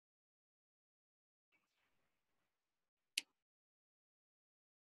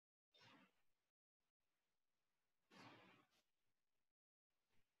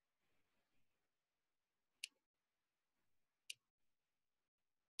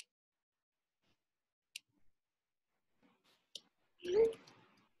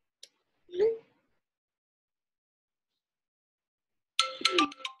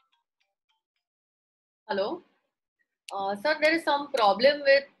Hello. Sir, there is some problem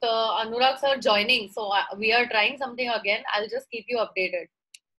with Anurag sir joining. So we are trying something again. I'll just keep you updated.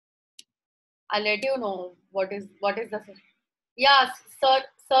 I'll let you know what is the. Yeah, sir.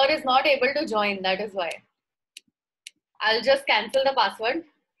 Sir is not able to join. That is why. I'll just cancel the password.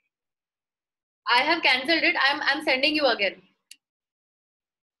 I have cancelled it. I'm sending you again.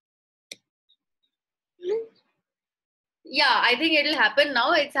 Yeah, I think it'll happen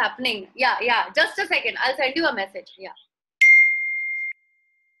now. It's happening. Yeah. Just a second. I'll send you a message. Yeah.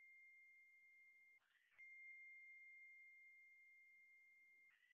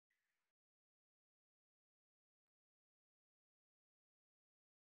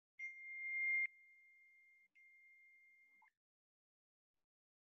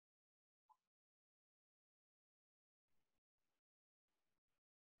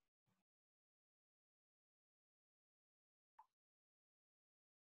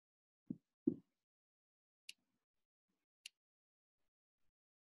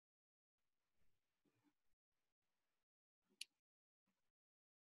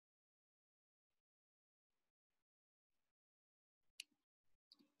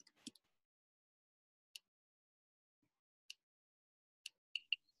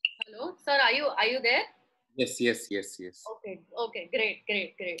 Hello, sir. Are you there? Yes. Okay.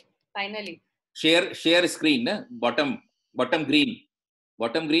 Great. Finally. Share screen, na? Bottom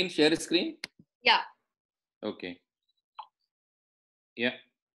green, share screen. Yeah. Okay. Yeah.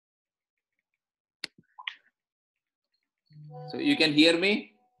 So you can hear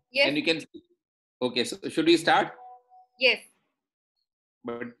me? Yes. And you can. Okay. So should we start? Yes.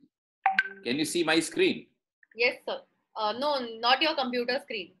 But can you see my screen? Yes, sir. No, not your computer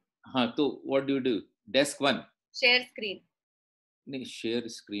screen. So what do? Desk 1. Share screen. No, share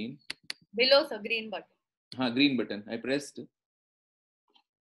screen. Below, sir, green button. Green button. I pressed.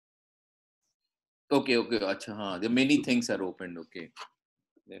 Okay. Achha, the many things are opened. Okay.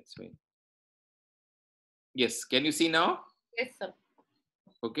 That's fine. Yes. Can you see now? Yes, sir.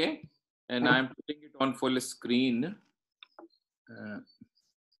 Okay. And I'm putting it on full screen.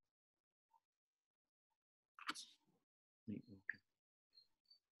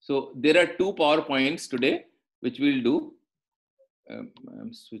 So there are 2 PowerPoints today, which we'll do.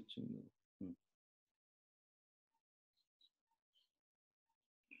 I'm switching.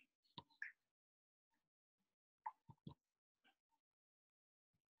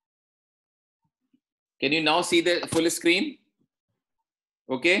 Can you now see the full screen?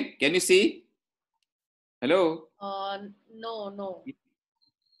 Okay. Can you see? Hello? No.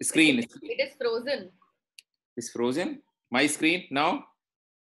 Screen. It is frozen. It's frozen. My screen now?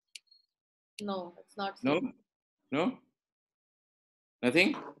 No, it's not. No?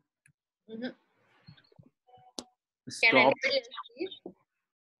 Nothing? Mm-hmm. Stop.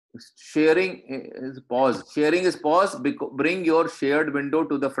 Sharing is pause. Sharing is pause. Bring your shared window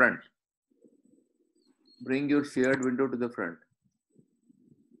to the front. Bring your shared window to the front.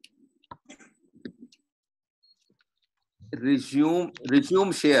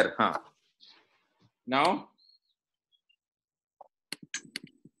 Resume share. Now?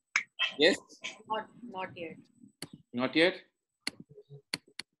 Yes? Not yet. Not yet?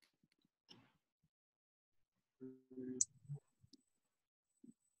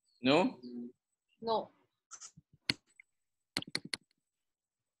 No? No.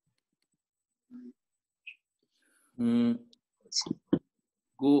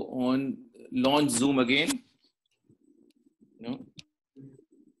 Go on, launch Zoom again. No?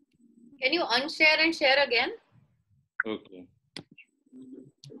 Can you unshare and share again? Okay.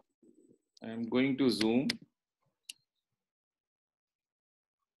 I'm going to Zoom.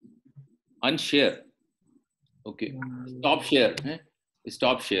 Unshare. Okay. Stop share.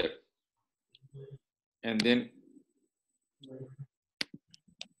 Stop share. And then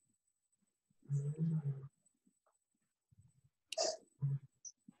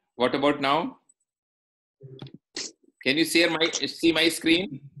what about now? Can you see my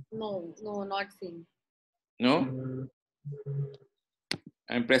screen? No, not seeing. No?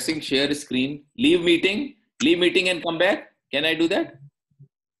 I'm pressing share screen. Leave meeting and come back. Can I do that?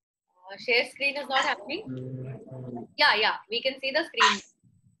 Share screen is not happening. Yeah. We can see the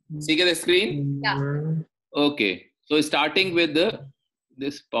screen. See the screen? Yeah. Okay. So starting with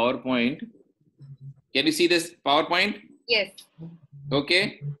this PowerPoint. Can you see this PowerPoint? Yes.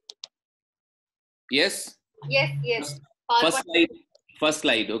 Okay. Yes. First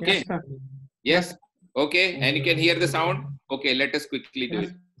slide. Okay. Yes. Okay. And you can hear the sound. Okay. Let us quickly do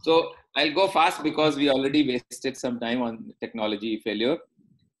it. So I'll go fast because we already wasted some time on technology failure.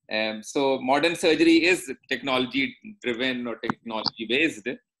 So modern surgery is technology driven or technology based,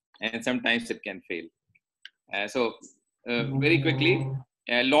 and sometimes it can fail. Very quickly,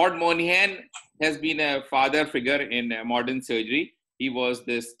 Lord Moynihan has been a father figure in modern surgery. He was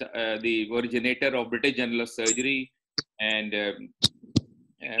the originator of British Journal of Surgery, and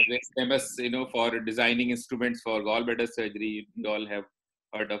very famous, for designing instruments for gallbladder surgery. We all have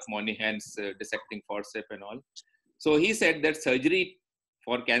heard of Moynihan's dissecting forceps and all. So he said that surgery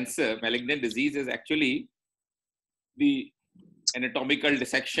for cancer, malignant disease, is actually the anatomical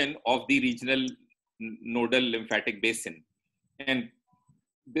dissection of the regional nodal lymphatic basin. And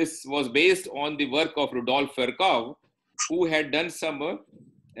this was based on the work of Rudolf Virchow, who had done some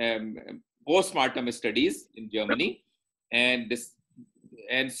postmortem studies in Germany, and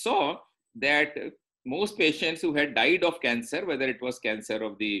saw that most patients who had died of cancer, whether it was cancer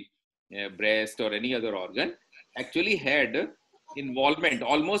of the breast or any other organ, actually had involvement,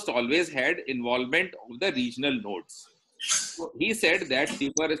 almost always had involvement of the regional nodes. So he said that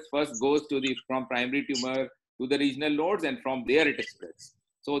tumor first goes from primary tumor to the regional nodes, and from there it spreads.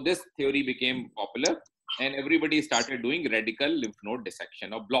 So this theory became popular, and everybody started doing radical lymph node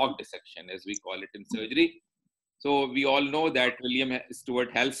dissection, or block dissection, as we call it in surgery. So we all know that William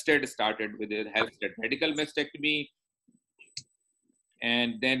Stuart Halsted started with the Halsted radical mastectomy,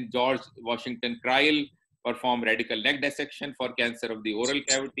 and then George Washington Cryle performed radical neck dissection for cancer of the oral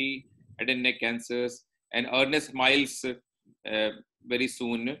cavity, head and neck cancers, and Ernest Miles very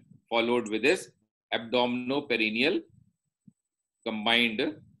soon followed with his abdominoperineal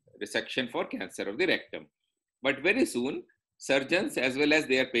combined resection for cancer of the rectum. But very soon, surgeons as well as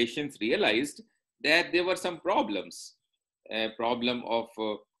their patients realized that there were some problems. A problem of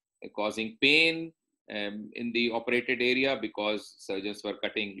causing pain in the operated area, because surgeons were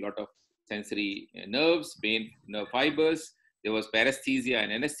cutting a lot of sensory nerves, pain nerve fibers. There was paresthesia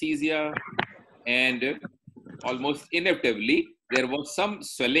and anesthesia, and almost inevitably there was some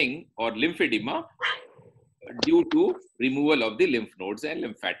swelling or lymphedema due to removal of the lymph nodes and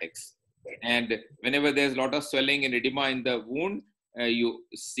lymphatics. And whenever there's a lot of swelling and edema in the wound, you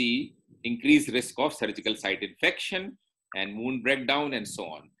see increased risk of surgical site infection and wound breakdown and so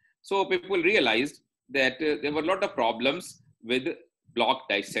on. So people realized that there were a lot of problems with block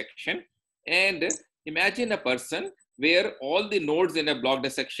dissection. And imagine a person where all the nodes in a block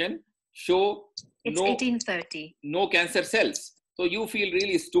dissection show no cancer cells. So you feel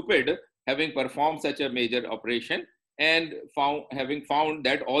really stupid having performed such a major operation and having found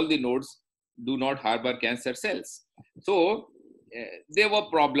that all the nodes do not harbor cancer cells. So there were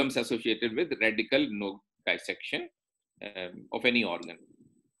problems associated with radical node dissection of any organ.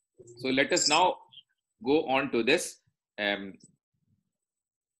 So let us now go on to this.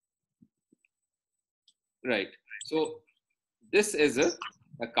 Right. So this is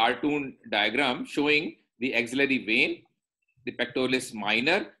a cartoon diagram showing the axillary vein, the pectoralis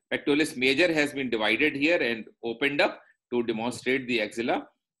minor. Pectoralis major has been divided here and opened up to demonstrate the axilla.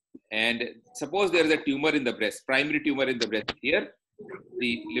 And suppose there is a tumor in the breast, primary tumor in the breast here.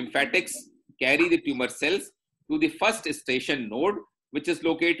 The lymphatics carry the tumor cells to the first station node, which is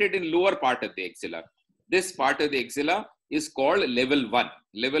located in lower part of the axilla. This part of the axilla is called level 1.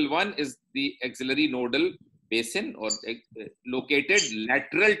 Level 1 is the axillary nodal basin, or located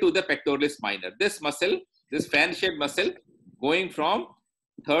lateral to the pectoralis minor. This muscle, this fan-shaped muscle, going from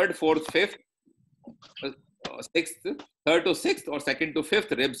third, fourth, fifth, sixth, third to sixth, or second to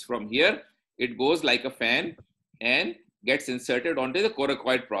fifth ribs from here, it goes like a fan and gets inserted onto the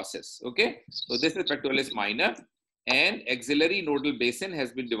coracoid process. Okay, so this is pectoralis minor, and axillary nodal basin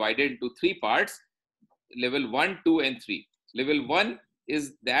has been divided into three parts: level 1, 2, and 3. Level 1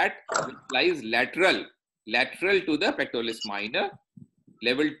 is that which lies lateral to the pectoralis minor.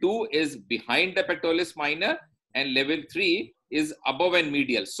 Level 2 is behind the pectoralis minor, and level 3 is above and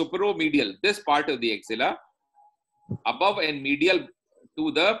medial, supromedial. This part of the axilla, above and medial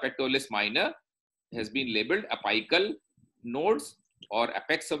to the pectoralis minor, has been labeled apical nodes or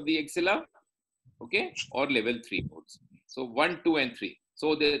apex of the axilla, okay, or level 3 nodes. So 1, 2, and 3.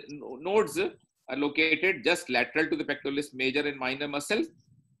 So the nodes are located just lateral to the pectoralis major and minor muscles.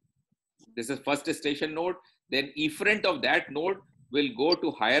 This is first station node. Then efferent of that node will go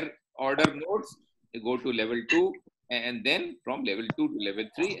to higher order nodes. They go to level 2, and then from level 2 to level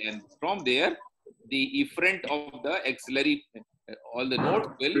 3, and from there the efferent of the axillary, all the nodes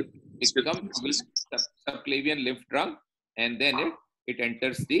will become subclavian lymph trunk, and then it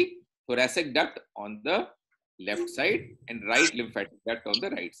enters the thoracic duct on the left side and right lymphatic duct on the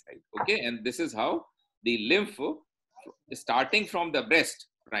right side. Okay, and this is how the lymph, starting from the breast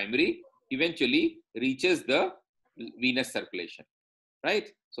primary, eventually reaches the venous circulation, right?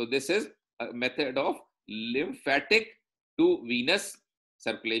 So this is a method of lymphatic to venous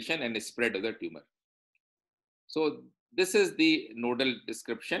circulation and spread of the tumor. So this is the nodal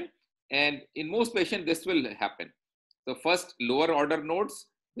description. And in most patients, this will happen. So first lower order nodes,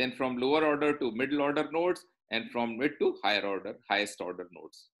 then from lower order to middle order nodes, and from mid to higher order, highest order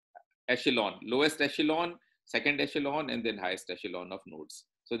nodes. Echelon, lowest echelon, second echelon, and then highest echelon of nodes.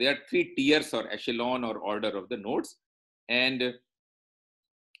 So there are 3 tiers or echelon or order of the nodes. And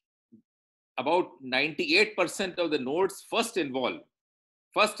about 98% of the nodes first involved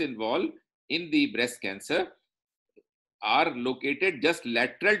in the breast cancer are located just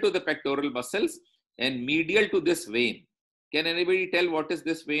lateral to the pectoral muscles and medial to this vein. Can anybody tell what is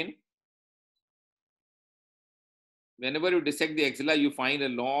this vein? Whenever you dissect the axilla, you find a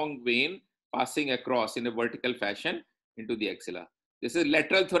long vein passing across in a vertical fashion into the axilla. This is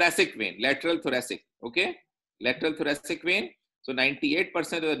lateral thoracic vein, lateral thoracic, okay? Lateral thoracic vein. So 98%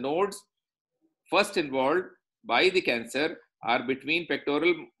 of the nodes first involved by the cancer are between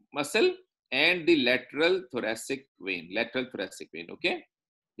pectoral muscle and the lateral thoracic vein, okay?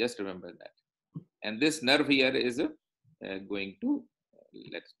 Just remember that. And this nerve here is going to,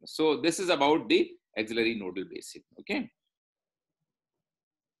 so this is about the axillary nodal basin, okay?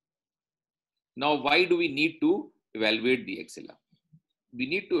 Now, why do we need to evaluate the axilla? We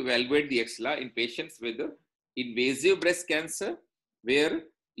need to evaluate the axilla in patients with invasive breast cancer, where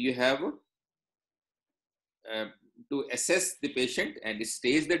you have to assess the patient and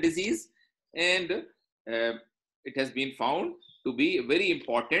stage the disease, and it has been found to be a very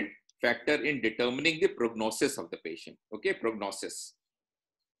important factor in determining the prognosis of the patient, okay, prognosis.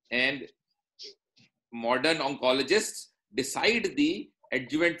 And modern oncologists decide the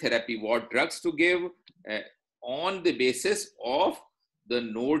adjuvant therapy, what drugs to give, on the basis of the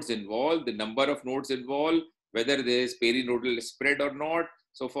nodes involved, the number of nodes involved, whether there is perinodal spread or not.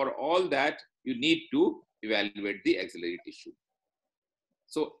 So for all that, you need to evaluate the axillary tissue.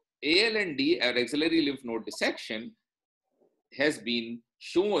 So ALND, or axillary lymph node dissection, has been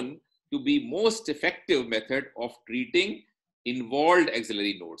shown to be most effective method of treating involved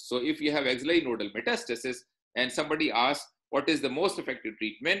axillary nodes. So if you have axillary nodal metastasis and somebody asks what is the most effective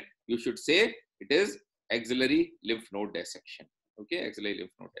treatment, you should say it is axillary lymph node dissection. Okay, axillary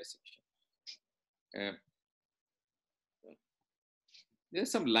lymph node dissection.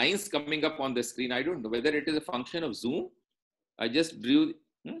 There's some lines coming up on the screen. I don't know whether it is a function of Zoom. I just drew.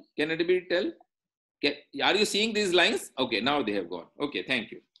 Can anybody tell? Are you seeing these lines? Okay, now they have gone. Okay,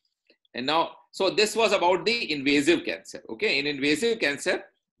 thank you. And now, so this was about the invasive cancer. Okay, in invasive cancer,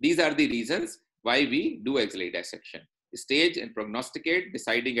 these are the reasons why we do axillary dissection. Stage and prognosticate,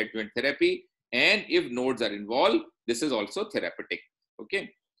 deciding adjuvant therapy, and if nodes are involved, this is also therapeutic.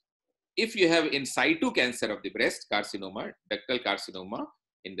 Okay. If you have in situ cancer of the breast, carcinoma, ductal carcinoma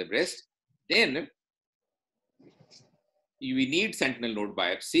in the breast, then we need sentinel node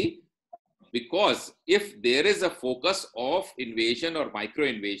biopsy, because if there is a focus of invasion or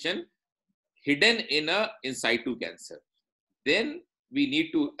microinvasion hidden in a in situ cancer, then we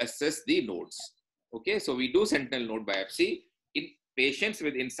need to assess the nodes. Okay, so we do sentinel node biopsy in patients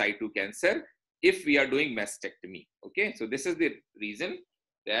with in situ cancer if we are doing mastectomy. Okay, so this is the reason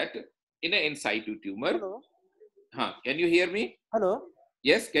that in an in situ tumor. Hello. Can you hear me? Hello.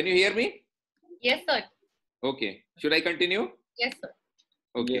 Yes, can you hear me? Yes, sir. Okay, should I continue? Yes, sir.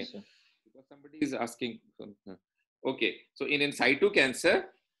 Okay. Yes, sir. Because somebody is asking. Okay, so in situ cancer,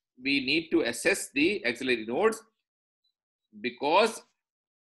 we need to assess the axillary nodes, because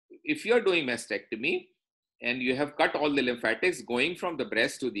if you are doing mastectomy and you have cut all the lymphatics going from the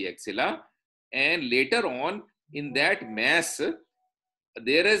breast to the axilla, and later on in that mass,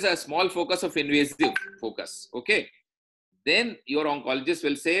 there is a small focus of invasive focus, okay? Then your oncologist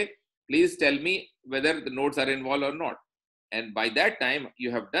will say, please tell me whether the nodes are involved or not. And by that time,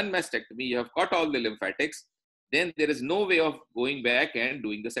 you have done mastectomy, you have cut all the lymphatics, then there is no way of going back and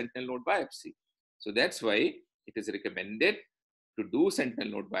doing the sentinel node biopsy. So that's why it is recommended to do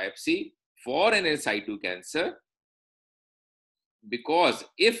sentinel node biopsy for an in situ cancer, because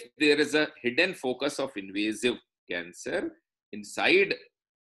if there is a hidden focus of invasive cancer inside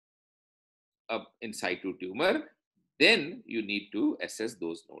a in situ tumor, then you need to assess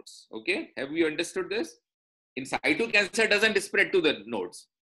those nodes. Okay, have you understood this? In situ cancer doesn't spread to the nodes,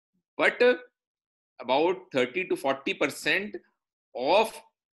 but about 30 to 40% of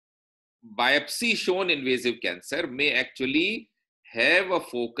biopsy shown invasive cancer may actually have a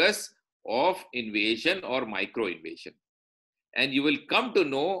focus of invasion or microinvasion. And you will come to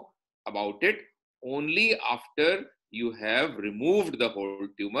know about it only after you have removed the whole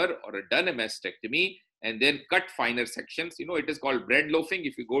tumor or done a mastectomy and then cut finer sections. You know, it is called bread loafing.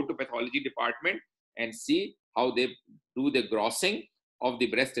 If you go to pathology department and see how they do the grossing of the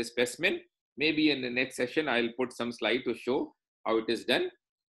breast specimen, Maybe in the next session, I'll put some slide to show how it is done.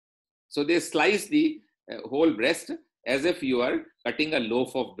 So they slice the whole breast as if you are cutting a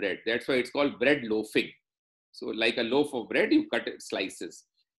loaf of bread. That's why it's called bread loafing. So like a loaf of bread, you cut it slices.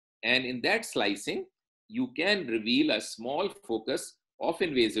 And in that slicing, you can reveal a small focus of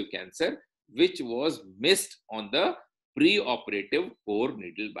invasive cancer, which was missed on the pre-operative core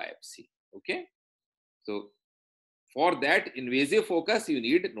needle biopsy. Okay. So for that invasive focus, you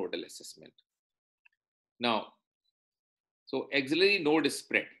need nodal assessment. Now, so axillary node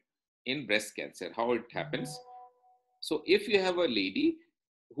spread in breast cancer, how it happens. So if you have a lady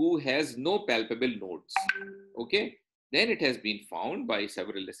who has no palpable nodes, okay, then it has been found by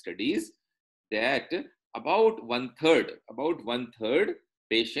several studies that about one third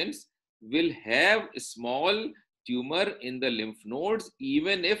patients will have a small tumor in the lymph nodes,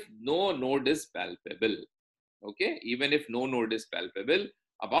 even if no node is palpable. Okay, even if no node is palpable,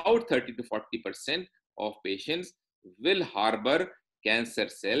 about 30 to 40% of patients will harbor cancer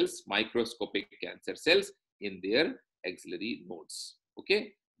cells, microscopic cancer cells in their axillary nodes.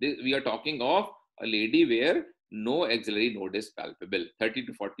 Okay, we are talking of a lady where no axillary node is palpable. 30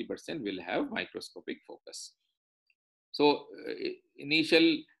 to 40% will have microscopic focus. So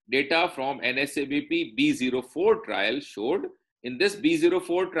initial data from NSABP B04 trial showed, in this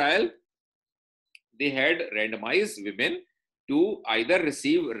B04 trial, they had randomized women to either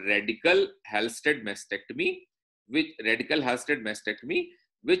receive radical Halsted mastectomy,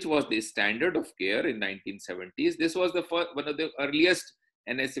 which was the standard of care in 1970s. This was the first, one of the earliest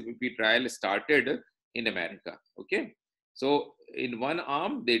NSABP trial started in America. Okay, so in one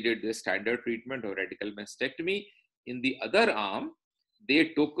arm they did the standard treatment of radical mastectomy. In the other arm, they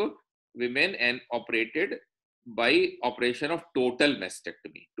took women and operated by operation of total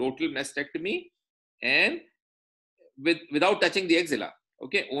mastectomy, and without touching the axilla.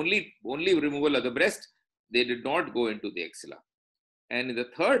 Okay, only removal of the breast. They did not go into the axilla. And in the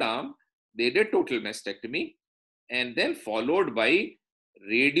third arm, they did total mastectomy, and then followed by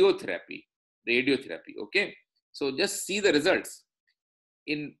radiotherapy. Okay, so just see the results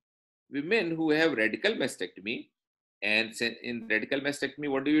in women who have radical mastectomy. And in radical mastectomy,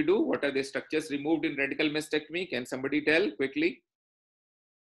 what do you do? What are the structures removed in radical mastectomy? Can somebody tell quickly?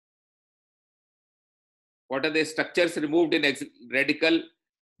 What are the structures removed in radical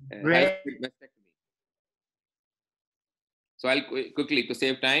mastectomy? So I'll quickly, to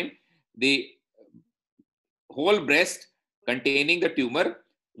save time, the whole breast containing the tumor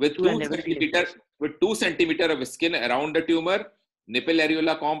with 2 centimeter of skin around the tumor, nipple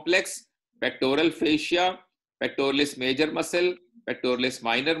areola complex, pectoral fascia, pectoralis major muscle, pectoralis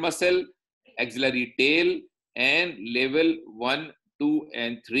minor muscle, axillary tail, and level 1, 2,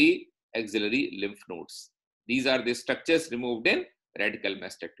 and 3 axillary lymph nodes. These are the structures removed in radical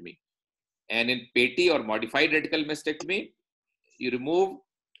mastectomy. And in PATI or modified radical mastectomy, you remove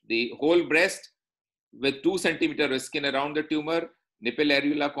the whole breast with 2 centimeter of skin around the tumor, nipple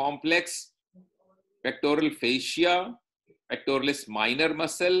areola complex, pectoral fascia, pectoralis minor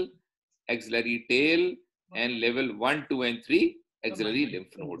muscle, axillary tail, and level 1, 2, and 3 axillary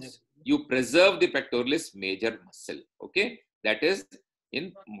lymph nodes. You preserve the pectoralis major muscle. Okay, that is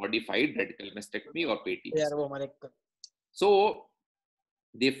in modified radical mastectomy or PATI. So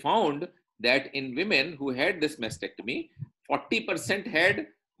they found that in women who had this mastectomy, 40% had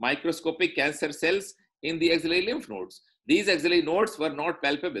microscopic cancer cells in the axillary lymph nodes. These axillary nodes were not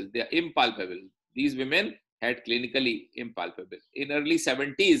palpable, they are impalpable. These women had clinically impalpable. In early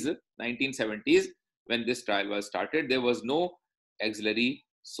 70s, 1970s, when this trial was started, there was no axillary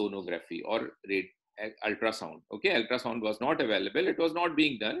sonography or ultrasound. Okay, ultrasound was not available. It was not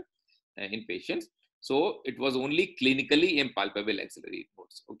being done in patients. So it was only clinically impalpable axillary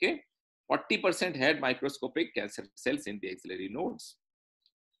nodes. Okay, 40% had microscopic cancer cells in the axillary nodes.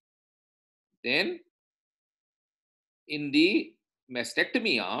 Then in the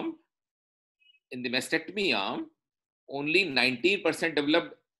mastectomy arm, only 19%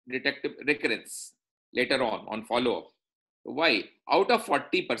 developed detective recurrence later on follow-up. Why? Out of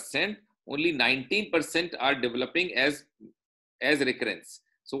 40%, only 19% are developing as recurrence.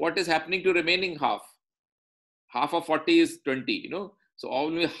 So what is happening to remaining half? Half of 40 is 20, you know. So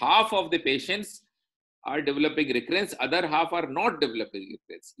only half of the patients are developing recurrence, other half are not developing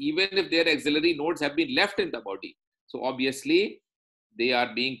recurrence, even if their axillary nodes have been left in the body. So obviously, they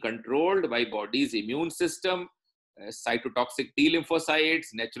are being controlled by body's immune system, cytotoxic T lymphocytes,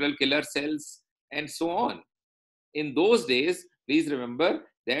 natural killer cells, and so on. In those days, please remember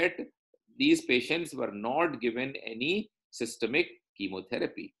that these patients were not given any systemic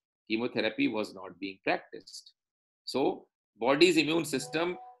chemotherapy. Chemotherapy was not being practiced. So body's immune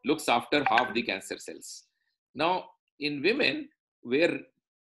system looks after half the cancer cells. Now, in women where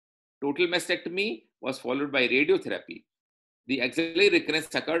total mastectomy was followed by radiotherapy, the axillary recurrence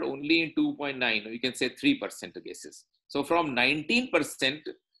occurred only in 2.9, or you can say 3% of cases. So from 19%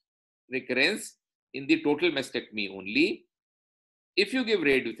 recurrence in the total mastectomy only, if you give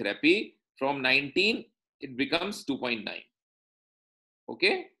radiotherapy, from 19, it becomes 2.9.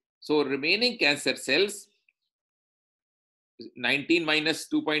 Okay? So remaining cancer cells, 19 minus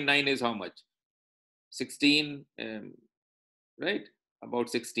 2.9 is how much? 16, right? About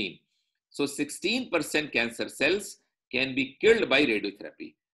 16. So 16% cancer cells can be killed by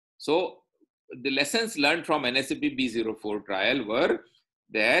radiotherapy. So the lessons learned from NSCP B04 trial were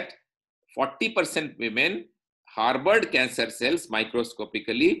that 40% women harbored cancer cells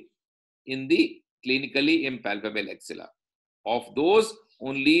microscopically in the clinically impalpable axilla. Of those,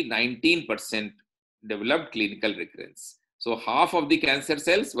 only 19% developed clinical recurrence. So half of the cancer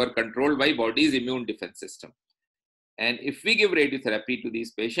cells were controlled by body's immune defense system. And if we give radiotherapy to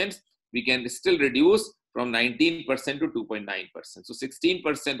these patients, we can still reduce from 19% to 2.9%. So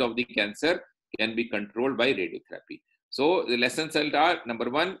 16% of the cancer can be controlled by radiotherapy. So the lessons are, number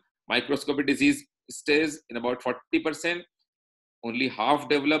one, microscopic disease stays in about 40%, only half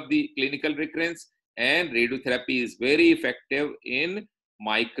develop the clinical recurrence, and radiotherapy is very effective in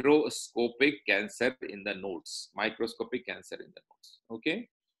microscopic cancer in the nodes, microscopic cancer in the nodes. Okay.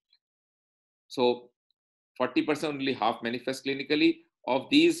 So 40% only half manifest clinically. Of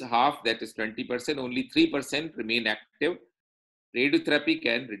these half, that is 20%, only 3% remain active. Radiotherapy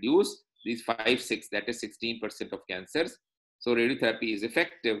can reduce these 5, 6, that is 16% of cancers. So radiotherapy is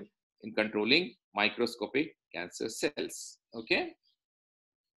effective in controlling microscopic cancer cells. Okay.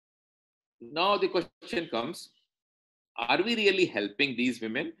 Now the question comes, are we really helping these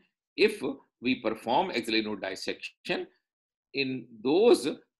women if we perform axillary node dissection in those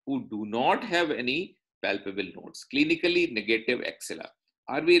who do not have any palpable nodes, clinically negative axilla?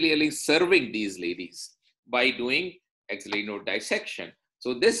 Are we really serving these ladies by doing axillary node dissection?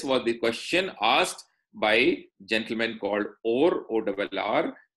 So this was the question asked by a gentleman called Orr,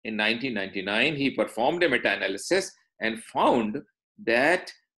 O-R-R, in 1999. He performed a meta-analysis and found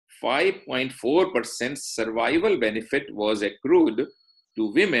that 5.4% survival benefit was accrued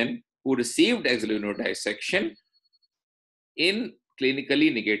to women who received axillary node dissection in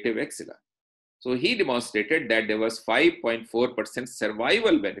clinically negative axilla. So he demonstrated that there was 5.4%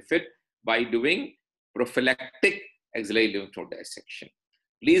 survival benefit by doing prophylactic axillary lymph node dissection.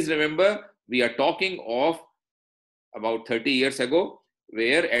 Please remember, we are talking of about 30 years ago,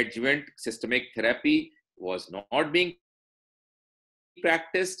 where adjuvant systemic therapy was not being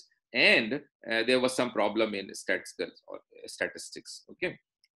practiced, and there was some problem in statistics. Okay,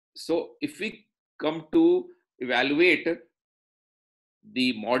 so if we come to evaluate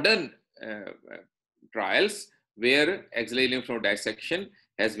the modern trials where axillary lymph node dissection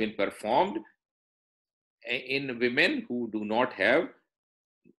has been performed in women who do not have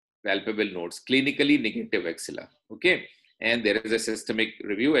palpable nodes, clinically negative axilla. Okay, and there is a systemic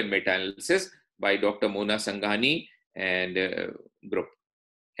review and meta-analysis by Dr. Mona Sanghani and group.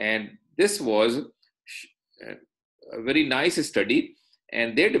 And this was a very nice study,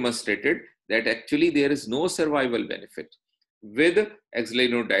 and they demonstrated that actually there is no survival benefit with axillary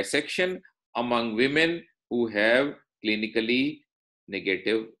node dissection among women who have clinically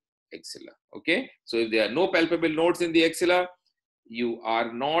negative axilla. Okay, so if there are no palpable nodes in the axilla, you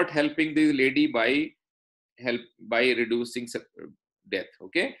are not helping the lady by reducing death.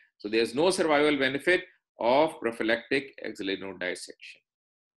 Okay, so there's no survival benefit of prophylactic axillary node dissection.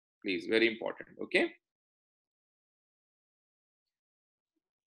 Please, very important. Okay,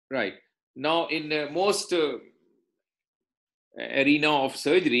 right. Now in most arena of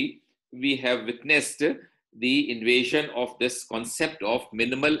surgery, we have witnessed the invasion of this concept of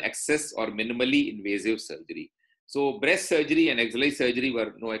minimal access or minimally invasive surgery. So breast surgery and axillary surgery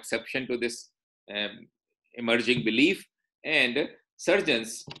were no exception to this emerging belief, and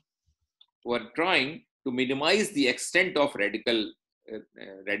surgeons were trying to minimize the extent of radicality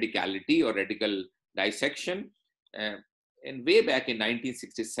or radical dissection. And way back in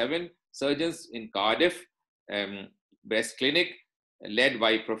 1967, surgeons in Cardiff breast clinic, led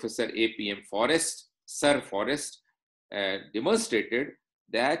by Professor A.P.M. Forrest, Sir Forrest, demonstrated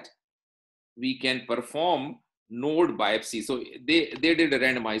that we can perform node biopsy. So they did a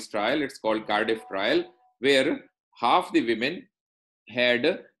randomized trial, it's called Cardiff trial, where half the women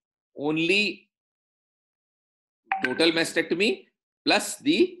had only total mastectomy plus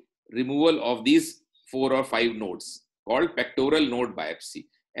the removal of these 4 or 5 nodes called pectoral node biopsy,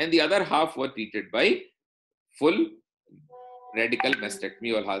 and the other half were treated by full radical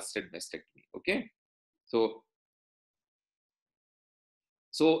mastectomy or Halsted mastectomy. Okay, so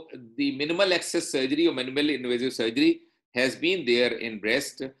the minimal access surgery or minimally invasive surgery has been there in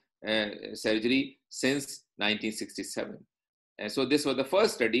breast surgery since 1967. And so this was the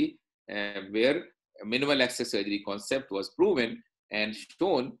first study where minimal access surgery concept was proven and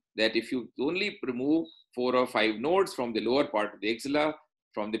shown that if you only remove 4 or 5 nodes from the lower part of the axilla,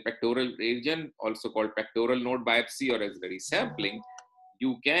 from the pectoral region, also called pectoral node biopsy or axillary sampling,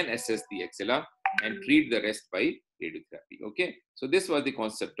 you can assess the axilla and treat the rest by radiotherapy. Okay, so this was the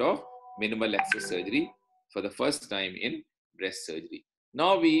concept of minimal access surgery for the first time in breast surgery.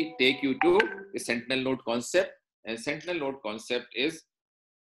 Now we take you to the sentinel node concept, and sentinel node concept is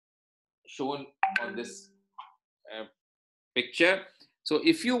shown on this picture. So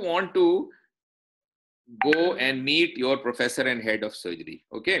if you want to go and meet your professor and head of surgery,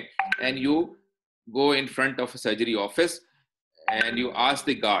 okay, and you go in front of a surgery office and you ask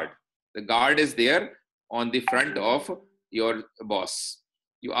the guard is there on the front of your boss.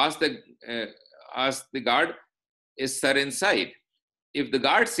 You ask the guard, is sir inside? If the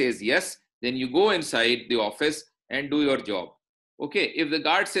guard says yes, then you go inside the office and do your job. Okay, if the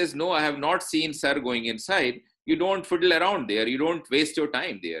guard says no, I have not seen sir going inside, you don't fiddle around there, you don't waste your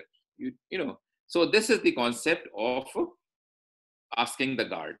time there. You know, so this is the concept of asking the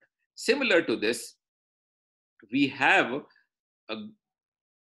guard. Similar to this, we have a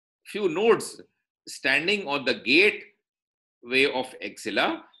few nodes standing on the gateway of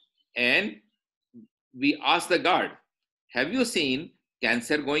axilla, and we ask the guard, have you seen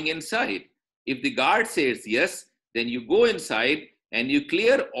cancer going inside? If the guard says yes, then you go inside and you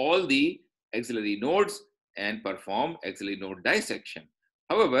clear all the axillary nodes and perform axillary node dissection.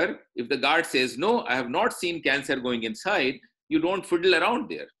 However, if the guard says no, I have not seen cancer going inside, you don't fiddle around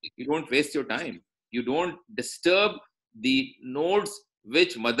there. You don't waste your time. You don't disturb the nodes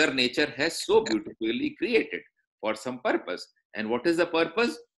which Mother Nature has so beautifully created for some purpose. And what is the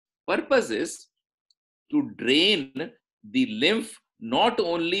purpose? Purpose is to drain the lymph not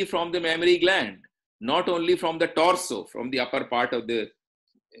only from the mammary gland, not only from the torso, from the upper part of the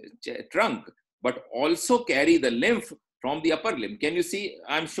trunk, but also carry the lymph from the upper limb. Can you see?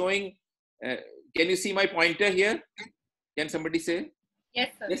 I'm showing. Can you see my pointer here? Can somebody say?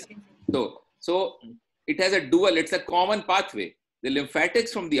 Yes, sir. Yes. So it has a dual. It's a common pathway. The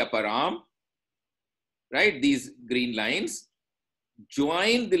lymphatics from the upper arm, right? These green lines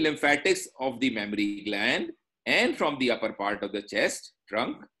join the lymphatics of the mammary gland and from the upper part of the chest,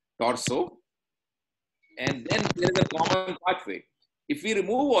 trunk, torso, and then there is a common pathway. If we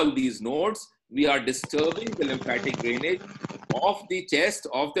remove all these nodes, we are disturbing the lymphatic drainage of the chest,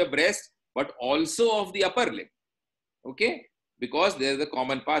 of the breast, but also of the upper limb, okay? Because there is a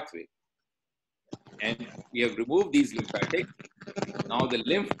common pathway. And we have removed these lymphatics. Now the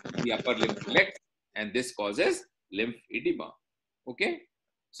lymph in the upper limb collects, and this causes lymphedema. Okay,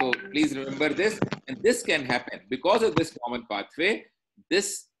 so please remember this, and this can happen because of this common pathway.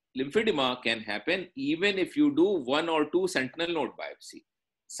 This lymphedema can happen even if you do 1 or 2 sentinel node biopsy.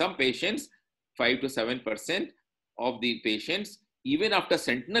 Some patients, 5 to 7% of the patients, even after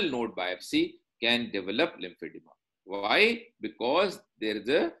sentinel node biopsy, can develop lymphedema. Why? Because there is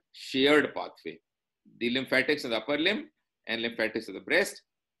a shared pathway. The lymphatics of the upper limb and lymphatics of the breast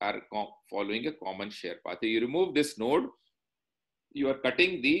are following a common shared pathway. You remove this node, you are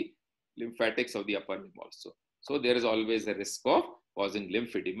cutting the lymphatics of the upper limb also. So there is always a risk of causing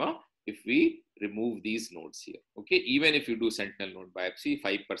lymphedema if we remove these nodes here. Okay, even if you do sentinel node biopsy,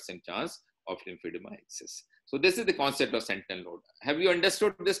 5% chance of lymphedema exists. So this is the concept of sentinel node. Have you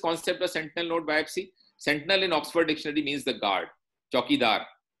understood this concept of sentinel node biopsy? Sentinel in Oxford Dictionary means the guard, chowkidar.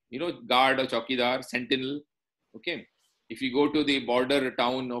 You know, guard or chowkidar, sentinel. Okay, if you go to the border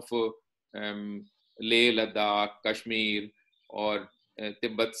town of Leh, Ladakh, Kashmir, or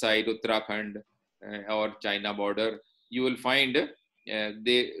Tibet side, Uttarakhand, or China border, you will find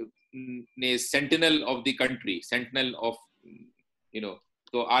the sentinel of the country, sentinel of,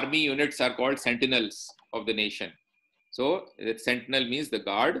 so army units are called sentinels of the nation. So sentinel means the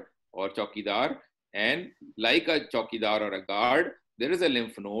guard or chowkidar, and like a chowkidar or a guard, there is a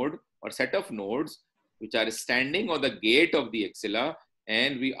lymph node or set of nodes which are standing on the gate of the axilla,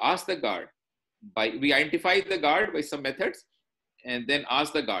 and we ask the guard, we identify the guard by some methods, and then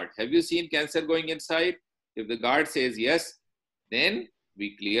ask the guard, have you seen cancer going inside? If the guard says yes, then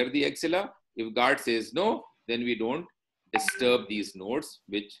we clear the axilla. If guard says no, then we don't disturb these nodes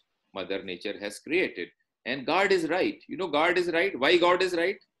which Mother Nature has created. And guard is right. You know, guard is right. Why guard is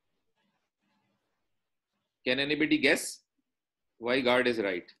right? Can anybody guess why guard is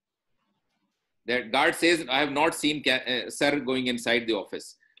right? That guard says, I have not seen sir going inside the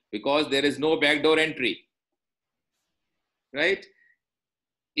office because there is no backdoor entry, right?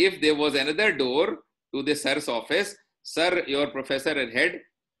 If there was another door to the sir's office, sir, your professor and head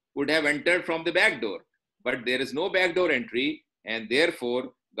would have entered from the back door, but there is no backdoor entry, and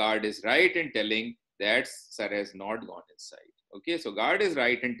therefore guard is right in telling that sir has not gone inside. Okay, so guard is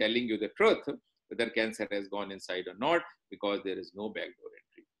right in telling you the truth, whether cancer has gone inside or not, because there is no backdoor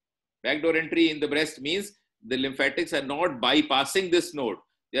entry. Backdoor entry in the breast means the lymphatics are not bypassing this node.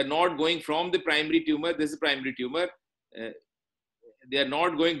 They are not going from the primary tumor. This is primary tumor. They are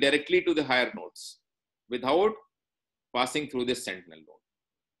not going directly to the higher nodes without passing through this sentinel node.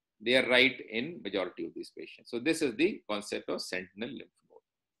 They are right in majority of these patients. So this is the concept of sentinel lymph node.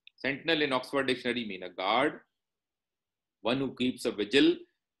 Sentinel in Oxford Dictionary mean a guard, one who keeps a vigil,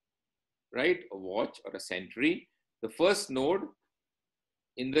 right? A watch or a sentry. The first node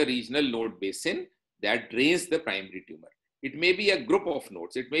in the regional node basin that drains the primary tumor. It may be a group of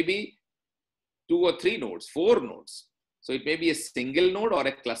nodes. It may be 2 or 3 nodes, 4 nodes. So it may be a single node or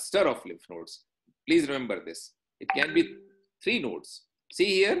a cluster of lymph nodes. Please remember this. It can be 3 nodes. See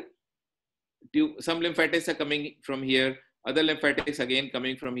here, some lymphatics are coming from here, other lymphatics again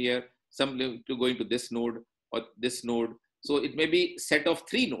coming from here, some going to this node or this node. So it may be set of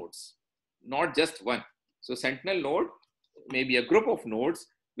 3 nodes, not just one. So sentinel node may be a group of nodes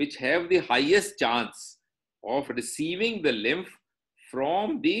which have the highest chance of receiving the lymph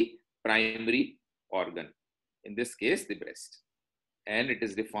from the primary organ, in this case the breast, and it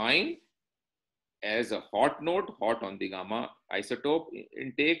is defined as a hot node, hot on the gamma isotope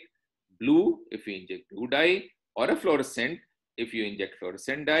intake, blue if you inject blue dye, or a fluorescent if you inject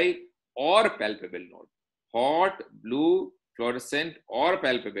fluorescent dye, or palpable node. Hot, blue, fluorescent, or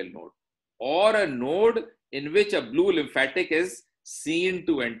palpable node, or a node in which a blue lymphatic is seen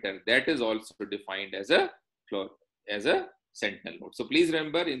to enter. That is also defined as a sentinel node. So please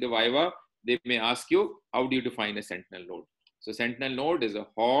remember, in the Viva, they may ask you, how do you define a sentinel node? So sentinel node is a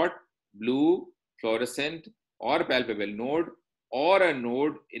hot, blue, fluorescent, or palpable node, or a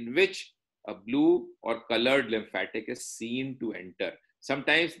node in which a blue or colored lymphatic is seen to enter.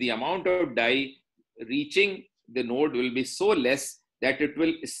 Sometimes the amount of dye reaching the node will be so less that it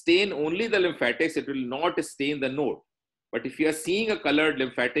will stain only the lymphatics, it will not stain the node. But if you are seeing a colored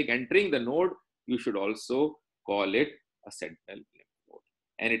lymphatic entering the node, you should also call it a sentinel lymph node.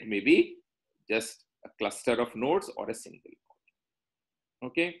 And it may be just a cluster of nodes or a single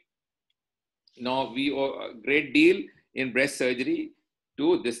node. Okay. Now we owe a great deal in breast surgery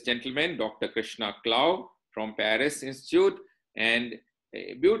to this gentleman, Dr. Krishna Klau from Paris Institute, and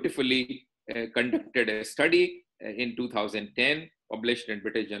beautifully conducted a study in 2010, published in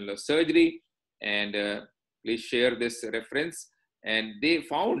British Journal of Surgery. And please share this reference. And they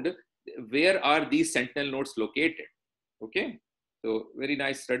found where are these sentinel nodes located. Okay, so very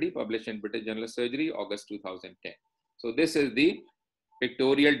nice study published in British Journal of Surgery, August 2010. So this is the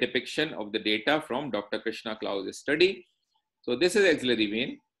pictorial depiction of the data from Dr. Krishna Klau's study. So this is axillary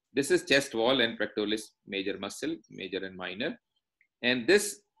vein. This is chest wall and pectoralis major muscle, major and minor. And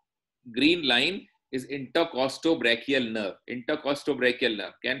this green line is intercostobrachial nerve. Intercostobrachial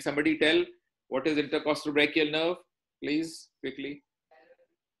nerve. Can somebody tell what is intercostobrachial nerve? Please, quickly.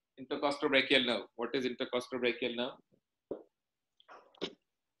 Intercostobrachial nerve. What is intercostobrachial nerve?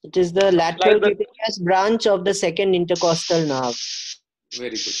 It is the lateral cutaneous branch of the second intercostal nerve.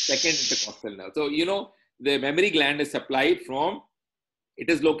 Very good. Second intercostal nerve. So, you know, the mammary gland is supplied from, it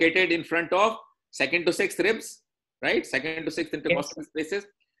is located in front of 2nd to 6th ribs, right? 2nd to 6th intercostal spaces.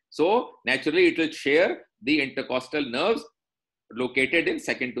 So, naturally, it will share the intercostal nerves located in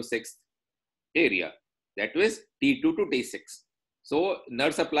 2nd to 6th area. That is T2 to T6. So,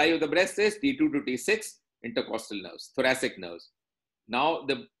 nerve supply of the breast is T2 to T6 intercostal nerves, thoracic nerves. Now,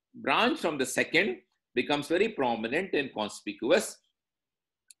 the branch from the second becomes very prominent and conspicuous,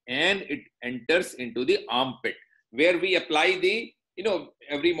 and it enters into the armpit, where we apply the, you know,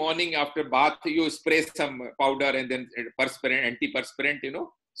 every morning after bath, you spray some powder and then perspirant, antiperspirant, you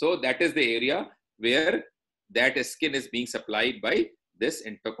know. So that is the area where that skin is being supplied by this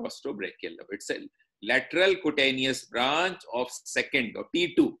intercostobrachial nerve. It's a lateral cutaneous branch of second, or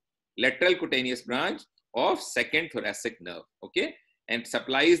T2, lateral cutaneous branch of second thoracic nerve, okay, and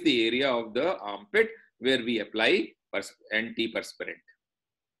supplies the area of the armpit where we apply antiperspirant.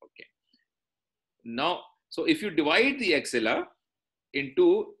 Okay. Now, so if you divide the axilla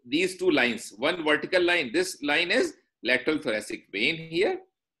into these two lines, one vertical line, this line is lateral thoracic vein here,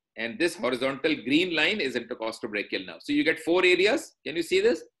 and this horizontal green line is intercostobrachial nerve. So you get 4 areas. Can you see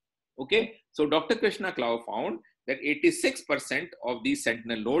this? Okay. So Dr. Krishna Klau found that 86% of these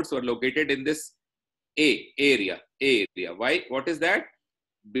sentinel nodes were located in this area. Why? What is that?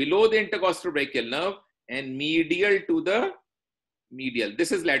 Below the intercostal brachial nerve and medial to the medial.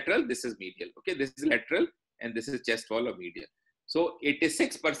 This is lateral, this is medial. Okay, this is lateral and this is chest wall or medial. So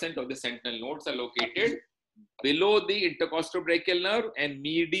 86% of the sentinel nodes are located below the intercostal brachial nerve and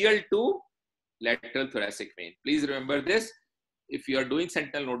medial to lateral thoracic vein. Please remember this. If you are doing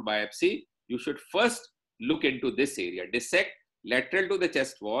sentinel node biopsy, you should first look into this area. Dissect lateral to the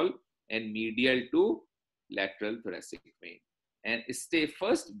chest wall and medial to lateral thoracic vein. And stay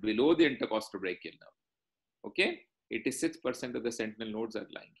first below the intercostal brachial nerve. Okay? 86% of the sentinel nodes are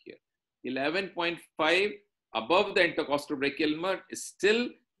lying here. 11.5 above the intercostal brachial nerve is still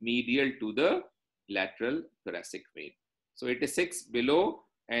medial to the lateral thoracic vein. So 86 below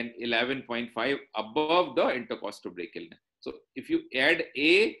and 11.5 above the intercostal brachial nerve. So if you add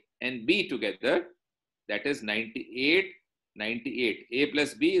A and B together, that is 98. A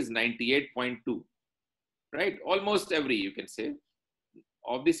plus B is 98.2, right? Almost every, you can say,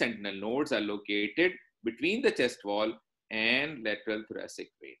 of the sentinel nodes are located between the chest wall and lateral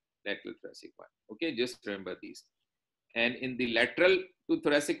thoracic vein, lateral thoracic one. Okay, just remember these. And in the lateral to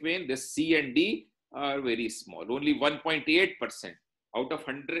thoracic vein, the C and D are very small, only 1.8% out of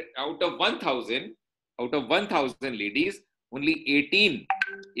 100, out of 1,000 ladies, only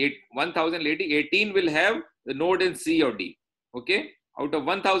 1,000 lady, 18 will have the node in C or D. Okay, out of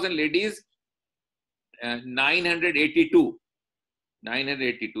 1,000 ladies, 982.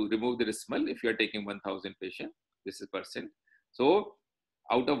 Remove the decimal if you are taking 1,000 patient. This is percent. So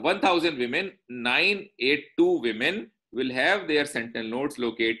out of 1,000 women, 982 women will have their sentinel nodes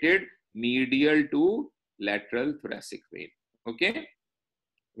located medial to lateral thoracic vein. Okay,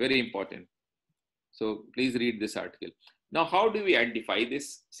 very important. So please read this article. Now, how do we identify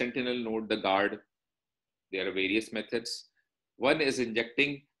this sentinel node, the guard? There are various methods. One is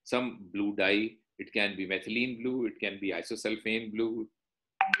injecting some blue dye. It can be methylene blue, it can be isosulfane blue.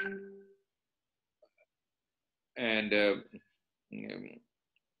 And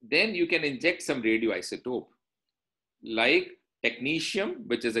then you can inject some radioisotope like technetium,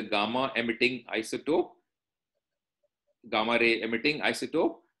 which is a gamma ray emitting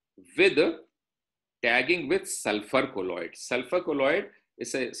isotope with tagging with sulfur colloid. Sulfur colloid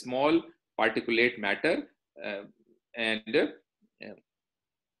is a small particulate matter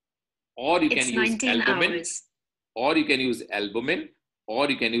or you can use albumin, or you can use albumin, or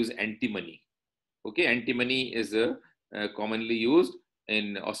you can use antimony. Okay, antimony is commonly used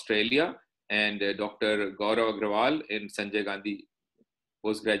in Australia, and Dr. Gaurav Agrawal in Sanjay Gandhi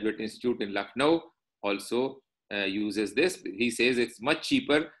Postgraduate Institute in Lucknow also uses this. He says it's much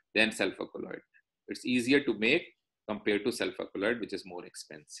cheaper than sulfur colloid. It's easier to make compared to sulfur colloid, which is more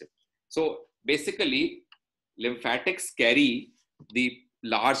expensive. So basically, lymphatics carry the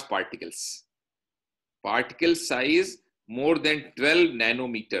large particles. Particle size more than 12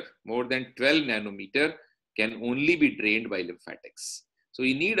 nanometer. More than 12 nanometer can only be drained by lymphatics. So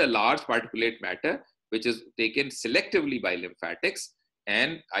you need a large particulate matter which is taken selectively by lymphatics,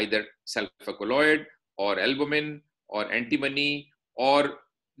 and either sulfur colloid or albumin or antimony, or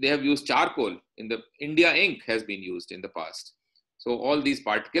they have used charcoal. In the India ink has been used in the past. So all these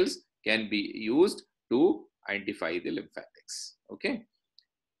particles can be used to identify the lymphatics. Okay.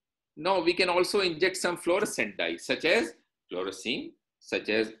 Now we can also inject some fluorescent dyes such as fluorescein, such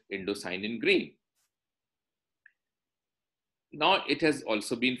as indocyanine green. Now it has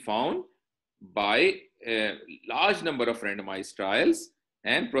also been found by a large number of randomized trials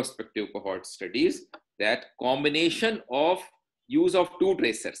and prospective cohort studies that combination of use of two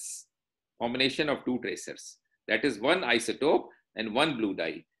tracers, that is one isotope and one blue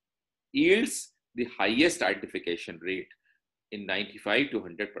dye, yields the highest identification rate in 95 to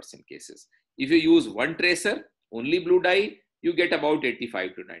 100% cases. If you use one tracer, only blue dye, you get about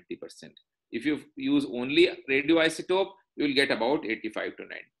 85 to 90%. If you use only radioisotope, you will get about 85 to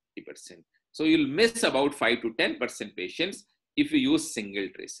 90%. So you'll miss about 5 to 10% patients if you use single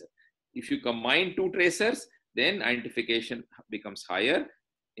tracer. If you combine two tracers, then identification becomes higher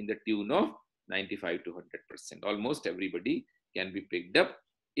in the tune of 95 to 100%. Almost everybody can be picked up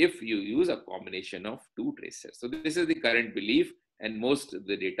if you use a combination of two tracers. So this is the current belief, and most of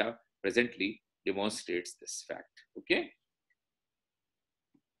the data presently demonstrates this fact. Okay.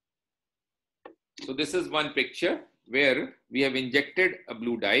 So this is one picture where we have injected a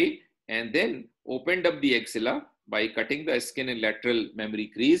blue dye and then opened up the axilla by cutting the skin in lateral mammary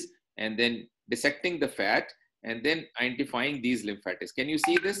crease and then dissecting the fat and then identifying these lymphatics. Can you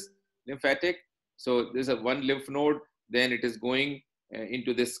see this lymphatic? So there's a one lymph node, then it is going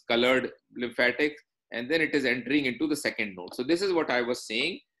into this colored lymphatic, and then it is entering into the second node. So this is what I was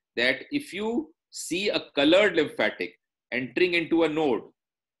saying, that if you see a colored lymphatic entering into a node,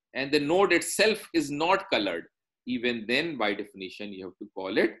 and the node itself is not colored, even then, by definition, you have to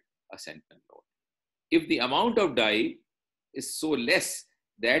call it a sentinel node. If the amount of dye is so less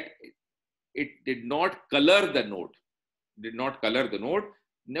that it did not color the node,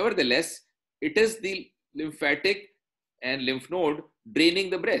 nevertheless, it is the lymphatic and lymph node draining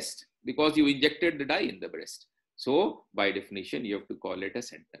the breast because you injected the dye in the breast. So, by definition, you have to call it a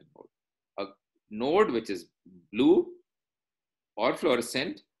sentinel node. A node which is blue or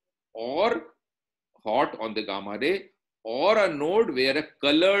fluorescent or hot on the gamma ray, or a node where a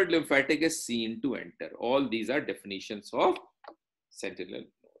colored lymphatic is seen to enter. All these are definitions of sentinel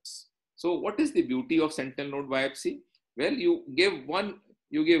nodes. So what is the beauty of sentinel node biopsy? Well, you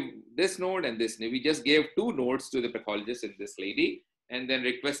give this node and this node. We just gave 2 nodes to the pathologist in this lady, and then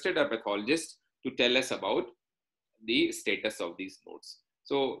requested our pathologist to tell us about the status of these nodes.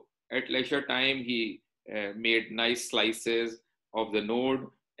 So at leisure time, he made nice slices of the node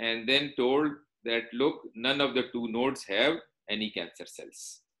and then told that, look, none of the 2 nodes have any cancer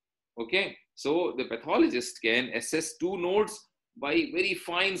cells. Okay, so the pathologist can assess 2 nodes by very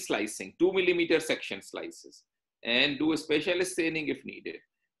fine slicing, 2 millimeter section slices, and do a specialist staining if needed.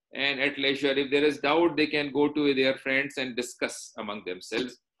 And at leisure, if there is doubt, they can go to their friends and discuss among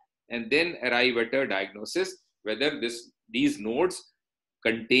themselves, and then arrive at a diagnosis whether these nodes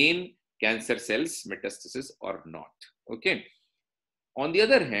contain cancer cells metastasis or not. Okay. On the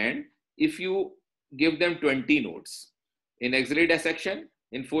other hand, if you give them 20 nodes in axillary dissection,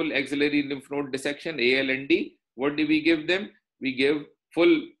 in full axillary lymph node dissection, ALND, what do we give them? We give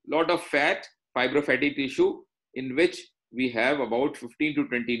full lot of fat, fibrofatty tissue, in which we have about 15 to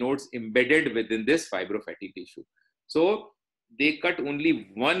 20 nodes embedded within this fibrofatty tissue. So they cut only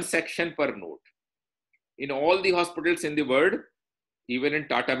 1 section per node. In all the hospitals in the world, even in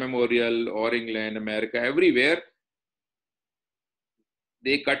Tata Memorial or England, America, everywhere,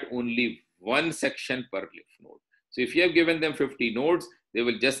 they cut only 1 section per lymph node. So if you have given them 50 nodes, they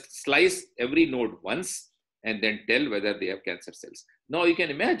will just slice every node once and then tell whether they have cancer cells. Now you can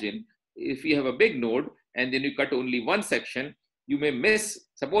imagine, if you have a big node and then you cut only 1 section, you may miss,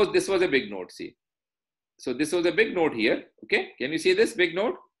 suppose this was a big node, see. So this was a big node here, okay? Can you see this big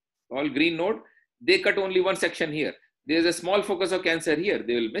node, all green node? They cut only 1 section here. There's a small focus of cancer here,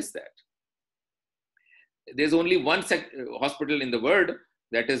 they will miss that. There's only one hospital in the world,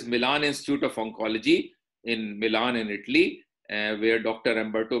 that is Milan Institute of Oncology in Milan in Italy, where Dr.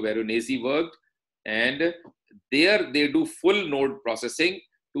 Umberto Veronesi worked, and there they do full node processing,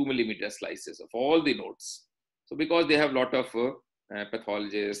 2 millimeter slices of all the nodes. So because they have a lot of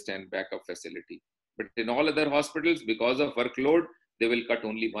pathologists and backup facility. But in all other hospitals, because of workload, they will cut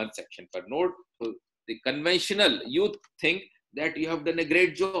only 1 section per node. So the conventional, you think that you have done a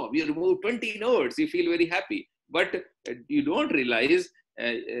great job, you remove 20 nodes, you feel very happy, but you don't realize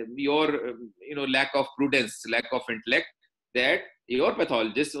your lack of prudence, lack of intellect, that your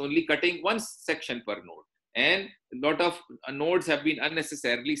pathologist is only cutting 1 section per node, and a lot of nodes have been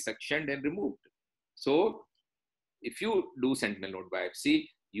unnecessarily sectioned and removed. So if you do sentinel node biopsy,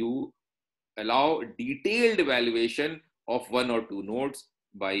 you allow detailed evaluation of 1 or 2 nodes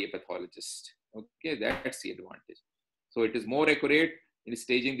by a pathologist. Okay, that's the advantage. So it is more accurate in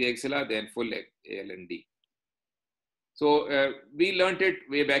staging the axilla than full ALND. So we learned it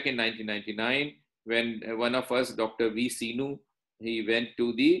way back in 1999 when one of us, Dr. V. Sinu, he went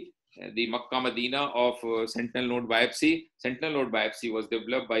to the Makkah Medina of sentinel node biopsy. Sentinel node biopsy was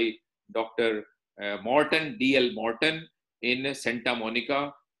developed by Dr. Morton, D.L. Morton in Santa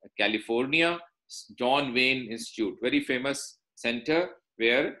Monica, California, John Wayne Institute, very famous center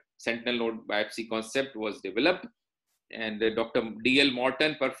where sentinel node biopsy concept was developed. And Dr. D.L.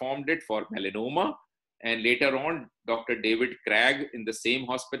 Morton performed it for melanoma. And later on, Dr. David Craig in the same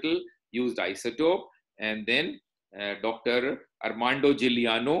hospital used isotope. And then Dr. Armando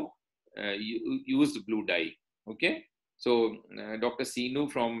Giuliano used blue dye. Okay. So Dr. Sinu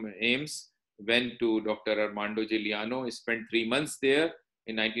from AIMS went to Dr. Armando Giuliano. He spent 3 months there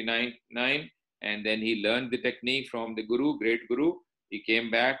in 1999. And then he learned the technique from the guru, great guru. He came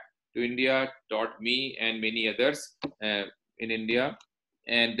back to India, taught me and many others in India.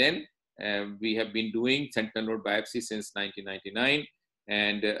 And then we have been doing sentinel node biopsy since 1999.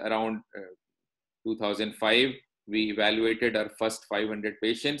 And around 2005, we evaluated our first 500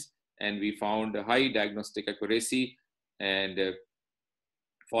 patients, and we found a high diagnostic accuracy and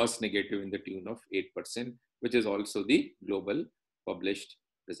false negative in the tune of 8%, which is also the global published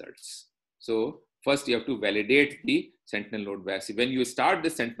results. So first you have to validate the sentinel node biopsy. When you start the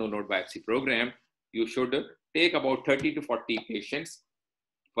sentinel node biopsy program, you should take about 30 to 40 patients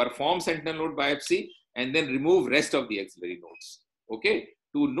perform sentinel node biopsy, and then remove rest of the axillary nodes, okay,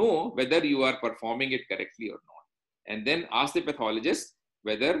 to know whether you are performing it correctly or not. And then ask the pathologist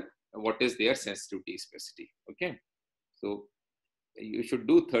whether what is their sensitivity specificity, okay. So you should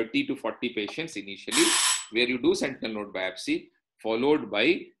do 30 to 40 patients initially, where you do sentinel node biopsy, followed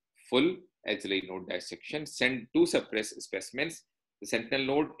by full axillary node dissection. Send 2 separate specimens, the sentinel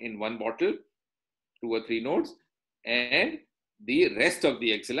node in 1 bottle, 2 or 3 nodes, and the rest of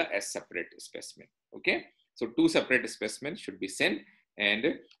the axilla as separate specimen, okay. So 2 separate specimens should be sent,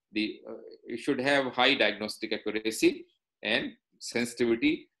 and you should have high diagnostic accuracy and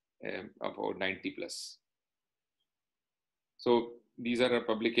sensitivity about 90 plus. So these are our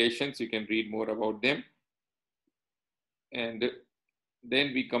publications. You can read more about them. And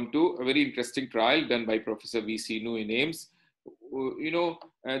then we come to a very interesting trial done by Professor V. Sinu in AIIMS.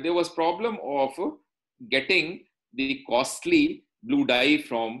 There was problem of getting the costly blue dye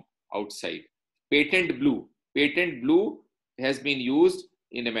from outside. Patent blue has been used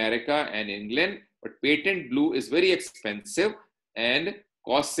in America and England, but patent blue is very expensive and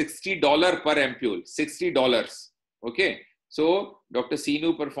costs $60 per ampule, $60. Okay. So Dr.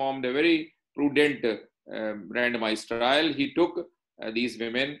 Sinu performed a very prudent randomized trial. He took these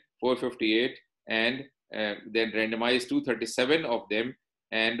women, 458, and then randomized 237 of them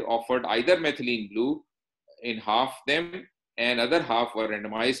and offered either methylene blue in half them, and other half were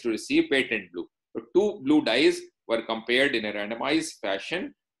randomized to receive patent blue. So 2 blue dyes were compared in a randomized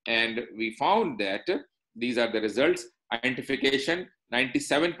fashion, and we found that these are the results. Identification,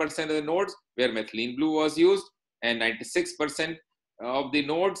 97% of the nodes where methylene blue was used, and 96% of the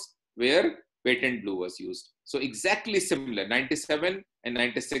nodes where patent blue was used. So exactly similar, 97 and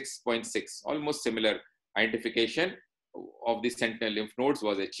 96.6, almost similar identification of the sentinel lymph nodes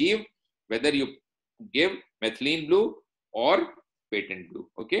was achieved, whether you give methylene blue or patent blue,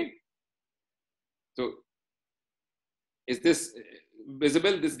 okay? So is this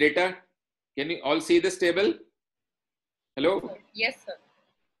visible, this data? Can you all see this table? Hello? Yes, sir.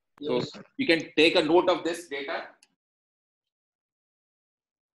 So you can take a note of this data.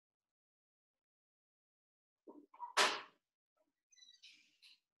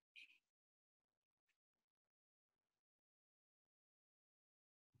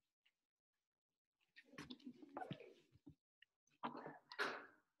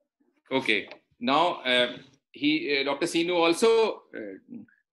 Okay. Now, Dr. Sinu also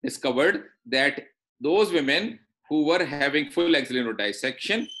discovered that those women who were having full axillary node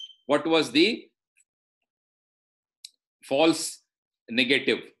dissection, what was the false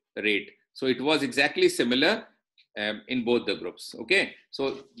negative rate? So it was exactly similar in both the groups. Okay.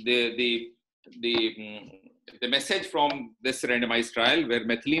 So the message from this randomized trial, where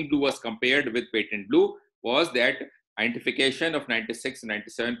methylene blue was compared with patent blue, was that identification of 96 and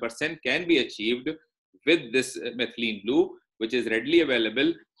 97% can be achieved with this methylene blue, which is readily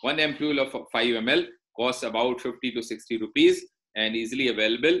available. 1 ampule of 5 ml costs about 50 to 60 rupees and easily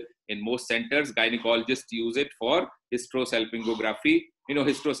available in most centers. Gynecologists use it for hysterosalpingography.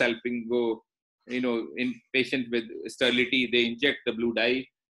 Hysterosalpingo, in patient with sterility, they inject the blue dye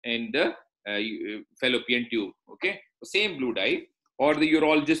in the fallopian tube. Okay, so same blue dye, or the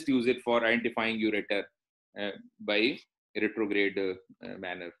urologist use it for identifying ureter by retrograde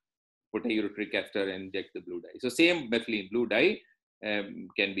manner. Put a ureteric catheter and inject the blue dye. So same methylene blue dye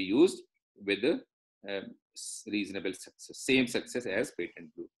can be used with reasonable success, same success as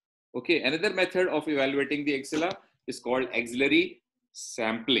patent blue. Okay, another method of evaluating the axilla is called axillary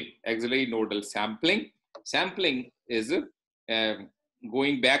sampling, axillary nodal sampling. Sampling is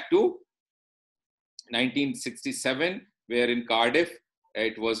going back to 1967, where in Cardiff,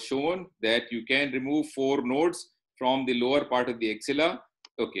 it was shown that you can remove 4 nodes from the lower part of the axilla.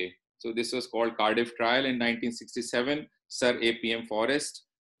 Okay, so this was called Cardiff trial in 1967. Sir A.P.M. Forrest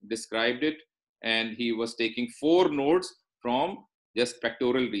described it, and he was taking 4 nodes from just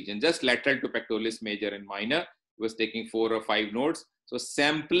pectoral region, just lateral to pectoralis major and minor. He was taking 4 or 5 nodes. So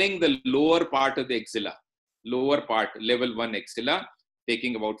sampling the lower part of the axilla, lower part, level 1 axilla,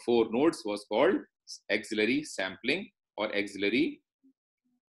 taking about 4 nodes was called axillary sampling or axillary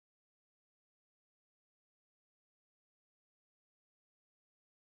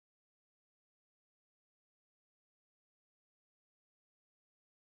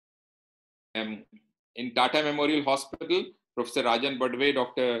in Tata Memorial Hospital. Professor Rajan Badwe,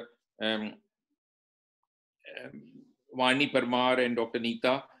 Dr. Vani Parmar and Dr.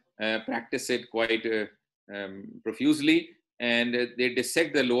 Neeta practice it quite profusely, and they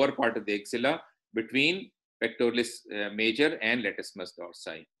dissect the lower part of the axilla between pectoralis major and latissimus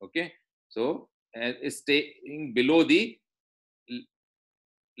dorsi. Okay, so staying below the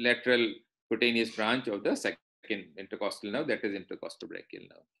lateral cutaneous branch of the second intercostal nerve, that is intercostobrachial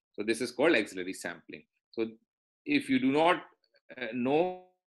nerve. So this is called axillary sampling. So if you do not know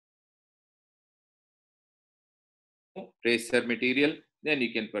tracer material, then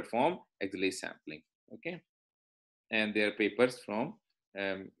you can perform axillary sampling. Okay, and there are papers from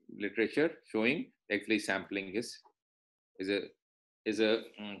literature showing axillary sampling is a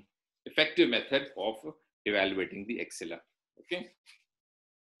effective method of evaluating the axilla. Okay.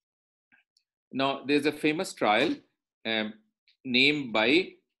 Now there's a famous trial named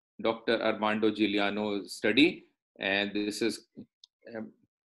by Dr. Armando Giuliano's study, and this is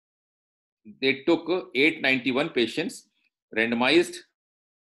they took 891 patients randomized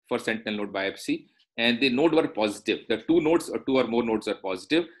for sentinel node biopsy, and the node were positive. The two or more nodes are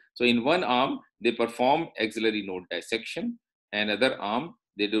positive. So in one arm, they performed axillary node dissection, and other arm,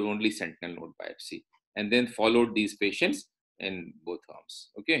 they did only sentinel node biopsy, and then followed these patients in both arms.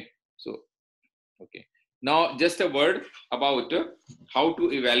 Okay. So, okay. Now, just a word about how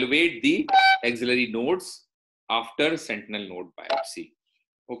to evaluate the axillary nodes after sentinel node biopsy.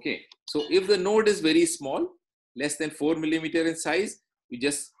 Okay. So if the node is very small, less than 4 millimeter in size, you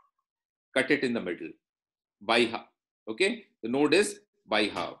just cut it in the middle by half. Okay, the node is by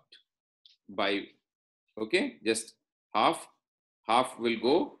half. Okay, just half will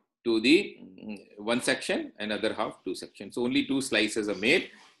go to the one section, another half two sections. So only two slices are made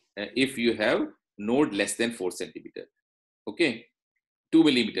if you have node less than 4 centimeter. Okay, 2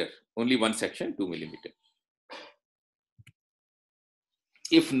 millimeter, only one section, 2 millimeter.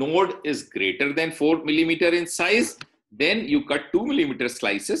 If node is greater than 4 millimeter in size, then you cut 2 millimeter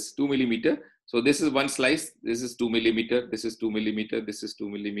slices, 2 millimeter. So this is one slice, this is 2 millimeter, this is 2 millimeter, this is 2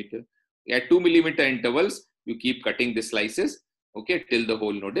 millimeter. At 2 millimeter intervals, you keep cutting the slices, okay, till the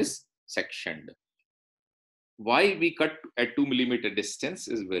whole node is sectioned. Why we cut at 2 millimeter distance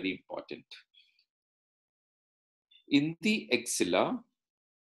is very important. In the axilla,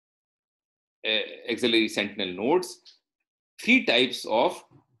 axillary sentinel nodes, 3 types of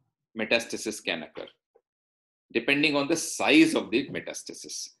metastasis can occur, depending on the size of the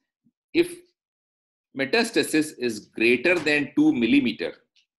metastasis. If metastasis is greater than 2 millimeter,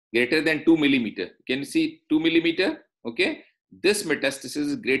 can you see 2 millimeter? Okay, this metastasis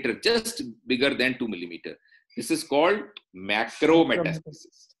is greater, just bigger than 2 millimeter. This is called macro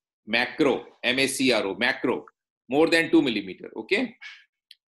metastasis. Macro, M-A-C-R-O, macro, more than 2 millimeter. Okay,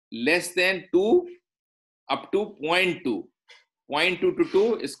 less than 2 up to 0.2. 0.2 to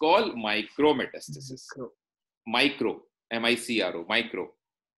 2 is called micrometastasis. Micro, M-I-C-R-O, micro.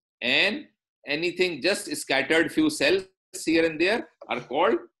 And anything just scattered few cells here and there are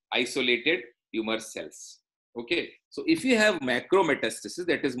called isolated tumor cells. Okay. So if you have macrometastasis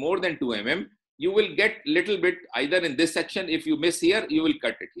that is more than 2 mm, you will get little bit either in this section. If you miss here, you will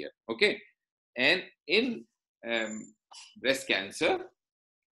cut it here. Okay. And in breast cancer,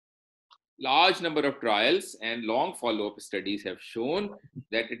 large number of trials and long follow-up studies have shown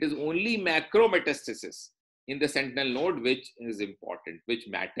that it is only macrometastasis in the sentinel node which is important, which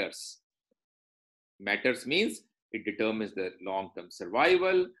matters. Matters means it determines the long-term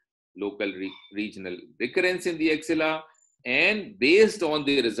survival, local regional recurrence in the axilla, and based on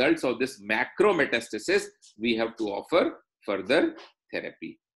the results of this macrometastasis, we have to offer further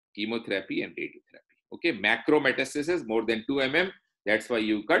therapy, chemotherapy and radiotherapy. Okay, macrometastasis more than 2 mm. That's why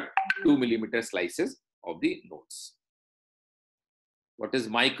you cut 2 millimeter slices of the nodes. What is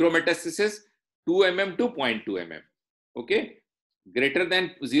micrometastasis? 2 mm to 0.2 mm. Okay, greater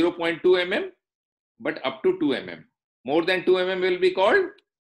than 0.2 mm, but up to 2 mm. More than 2 mm will be called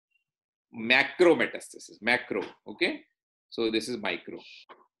macrometastasis. Macro. Okay, so this is micro.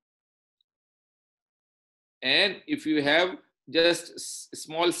 And if you have just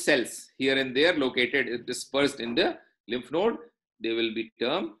small cells here and there located, dispersed in the lymph node, they will be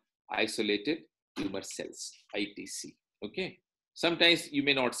termed isolated tumor cells, ITC. Okay. Sometimes you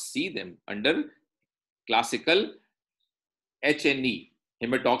may not see them under classical H&E,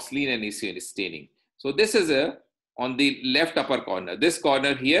 hematoxylin and ECN staining. So this is on the left upper corner. This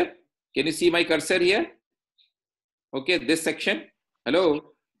corner here, can you see my cursor here? Okay, this section.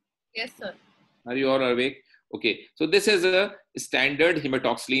 Hello? Yes, sir. Are you all awake? Okay, so this is a standard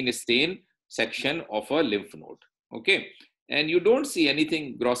hematoxylin stain section of a lymph node. Okay, and you don't see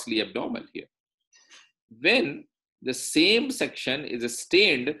anything grossly abnormal here. When the same section is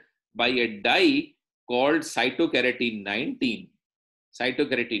stained by a dye called cytokeratin 19,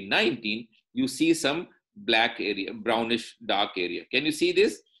 you see some black area, brownish dark area. Can you see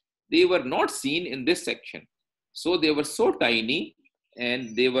this? They were not seen in this section. So they were so tiny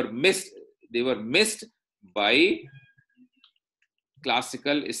and they were missed by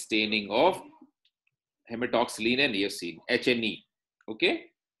classical staining of hematoxylin and eosine, HNE.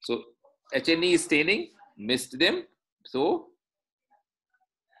 Okay, so HNE staining, missed them. So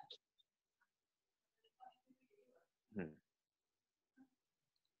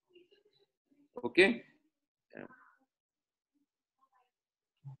okay,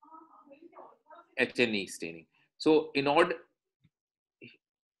 HNE staining. So in order,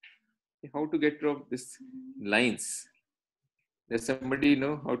 how to get rid of this lines? Does somebody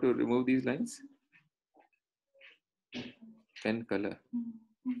know how to remove these lines? Pen color.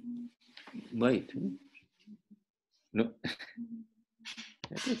 White. No.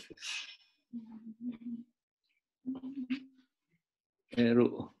 What is this?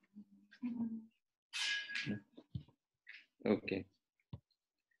 Arrow. Okay.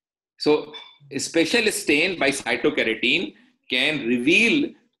 So a special stain by cytokeratin can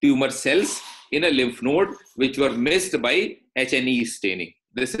reveal tumor cells in a lymph node which were missed by HNE staining.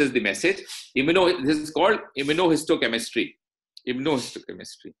 This is the message. This is called immunohistochemistry.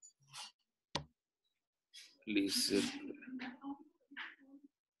 Immunohistochemistry. Please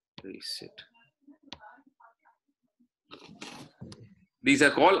reset. These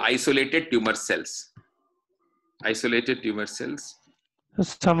are called isolated tumor cells. Isolated tumor cells.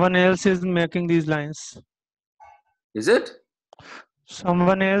 Someone else is making these lines. Is it?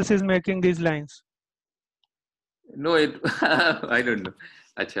 Someone else is making these lines. No, I don't know.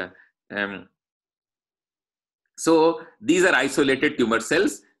 Acha. So these are isolated tumor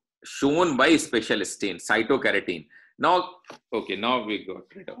cells shown by special stain, cytokeratin. Now, okay, now we got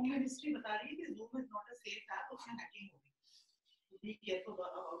rid of. History बता रही है कि Zoom is not a safe app, उसमें hacking होगी. Be careful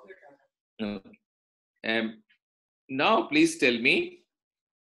about your data. Now, please tell me,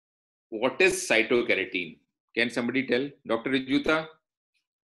 what is cytokeratin? Can somebody tell? Dr. Rijuta,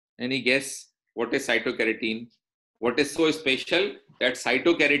 any guess? What is cytokeratin? What is so special that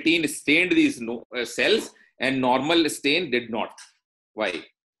cytokeratin stained these cells and normal stain did not? Why?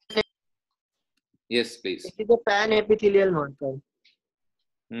 Yes, please. It is a pan-epithelial marker.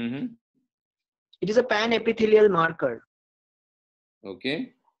 Mm-hmm. It is a pan-epithelial marker.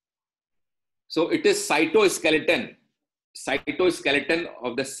 Okay. So it is cytoskeleton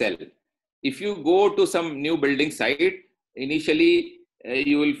of the cell. If you go to some new building site, initially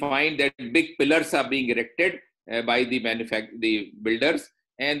you will find that big pillars are being erected by the builders,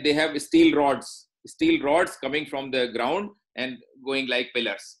 and they have steel rods coming from the ground and going like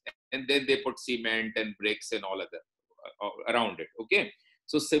pillars, and then they put cement and bricks and all other around it. Okay,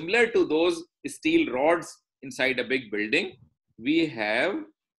 so similar to those steel rods inside a big building, we have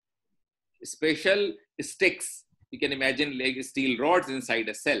special sticks. You can imagine like steel rods inside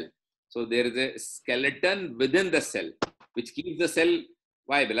a cell. So there is a skeleton within the cell which keeps the cell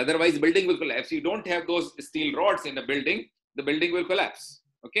viable. Otherwise, building will collapse. You don't have those steel rods in a building, the building will collapse.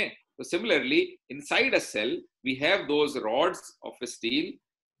 Okay. So similarly, inside a cell, we have those rods of steel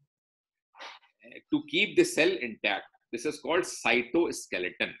to keep the cell intact. This is called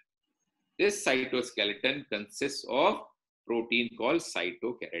cytoskeleton. This cytoskeleton consists of protein called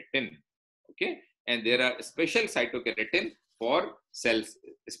cytokeratin. Okay. And there are special cytokeratin for cells,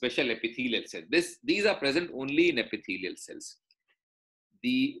 special epithelial cells. These are present only in epithelial cells.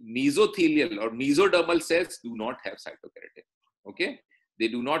 The mesothelial or mesodermal cells do not have cytokeratin. Okay, they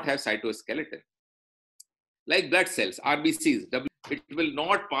do not have cytoskeleton. Like blood cells, RBCs, it will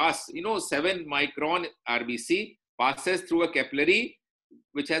not pass. 7 micron RBC passes through a capillary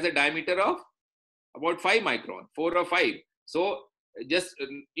which has a diameter of about 5 micron, 4 or 5. So just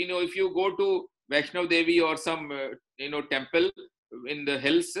if you go to Vaishnav Devi or some temple in the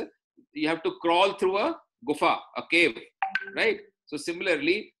hills, you have to crawl through a gufa, a cave, right? So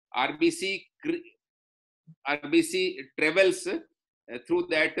similarly, RBC travels through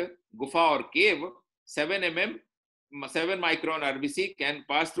that gufa or cave. 7 micron RBC can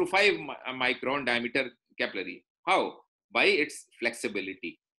pass through 5 micron diameter capillary. How? By its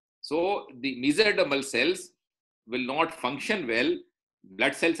flexibility. So the mesodermal cells will not function well.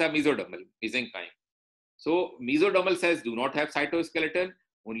 Blood cells are mesodermal, mesenchyme. So mesodermal cells do not have cytoskeleton,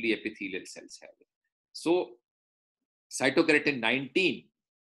 only epithelial cells have it. So cytokeratin 19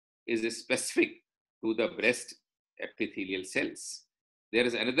 is specific to the breast epithelial cells. There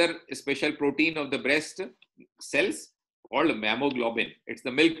is another special protein of the breast cells called mammoglobin. It's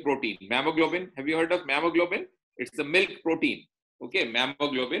the milk protein. Mammoglobin, have you heard of mammoglobin? It's the milk protein. Okay,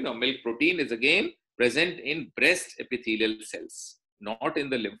 mammoglobin or milk protein is again present in breast epithelial cells, not in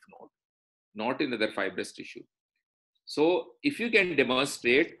the lymph node, not in other fibrous tissue. So if you can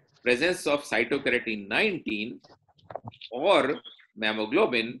demonstrate presence of cytokeratin 19 or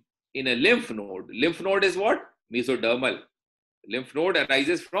mammoglobin in a lymph node is what? Mesodermal. Lymph node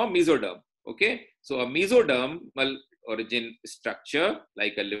arises from mesoderm. Okay, so a mesodermal origin structure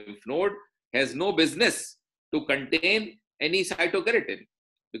like a lymph node has no business to contain any cytokeratin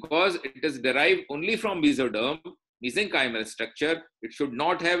because it is derived only from mesoderm, mesenchymal structure. It should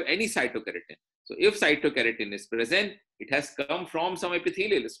not have any cytokeratin. So if cytokeratin is present, it has come from some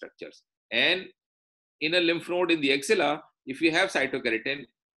epithelial structures. And in a lymph node in the axilla, if you have cytokeratin,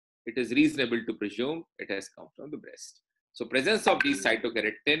 it is reasonable to presume it has come from the breast. So presence of these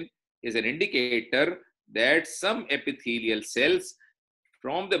cytokeratin is an indicator that some epithelial cells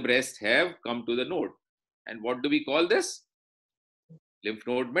from the breast have come to the node. And what do we call this? Lymph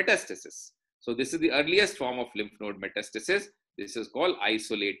node metastasis. So this is the earliest form of lymph node metastasis. This is called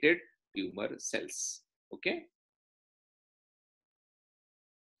isolated tumor cells. Okay.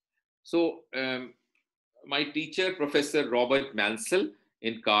 So my teacher, Professor Robert Mansell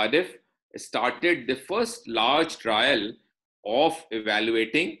in Cardiff, started the first large trial of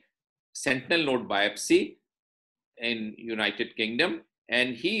evaluating sentinel node biopsy in United Kingdom,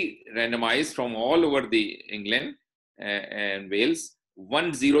 and he randomized from all over the England and Wales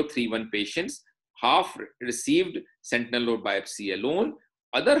 1031 patients. Half received sentinel node biopsy alone,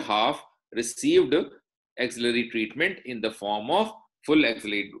 other half received axillary treatment in the form of full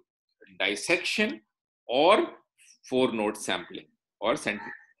axillary dissection or 4-node sampling or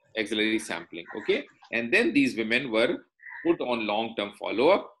axillary sampling. Okay, and then these women were put on long-term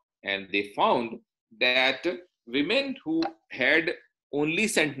follow-up, and they found that women who had only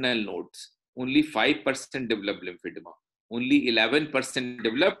sentinel nodes, only 5% developed lymphedema, only 11%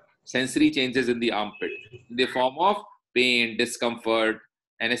 developed sensory changes in the armpit in the form of pain, discomfort,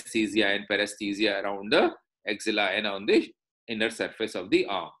 anesthesia, and paresthesia around the axilla and on the inner surface of the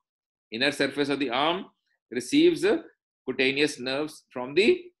arm. Inner surface of the arm receives cutaneous nerves from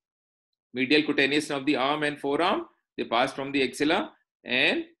the medial cutaneous nerve of the arm and forearm. They pass from the axilla,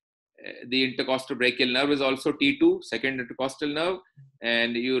 and the intercostal brachial nerve is also T2, second intercostal nerve.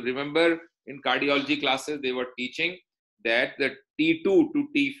 And you remember in cardiology classes, they were teaching that the T2 to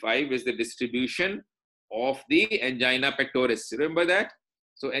T5 is the distribution of the angina pectoris. Remember that?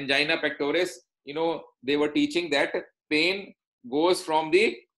 So angina pectoris, you know, they were teaching that pain goes from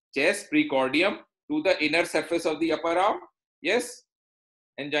the chest precordium to the inner surface of the upper arm. Yes,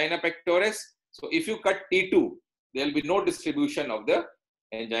 angina pectoris. So if you cut T2, there will be no distribution of the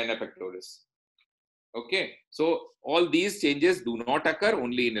angina pectoris. Okay, so all these changes do not occur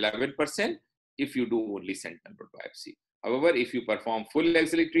only in 11% if you do only sentinel node biopsy. However, if you perform full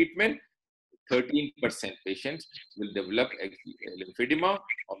axillary treatment, 13% patients will develop lymphedema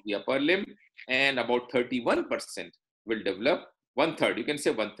of the upper limb, and about 31% will develop one-third. You can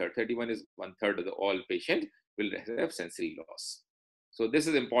say one-third. 31 is one-third of the all patients will have sensory loss. So this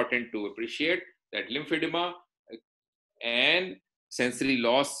is important to appreciate that lymphedema and sensory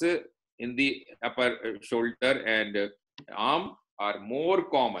loss in the upper shoulder and arm are more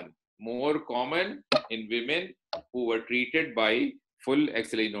common in women who were treated by full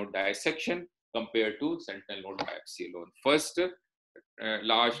axillary node dissection compared to sentinel node biopsy alone. First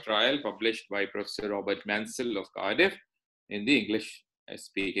large trial published by Professor Robert Mansell of Cardiff in the English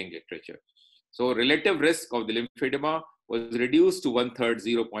speaking literature. So relative risk of the lymphedema was reduced to 1/3,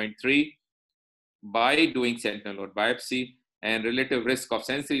 0.3 by doing sentinel node biopsy, and relative risk of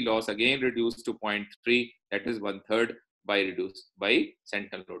sensory loss again reduced to 0.3, that is 1/3 by reduced by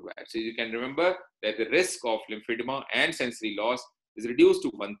sentinel node biopsy. You can remember that the risk of lymphedema and sensory loss is reduced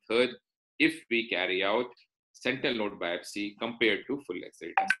to 1/3 if we carry out sentinel node biopsy compared to full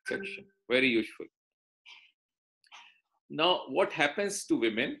axillary dissection. Very useful. Now, what happens to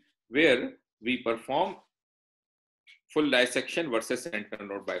women where we perform full dissection versus sentinel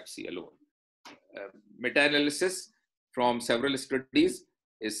node biopsy alone? Meta-analysis from several studies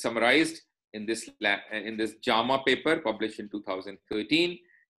is summarized in this JAMA paper published in 2013,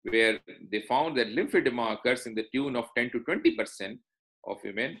 where they found that lymphedema occurs in the tune of 10 to 20% of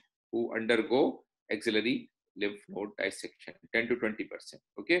women who undergo axillary lymph node dissection, 10 to 20%.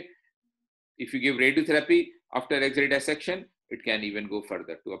 Okay. If you give radiotherapy after axillary dissection, it can even go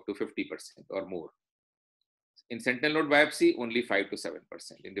further to up to 50% or more. In sentinel node biopsy, only 5 to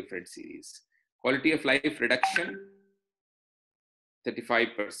 7% in different series. Quality of life reduction,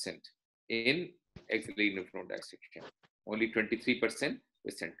 35% in axillary lymph node dissection, only 23%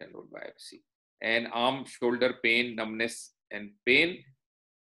 with sentinel node biopsy. And arm, shoulder pain, numbness, and pain,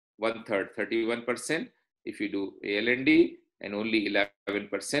 1/3, 31% if you do ALND, and only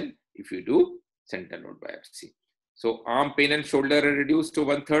 11% if you do sentinel node biopsy. So arm pain and shoulder are reduced to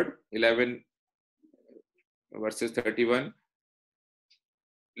 1/3, 11 versus 31.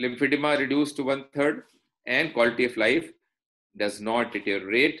 Lymphedema reduced to 1/3, and quality of life does not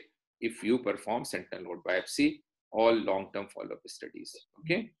deteriorate if you perform sentinel node biopsy, all long-term follow-up studies.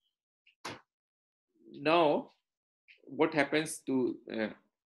 Okay. Now, what happens to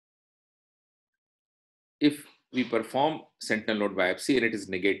if we perform sentinel node biopsy and it is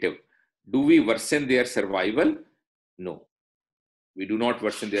negative? Do we worsen their survival? No, we do not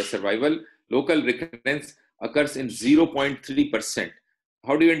worsen their survival. Local recurrence occurs in 0.3%.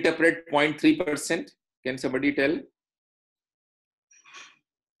 How do you interpret 0.3%? Can somebody tell?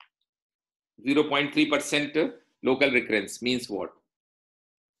 0.3% local recurrence means what?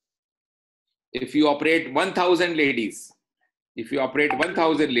 If you operate 1,000 ladies, 3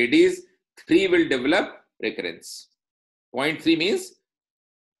 will develop recurrence. 0.3 means,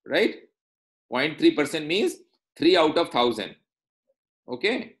 right? 0.3% means 3 out of 1,000.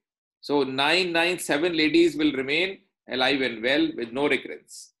 Okay. So 997 ladies will remain alive and well with no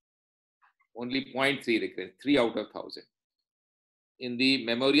recurrence. Only 0.3 recurrence, 3 out of 1,000. In the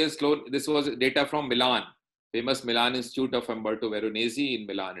Memorial Sloan, this was data from Milan, famous Milan Institute of Umberto Veronesi in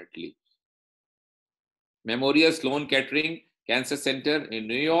Milan, Italy. Memorial Sloan Kettering Cancer Center in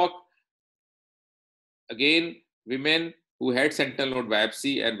New York. Again, women who had sentinel node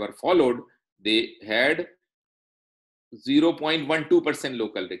biopsy and were followed, they had 0.12%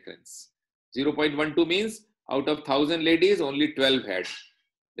 local recurrence. 0.12 means out of 1,000 ladies, only 12 had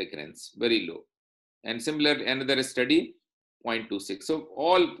recurrence, very low. And similar, another study, 0.26. So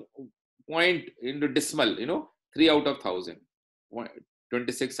all point into decimal, 3 out of 1,000,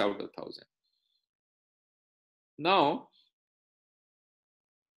 26 out of 1,000. Now,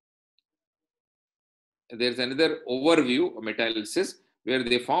 there's another overview of meta-analysis where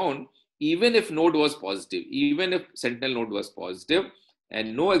they found even if node was positive, even if sentinel node was positive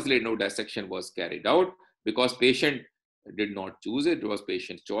and no axillary node dissection was carried out because patient did not choose it, it was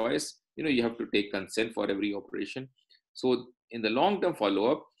patient choice. You have to take consent for every operation. So in the long-term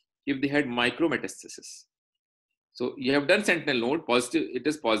follow-up, if they had micrometastasis, so you have done sentinel node positive, it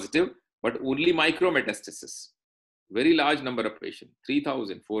is positive, but only micrometastasis, very large number of patients,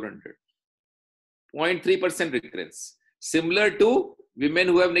 3,400. 0.3% recurrence, similar to women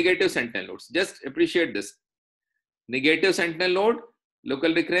who have negative sentinel nodes. Just appreciate this. Negative sentinel node,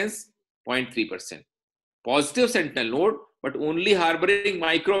 local recurrence, 0.3%. Positive sentinel node, but only harboring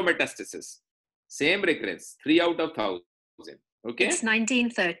micrometastasis. Same recurrence, 3 out of 1,000. Okay? It's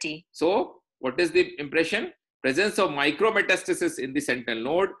 1930. So, what is the impression? Presence of micrometastasis in the sentinel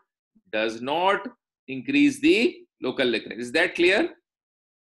node does not increase the local recurrence. Is that clear?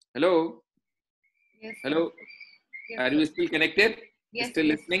 Hello? Yes. Hello? Yes, Are sir. you still connected? Yes, Still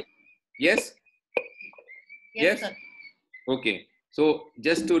yes. listening? Yes? Yes, Yes? sir. Okay. So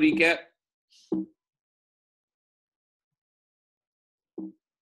just to recap.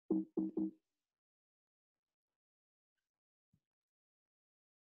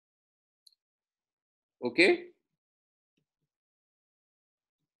 Okay.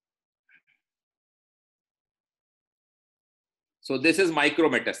 So this is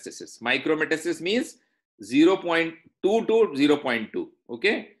micrometastasis. Micrometastasis means 0.2 to 0.2.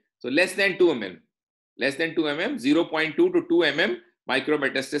 Okay. So less than 2 mm. Less than 2 mm, 0.2 to 2 mm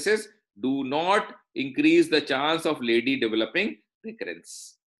micrometastasis do not increase the chance of lady developing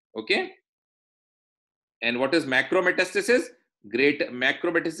recurrence. Okay. And what is macrometastasis? Great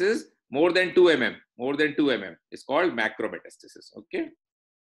macrometastasis more than 2 mm. More than 2 mm is called macrometastasis. Okay.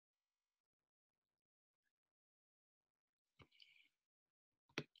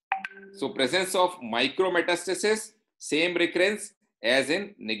 So presence of micrometastasis, same recurrence as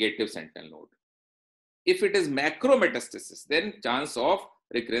in negative sentinel node. If it is macrometastasis, then chance of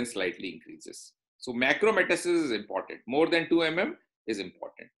recurrence slightly increases. So macrometastasis is important. More than 2 mm is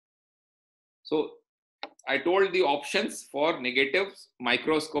important. So I told the options for negative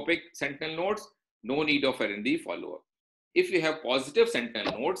microscopic sentinel nodes, no need of R&D follow-up. If you have positive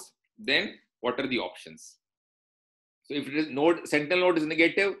sentinel nodes, then what are the options? So if it is sentinel node is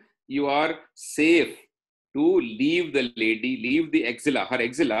negative, you are safe to leave the lady, leave the axilla, her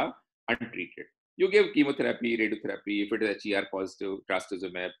axilla untreated. You give chemotherapy, radiotherapy. If it is HER positive,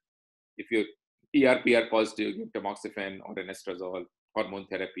 trastuzumab. If you're ER/PR positive, you give tamoxifen or anastrozole, hormone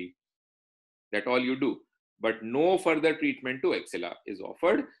therapy. That's all you do. But no further treatment to axilla is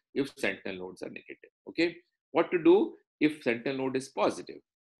offered if sentinel nodes are negative. Okay. What to do if sentinel node is positive?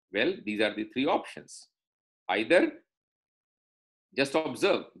 Well, these are the 3 options. Either just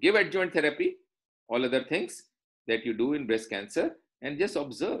observe, give adjuvant therapy, all other things that you do in breast cancer, and just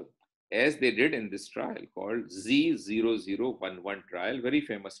observe, as they did in this trial called Z0011 trial, very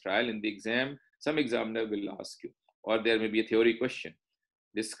famous trial. In the exam, some examiner will ask you, or there may be a theory question.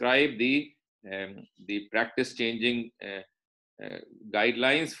 Describe the practice changing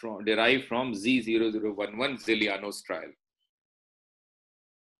guidelines derived from Z0011 Ziliano's trial.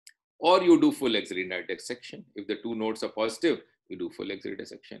 Or you do full axillary nerve dissection. If the two nodes are positive, you do full axillary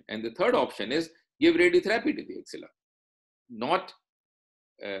dissection. And the third option is give radiotherapy to the axilla. Not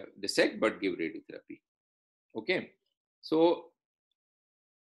dissect, but give radiotherapy. Okay. So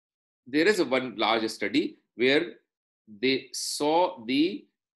there is one large study where they saw the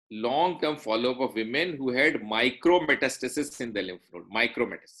long-term follow-up of women who had micrometastasis in the lymph node.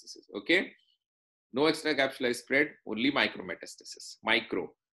 Micrometastasis. Okay. No extracapsular spread, only micrometastasis. Micro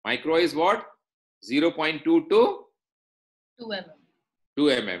is what? 0.2 to 2 mm. 2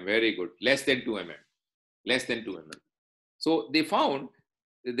 mm. Very good. Less than 2 mm. Less than 2 mm. So they found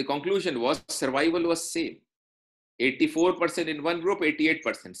the conclusion was survival was same. 84% in one group,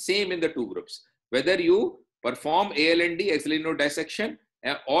 88%. Same in the two groups. Whether you perform ALND, axillary node dissection,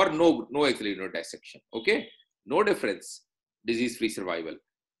 or no axillary node dissection. Okay? No difference. Disease-free survival.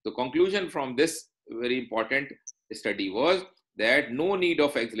 The conclusion from this very important study was that no need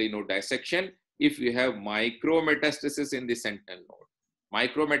of axillary node dissection if you have micrometastasis in the sentinel node.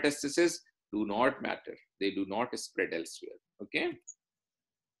 Micrometastasis do not matter. They do not spread elsewhere. Okay.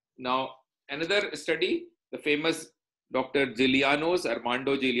 Now, another study, the famous Dr.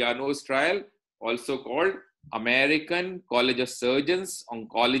 Armando Giuliano's trial, also called American College of Surgeons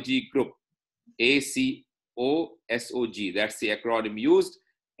Oncology Group, ACOSOG. That's the acronym used.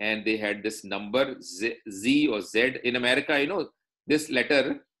 And they had this number Z or Z. In America, you know, this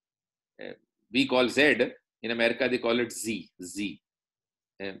letter we call Z. In America, they call it Z.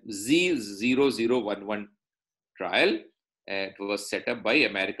 Z0011 trial. It was set up by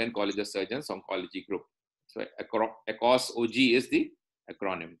American College of Surgeons Oncology Group. So ACOSOG is the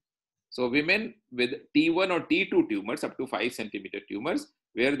acronym. So women with T1 or T2 tumors, up to 5 centimeter tumors,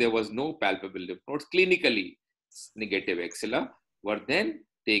 where there was no palpable lymph nodes, clinically negative axilla, were then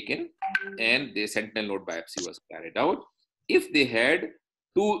taken and the sentinel node biopsy was carried out. If they had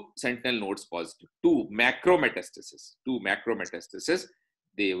 2 sentinel nodes positive, 2 macrometastasis,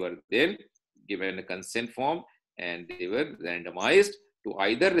 they were then given a consent form and they were randomized to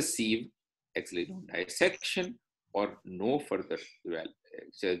either receive axillary node dissection or no further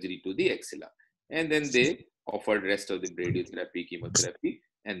surgery to the axilla. And then they offered rest of the radiotherapy, chemotherapy,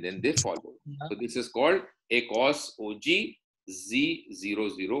 and then they followed. So this is called ACOSOG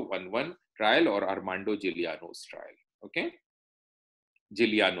Z0011 trial or Armando Giuliano's trial. Okay.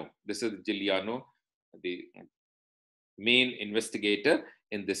 Giuliano. This is Giuliano, the main investigator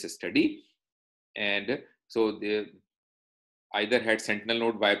in this study. And so they either had sentinel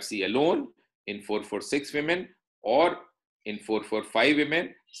node biopsy alone in 446 women or in 445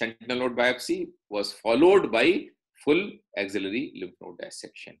 women. Sentinel node biopsy was followed by full axillary lymph node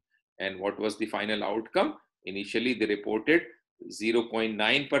dissection. And what was the final outcome? Initially, they reported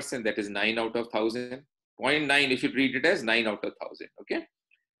 0.9%, that is 9 out of 1,000. 0.9, you should read it as 9 out of 1,000. Okay,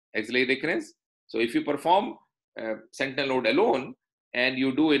 axillary recurrence. So if you perform sentinel node alone and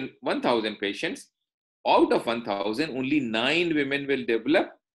you do in 1,000 patients, out of 1,000, only 9 women will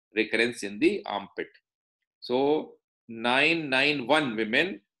develop recurrence in the armpit. So 991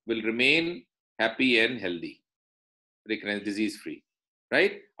 women will remain happy and healthy, recurrence disease free,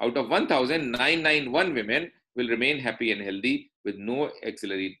 right? Out of 1,000, 991 women will remain happy and healthy with no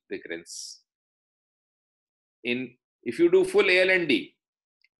axillary recurrence. If you do full ALND,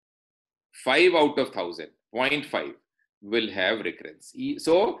 5 out of 1,000, 0.5 will have recurrence.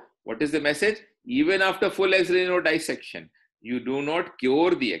 So what is the message? Even after full axillary node dissection, you do not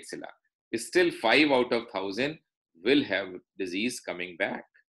cure the axilla. Still 5 out of 1,000 will have disease coming back.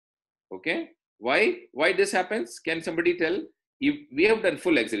 Okay. Why this happens? Can somebody tell? If we have done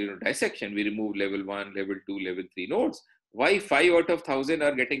full axillary node dissection, we remove level 1, level 2, level 3 nodes. Why 5 out of 1,000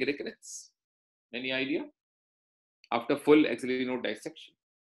 are getting recurrence? Any idea? After full axillary node dissection,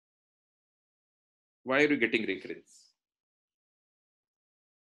 why are you getting recurrence?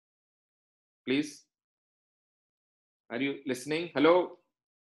 Please. Are you listening? Hello?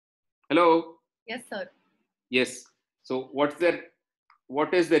 Hello? Yes, sir. Yes. So what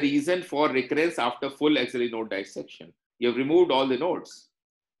is the reason for recurrence after full axillary node dissection? You have removed all the nodes.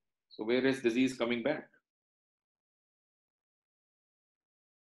 So where is disease coming back?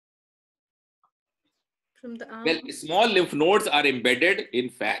 From the arm. Well, small lymph nodes are embedded in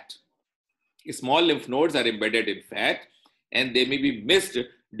fat. Small lymph nodes are embedded in fat and they may be missed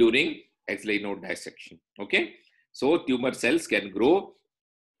during axillary node dissection. Okay. So tumor cells can grow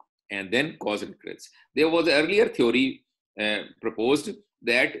and then cause recurrence. There was an earlier theory proposed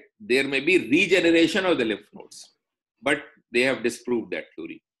that there may be regeneration of the lymph nodes, but they have disproved that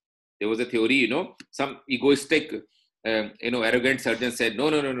theory. There was a theory, some egoistic arrogant surgeon said,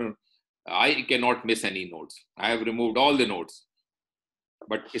 no, I cannot miss any nodes. I have removed all the nodes.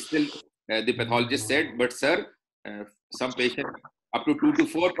 But still, the pathologist said, but sir, some patients up to 2 to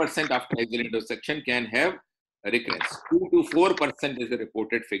 4% after axillary dissection can have recurrence. 2 to 4% is the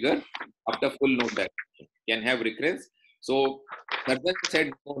reported figure after full node dissection can have recurrence. So surgeon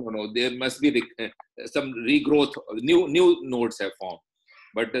said, no, there must be some regrowth, new nodes have formed.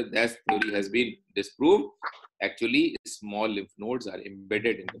 But that theory has been disproved. Actually, small lymph nodes are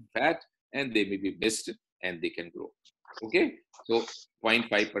embedded in the fat and they may be missed and they can grow. Okay, so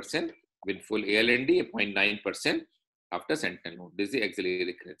 0.5% with full ALND, 0.9% after sentinel node. This is the axillary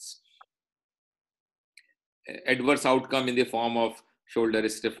recurrence. Adverse outcome in the form of shoulder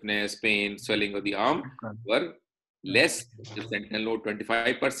stiffness, pain, swelling of the arm were less if sentinel node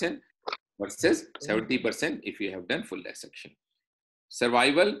 25% versus 70% if you have done full dissection.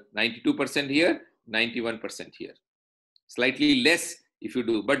 Survival 92% here, 91% here. Slightly less if you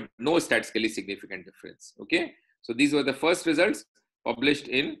do, but no statistically significant difference. Okay, so these were the first results published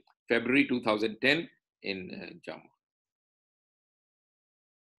in February 2010 in JAMA.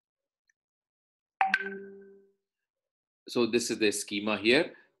 So this is the schema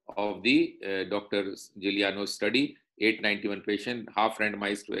here of the Dr. Giuliano's study. 891 patient, half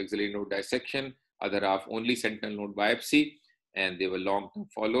randomized to axillary node dissection, other half only sentinel node biopsy, and they were long-term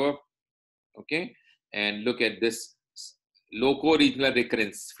follow-up. Okay, and look at this loco-regional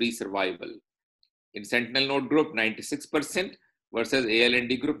recurrence-free survival. In sentinel node group, 96% versus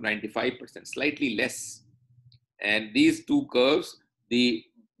ALND group, 95%, slightly less. And these two curves, the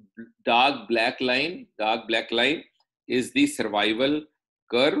dark black line is the survival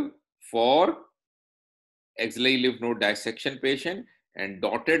curve for axillary lymph node dissection patient, and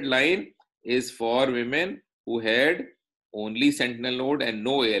dotted line is for women who had only sentinel node and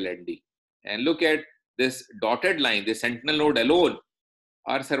no ALND. And look at this dotted line, the sentinel node alone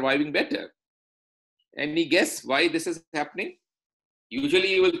are surviving better. Any guess why this is happening?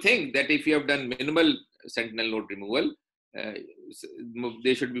 Usually you will think that if you have done minimal sentinel node removal,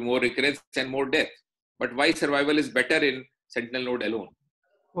 there should be more recurrence and more death. But why survival is better in sentinel node alone?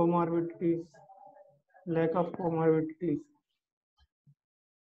 Comorbidities, lack of comorbidities.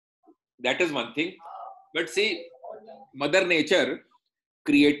 That is one thing. But see, Mother Nature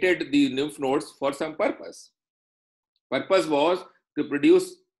created the lymph nodes for some purpose. Purpose was to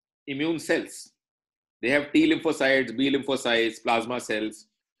produce immune cells. They have T lymphocytes, B lymphocytes, plasma cells.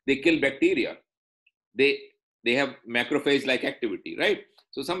 They kill bacteria. They have macrophage-like activity, right?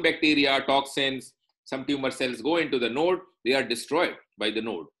 So some bacteria, toxins, some tumor cells go into the node. They are destroyed by the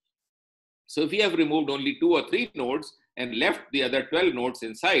node. So if you have removed only 2 or 3 nodes and left the other 12 nodes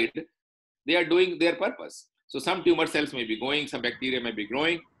inside, they are doing their purpose. So some tumor cells may be going, some bacteria may be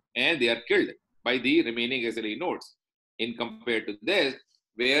growing, and they are killed by the remaining axillary nodes. In compared to this,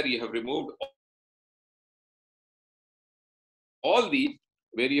 where you have removed all the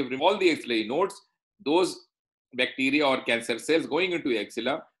axillary nodes, those bacteria or cancer cells going into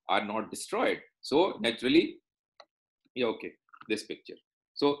axilla are not destroyed. So naturally, this picture.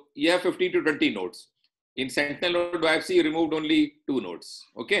 So you have 15 to 20 nodes. In sentinel node biopsy, you removed only 2 nodes.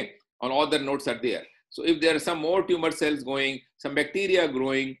 Okay, all other nodes are there. So if there are some more tumor cells going, some bacteria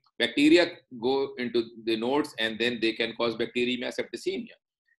growing, bacteria go into the nodes and then they can cause bacteremia, septicemia.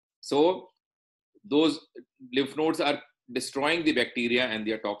 So those lymph nodes are destroying the bacteria and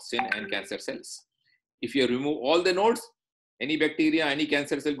their toxin and cancer cells. If you remove all the nodes, any bacteria, any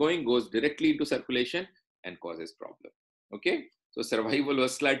cancer cell goes directly into circulation and causes problem. Okay, so survival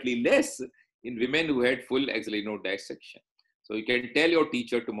was slightly less in women who had full axillary node dissection. So you can tell your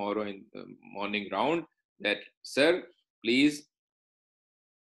teacher tomorrow in the morning round that, sir, please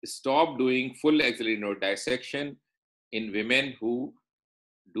stop doing full axillary node dissection in women who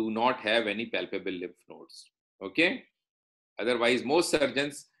do not have any palpable lymph nodes. Okay. Otherwise, most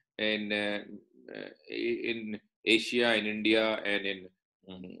surgeons in Asia, in India, and in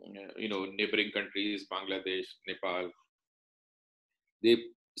neighboring countries, Bangladesh, Nepal, they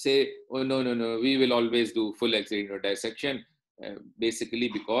say, oh no, we will always do full axillary node dissection, basically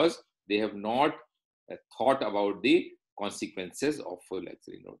because they have not thought about the consequences of full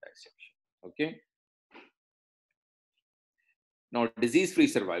axillary node dissection. Okay. Now, disease-free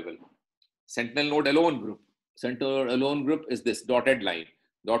survival. Sentinel node alone group. Sentinel node alone group is this dotted line.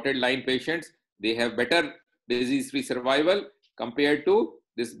 Dotted line patients, they have better disease-free survival compared to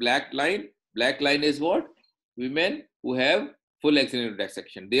this black line. Black line is what? Women who have full axillary node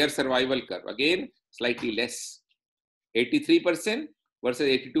dissection. Their survival curve, again, slightly less. 83% versus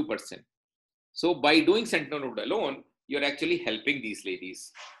 82%. So by doing sentinel node alone, you're actually helping these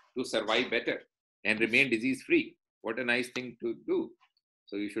ladies to survive better and remain disease-free. What a nice thing to do.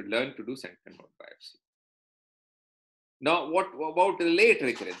 So you should learn to do sentinel node biopsy. Now, what about the late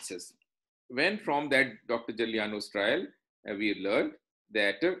recurrences? When from that Dr. Giuliano's trial, we learned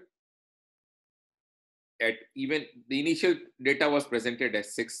that at even the initial data was presented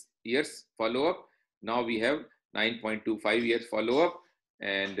as 6 years follow-up. Now we have 9.25 years follow-up.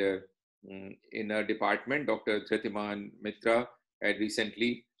 And in a department, Dr. Jyotiman Mitra had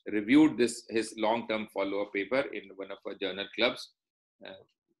recently reviewed his long-term follow-up paper in one of our journal clubs.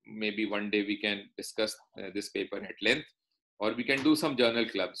 Maybe one day we can discuss this paper at length, or we can do some journal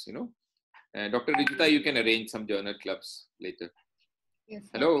clubs, you know. Dr. Rijita, you can arrange some journal clubs later. Yes, sir.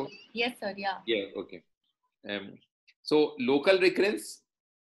 Hello? Yes, sir. Yeah. Yeah, okay. So local recurrence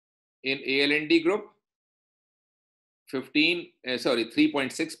in ALND group,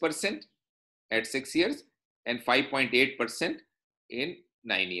 3.6% at 6 years and 5.8% in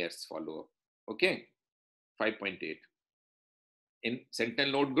 9 years follow-up. Okay, 5.8. In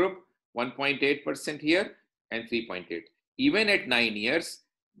sentinel node group, 1.8% here and 3.8. Even at 9 years,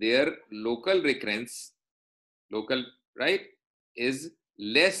 their local recurrence, right, is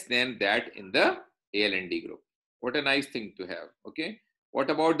less than that in the ALND group. What a nice thing to have. Okay. What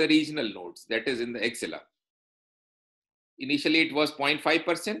about the regional nodes? That is in the Axilla. Initially, it was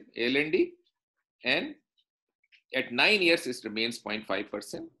 0.5% ALND, and at 9 years, it remains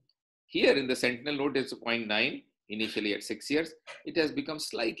 0.5%. Here in the sentinel node, it's 0.9. Initially at 6 years, it has become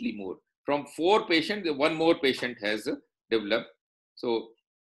slightly more. From 4 patients, one more patient has developed. So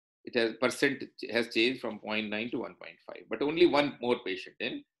it has changed from 0.9 to 1.5, but only one more patient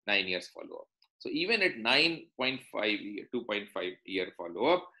in 9 years follow-up. So even at 9.5, 2.5 year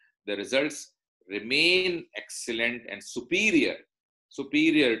follow-up, the results remain excellent and superior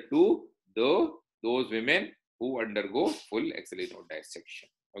to those women who undergo full axillary node dissection.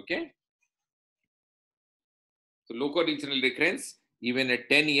 Okay. So local regional recurrence, even at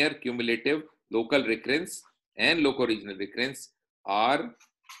 10-year cumulative, local recurrence and local regional recurrence are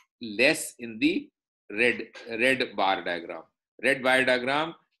less in the red bar diagram. Red bar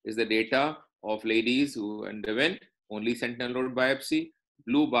diagram is the data of ladies who underwent only sentinel node biopsy.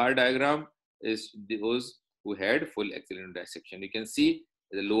 Blue bar diagram is those who had full axillary node dissection. You can see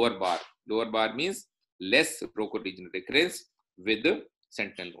the lower bar. Lower bar means less local regional recurrence with the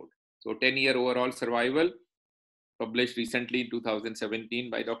sentinel node. So 10-year overall survival, published recently in 2017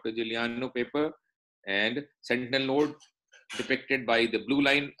 by Dr. Giuliano paper, and sentinel node depicted by the blue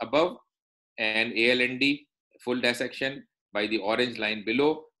line above, and ALND full dissection by the orange line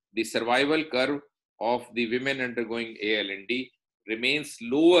below. The survival curve of the women undergoing ALND remains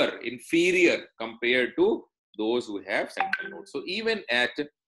lower, inferior compared to those who have sentinel node. So even at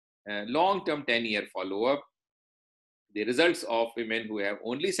long-term 10-year follow-up, the results of women who have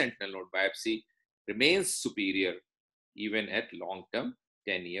only sentinel node biopsy remains superior even at long-term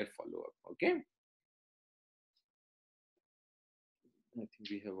 10-year follow-up. Okay. I think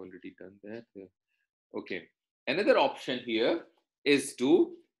we have already done that. Okay. Another option here is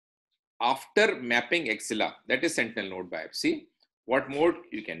to, after mapping axilla, that is sentinel node biopsy, what more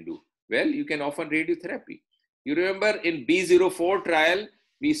you can do? Well, you can offer radiotherapy. You remember in B04 trial,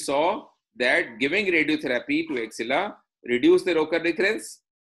 we saw that giving radiotherapy to axilla reduced the local recurrence.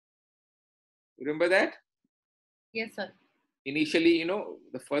 You remember that? Yes, sir. Initially, you know,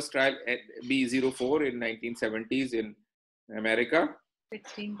 the first trial at B04 in 1970s in America.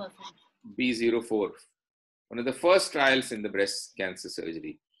 16%. B04, one of the first trials in the breast cancer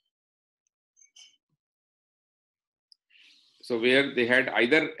surgery. So where they had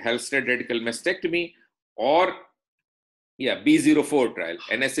either Halstead radical mastectomy or B04 trial,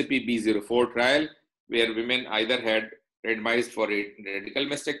 NSAP B04 trial, where women either had randomized for a radical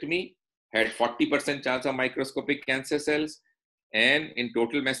mastectomy, had 40% chance of microscopic cancer cells, and in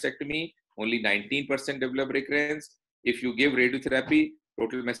total mastectomy, only 19% develop recurrence. If you give radiotherapy,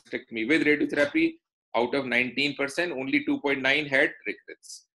 total mastectomy with radiotherapy, out of 19%, only 2.9 had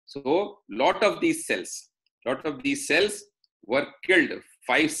recurrence. So lot of these cells were killed.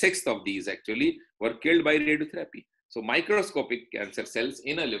 5/6 of these actually were killed by radiotherapy. So microscopic cancer cells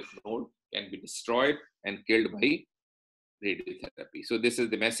in a lymph node can be destroyed and killed by radiotherapy. So this is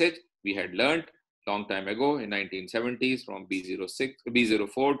the message we had learned long time ago in 1970s from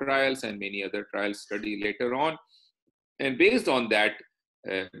B04 trials and many other trials studied later on. And based on that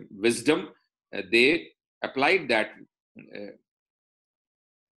wisdom, they applied that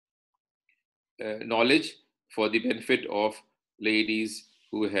knowledge for the benefit of ladies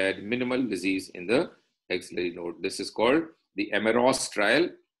who had minimal disease in the axillary node. This is called the Ameros trial.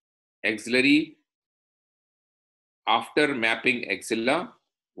 Axillary, after mapping axilla,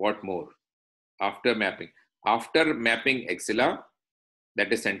 what more? After mapping. after mapping axilla,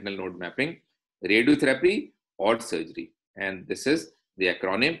 that is sentinel node mapping, radiotherapy or surgery. And this is the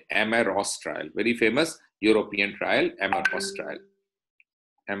acronym AMAROS trial, very famous European trial, AMAROS trial.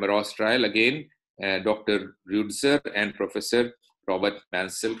 AMAROS trial, again, Dr. Rudzer and Professor Robert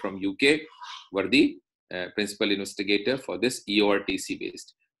Mansell from UK were the principal investigator for this EORTC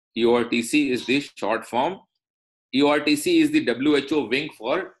based. EORTC is the short form. EORTC is the WHO wing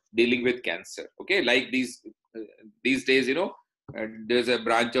for dealing with cancer. Okay, like these days, there's a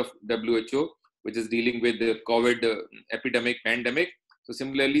branch of WHO which is dealing with the COVID epidemic, pandemic. So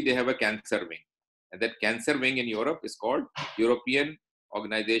similarly, they have a cancer wing, and that cancer wing in Europe is called European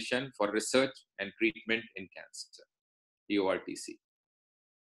Organization for Research and Treatment in Cancer, EORTC.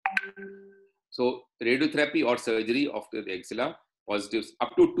 So radiotherapy or surgery of the axilla, positives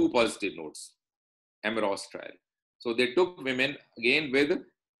up to 2 positive nodes, AMAROS trial. So they took women again with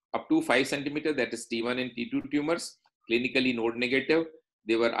up to 5 centimeter, that is T1 and T2 tumors, clinically node negative.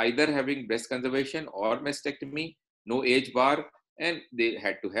 They were either having breast conservation or mastectomy, no age bar, and they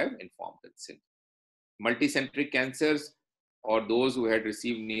had to have informed consent. Multicentric cancers or those who had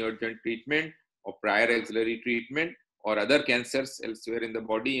received neoadjuvant treatment or prior axillary treatment or other cancers elsewhere in the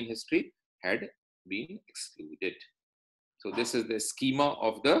body in history had been excluded. So this is the schema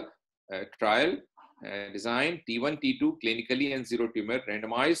of the trial design. T1, T2, clinically and zero tumor,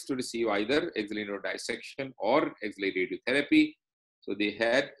 randomized to receive either axillary node dissection or axillary radiotherapy. So they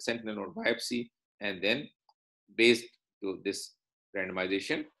had sentinel node biopsy, and then based to this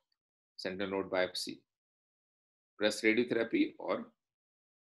randomization, sentinel node biopsy, breast radiotherapy, or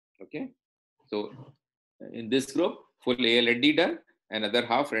okay. So in this group, full ALND done, another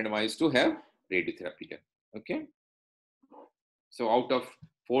half randomized to have radiotherapy done. Okay. So out of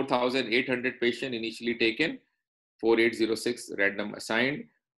 4,800 patients initially taken, 4,806 random assigned,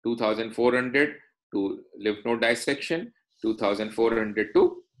 2,400 to lymph node dissection, 2,400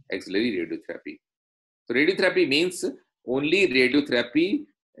 to axillary radiotherapy. So radiotherapy means only radiotherapy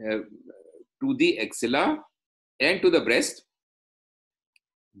to the axilla and to the breast.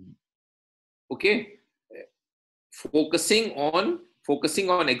 Okay, focusing on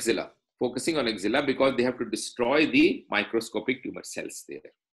axilla. Focusing on axilla because they have to destroy the microscopic tumor cells there.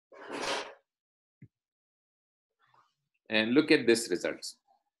 And look at this results.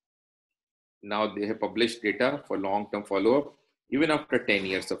 Now they have published data for long-term follow-up. Even after 10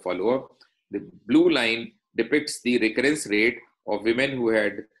 years of follow-up, the blue line depicts the recurrence rate of women who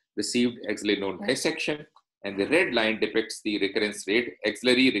had received axillary node dissection, and the red line depicts the recurrence rate,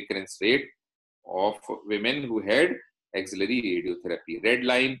 axillary recurrence rate of women who had axillary radiotherapy. Red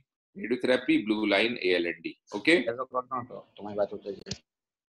line radiotherapy, blue line ALND. Okay.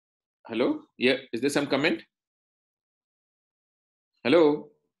 Hello? Yeah, is there some comment? Hello?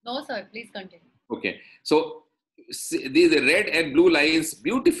 No, sir. Please continue. Okay. So these red and blue lines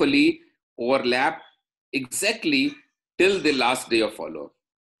beautifully overlap exactly till the last day of follow-up.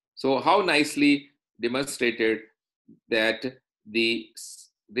 So how nicely demonstrated that the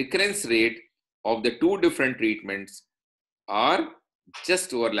recurrence rate of the two different treatments are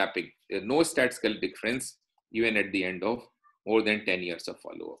just overlapping. There's no statistical difference even at the end of more than 10 years of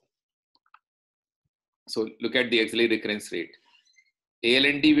follow-up. So look at the axillary recurrence rate.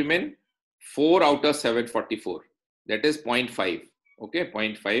 ALND women, 4 out of 744. That is 0.5. Okay,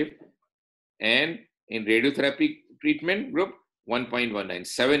 0.5. And in radiotherapy treatment group, 1.19.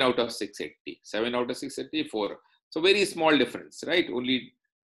 7 out of 680. 7 out of 680, 4. So very small difference, right? Only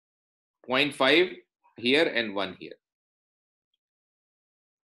 0.5 here and 1 here.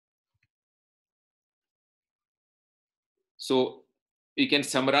 So we can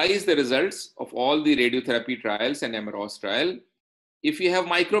summarize the results of all the radiotherapy trials and AMAROS trial. If you have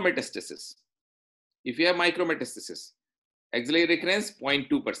micrometastasis, axillary recurrence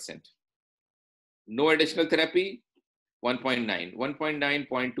 0.2%, no additional therapy 1.9, 1.9,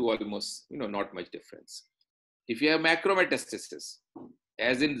 0.2, almost not much difference. If you have macrometastasis,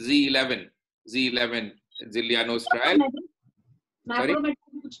 as in Z11 Ziliano's trial, sorry,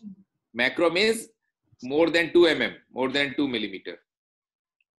 macro means more than 2 mm, more than 2 millimeter.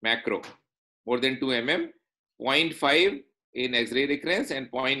 Macro, more than 2 mm, 0.5 in X-ray recurrence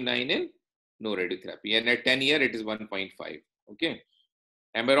and 0.9 in no radiotherapy. And at 10 year, it is 1.5. Okay.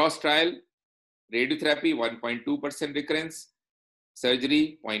 AMAROS trial, radiotherapy 1.2% recurrence,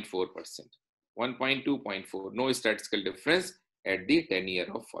 surgery 0.4%. 1.2, 0.4. No statistical difference at the 10 year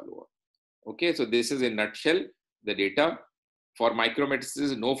of follow-up. Okay. So this is in nutshell the data. For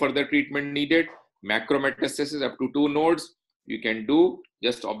micrometastasis, no further treatment needed. Macrometastasis up to 2 nodes, you can do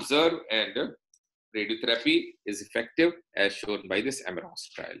just observe, and radiotherapy is effective as shown by this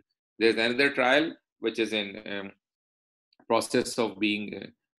AMAROS trial. There's another trial which is in process of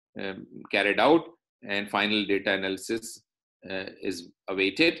being carried out, and final data analysis is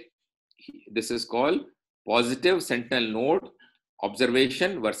awaited. This is called positive sentinel node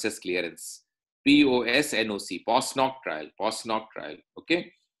observation versus clearance, POSNOC, post-NOC trial,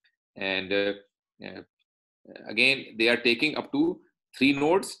 okay? And again, they are taking up to 3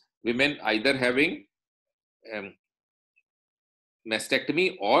 nodes, women either having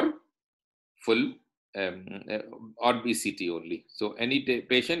mastectomy or full or BCT only. So any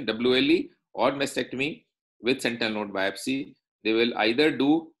patient, WLE or mastectomy with sentinel node biopsy, they will either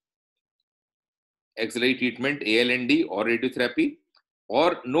do axillary treatment, ALND or radiotherapy,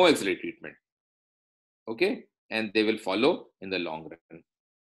 or no axillary treatment. Okay, and they will follow in the long run.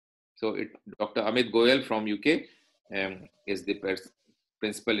 So Dr. Amit Goyal from UK is the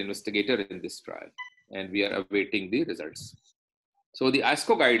principal investigator in this trial, and we are awaiting the results. So the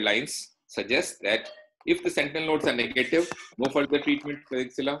ASCO guidelines suggest that if the sentinel nodes are negative, no further treatment for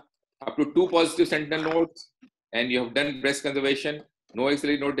axilla. Up to 2 positive sentinel nodes, and you have done breast conservation, no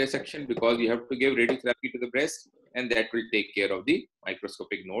axillary node dissection, because you have to give radiotherapy to the breast, and that will take care of the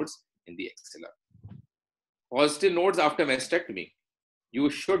microscopic nodes in the axilla. Positive nodes after mastectomy, you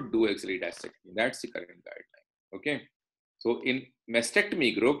should do axillary dissection. That's the current guideline. Okay. So in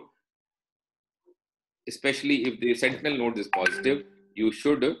mastectomy group, especially if the sentinel node is positive, you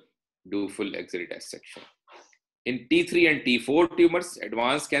should do full axillary dissection. In T3 and T4 tumors,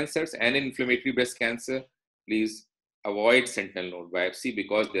 advanced cancers, and inflammatory breast cancer, please avoid sentinel node biopsy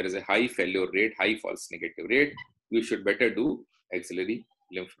because there is a high failure rate, high false negative rate. You should better do axillary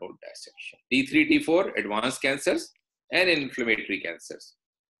lymph node dissection. T3, T4, advanced cancers and inflammatory cancers.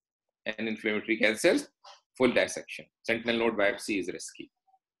 And inflammatory cancers, full dissection. Sentinel node biopsy is risky.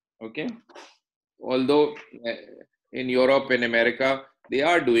 Okay. Although in Europe and America, they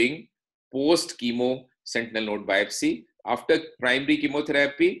are doing post-chemo sentinel node biopsy after primary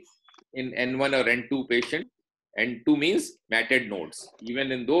chemotherapy in N1 or N2 patient. N2 means matted nodes.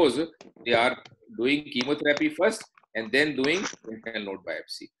 Even in those, they are doing chemotherapy first and then doing sentinel node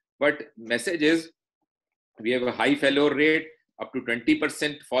biopsy. But message is, we have a high failure rate, up to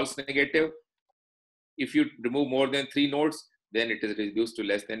 20% false negative. If you remove more than 3 nodes, then it is reduced to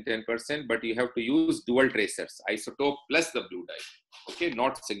less than 10%, but you have to use dual tracers, isotope plus the blue dye, okay,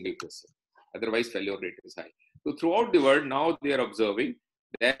 not single tracer. Otherwise, failure rate is high. So throughout the world, now they are observing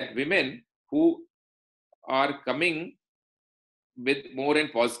that women who are coming with more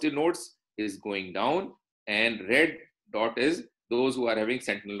and positive nodes is going down, and red dot is those who are having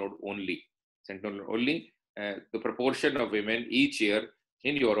sentinel node only. Sentinel node only, the proportion of women each year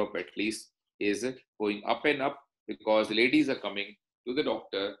in Europe at least is going up and up, because ladies are coming to the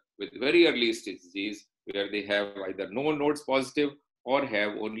doctor with very early stage disease where they have either no nodes positive or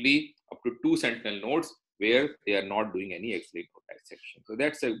have only up to 2 sentinel nodes where they are not doing any axillary node dissection. So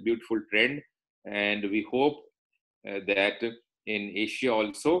that's a beautiful trend, and we hope that in Asia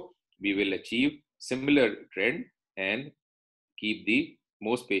also we will achieve similar trend and keep the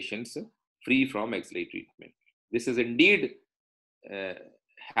most patients free from axillary treatment. This is indeed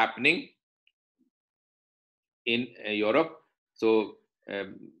happening in Europe. So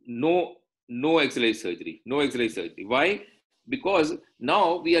no axillary surgery, no axillary surgery. Why? Because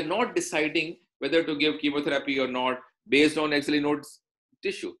now we are not deciding whether to give chemotherapy or not based on axillary nodes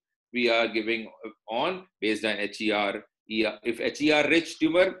tissue. We are giving on based on HER. If HER rich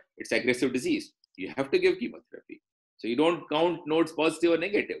tumor, it's aggressive disease. You have to give chemotherapy. So you don't count nodes positive or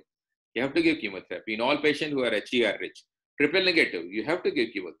negative. You have to give chemotherapy. In all patients who are HER rich, triple negative, you have to give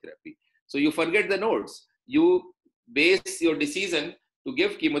chemotherapy. So you forget the nodes. You base your decision to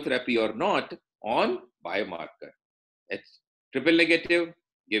give chemotherapy or not on biomarker. Triple negative,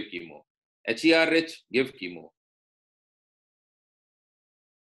 give chemo. HER rich, give chemo.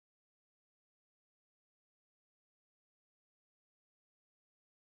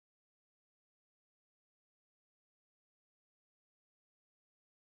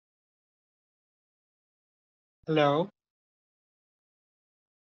 Hello.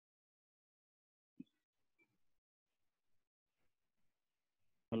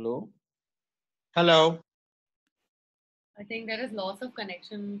 Hello. Hello. I think there is loss of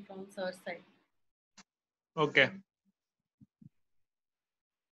connection from sir's side. Okay.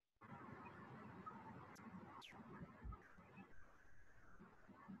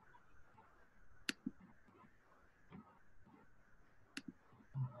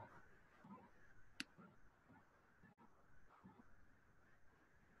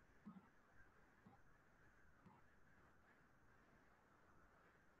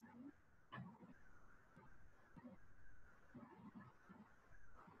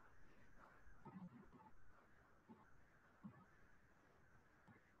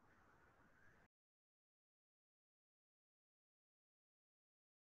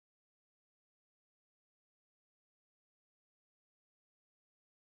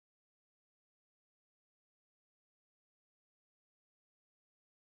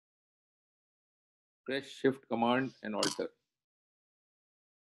 Press Shift Command and alter.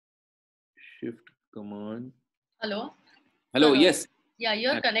 Shift Command. Hello? Hello, Sir, yes. Yeah,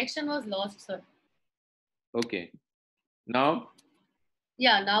 your connection was lost, sir. Okay. Now,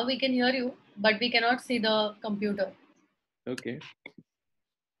 Yeah, now we can hear you, but we cannot see the computer. okay.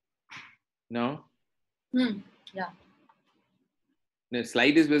 Now, Yeah. the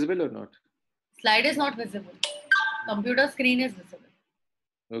slide is visible or not? Slide is not visible. Computer screen is visible.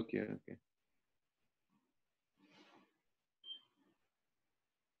 Okay, okay.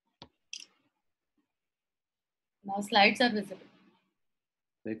 Now slides are visible.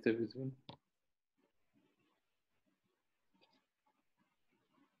 Slides are visible.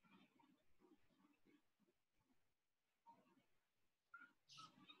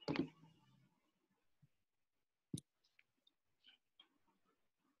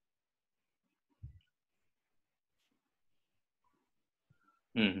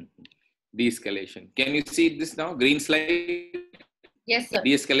 De-escalation. Can you see this now? Green slide? Yes, sir.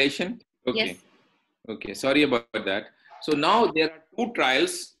 De-escalation? Okay. Yes. Okay, sorry about that. So now there are two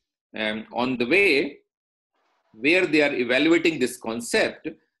trials on the way where they are evaluating this concept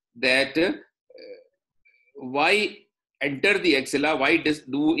that why enter the axilla, why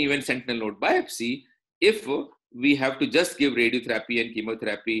do even sentinel node biopsy if we have to just give radiotherapy and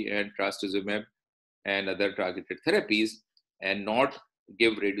chemotherapy and trastuzumab and other targeted therapies and not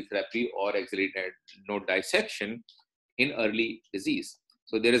give radiotherapy or axillary node dissection in early disease.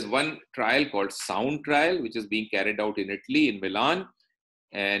 So there is one trial called SOUND trial, which is being carried out in Italy, in Milan,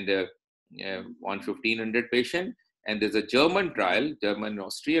 and on 1,500 patients. And there's a German trial,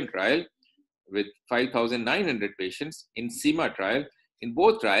 German-Austrian trial, with 5,900 patients in SEMA trial. In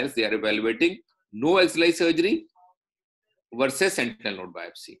both trials, they are evaluating no axillary surgery versus sentinel node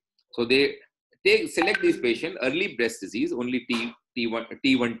biopsy. So they select these patients, early breast disease, only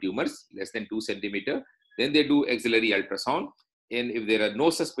T1 tumors, less than 2 centimeter. Then they do axillary ultrasound. And if there are no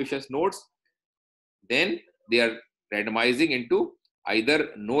suspicious nodes, then they are randomizing into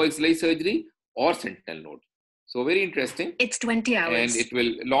either no axillary surgery or sentinel node. So very interesting. It's 20 hours. And it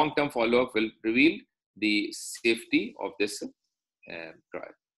will, long-term follow-up will reveal the safety of this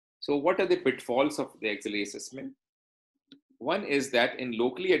trial. So what are the pitfalls of the axillary assessment? One is that in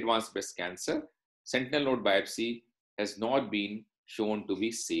locally advanced breast cancer, sentinel node biopsy has not been shown to be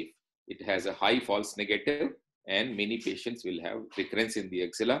safe. It has a high false negative, and many patients will have recurrence in the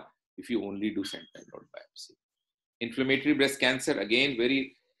axilla if you only do sentinel node biopsy. Inflammatory breast cancer, again,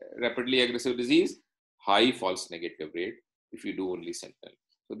 very rapidly aggressive disease, high false negative rate if you do only sentinel.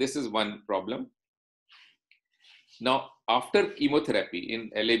 So this is one problem. Now, after chemotherapy in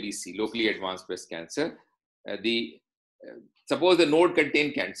LABC, locally advanced breast cancer, suppose the node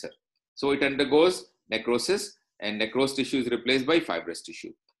contains cancer. So it undergoes necrosis, and necrosed tissue is replaced by fibrous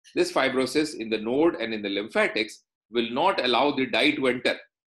tissue. This fibrosis in the node and in the lymphatics will not allow the dye to enter.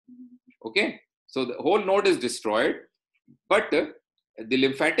 Okay, so the whole node is destroyed, but the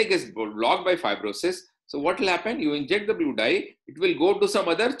lymphatic is blocked by fibrosis. So what will happen? You inject the blue dye, it will go to some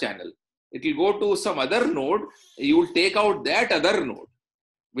other channel. It will go to some other node. You will take out that other node,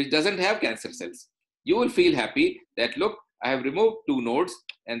 which doesn't have cancer cells. You will feel happy that, look, I have removed 2 nodes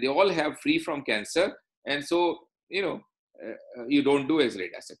and they all have free from cancer. And so, you don't do axillary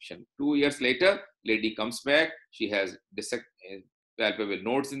dissection. 2 years later, lady comes back. She has palpable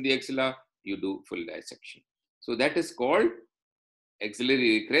nodes in the axilla. You do full dissection. So that is called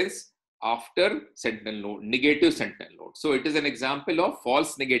axillary recurrence after sentinel node, negative sentinel node. So it is an example of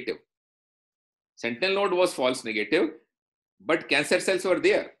false negative. Sentinel node was false negative, but cancer cells were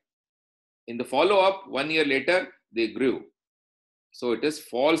there. In the follow-up, 1 year later, they grew. So it is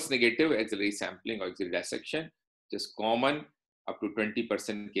false negative axillary sampling or axillary dissection, which is common up to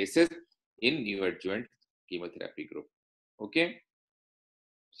 20% cases in neoadjuvant chemotherapy group. Okay.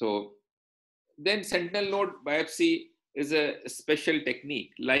 So then sentinel node biopsy is a special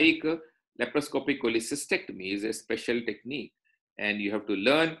technique, like laparoscopic cholecystectomy is a special technique, and you have to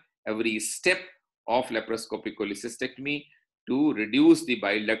learn every step of laparoscopic cholecystectomy to reduce the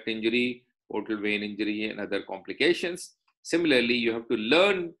bile duct injury, portal vein injury, and other complications. Similarly, you have to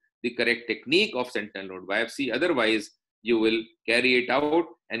learn the correct technique of sentinel node biopsy. Otherwise, you will carry it out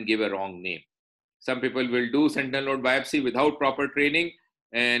and give a wrong name. Some people will do sentinel node biopsy without proper training,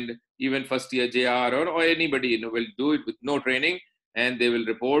 and even first year JR or anybody will do it with no training, and they will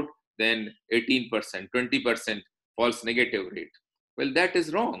report then 18%, 20% false negative rate. Well, that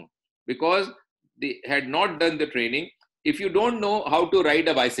is wrong, because they had not done the training. If you don't know how to ride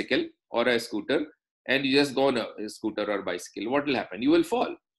a bicycle or a scooter, and you just go on a scooter or bicycle, what will happen? You will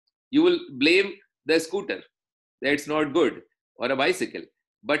fall. You will blame the scooter that it's not good, or a bicycle.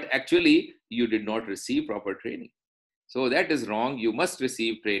 but actually you did not receive proper training. So that is wrong. You must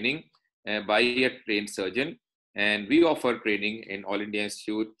receive training by a trained surgeon. And we offer training in All India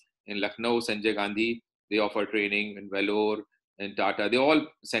Institute, in Lucknow, Sanjay Gandhi. They offer training in Vellore and Tata. They're all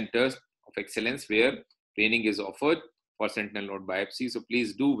centers of excellence where training is offered for sentinel node biopsy. So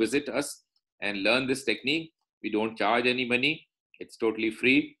please do visit us and learn this technique. We don't charge any money. It's totally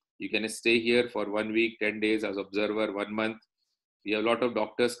free. You can stay here for 1 week, 10 days as observer, 1 month. We have a lot of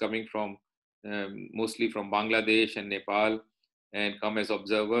doctors coming from mostly from Bangladesh and Nepal, and come as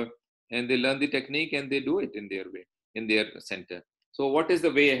observer, and they learn the technique and they do it in their way, in their center. So what is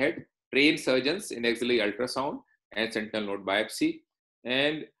the way ahead? Train surgeons in axillary ultrasound and sentinel node biopsy,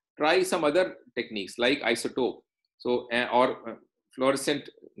 and try some other techniques like isotope, so or fluorescent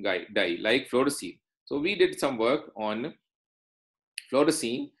dye like fluorescein. So we did some work on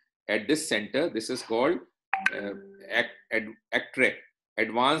fluorescein at this center. This is called ACTREC,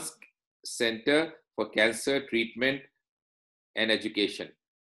 Advanced Center for Cancer Treatment and Education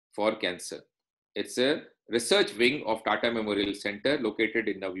for Cancer. It's a research wing of Tata Memorial Center located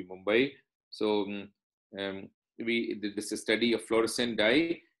in Navi Mumbai. So we did this study of fluorescent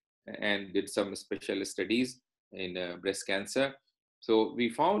dye and did some special studies in breast cancer. So we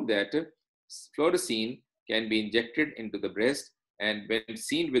found that fluorescein can be injected into the breast, and when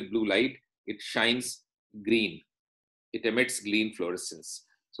seen with blue light, it shines green. It emits green fluorescence.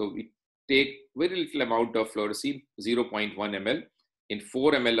 So we take very little amount of fluorescein, 0.1 ml, in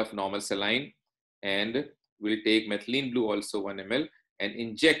 4 ml of normal saline, and we'll take methylene blue also 1 ml and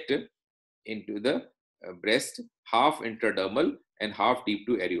inject into the breast, half intradermal and half deep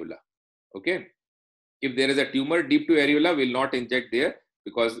to areola. Okay. If there is a tumor deep to areola, we'll not inject there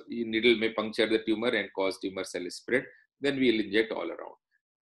because the needle may puncture the tumor and cause tumor cell spread. Then we'll inject all around.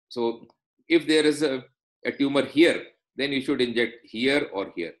 So if there is a tumor here, then you should inject here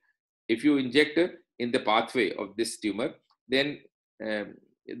or here. If you inject in the pathway of this tumor, then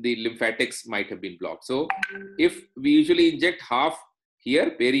the lymphatics might have been blocked. So if we usually inject half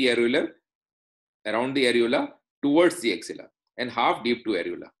here, periareolar, around the areola towards the axilla, and half deep to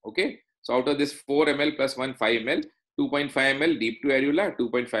areola. Okay. So out of this 4 ml plus 1, 5 ml, 2.5 ml deep to areola,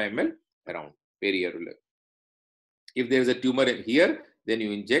 2.5 ml around periareolar. If there is a tumor in here, then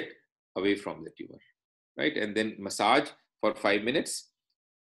you inject away from the tumor, right? And then massage for 5 minutes.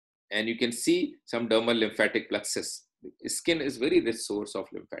 And you can see some dermal lymphatic plexus. The skin is very rich source of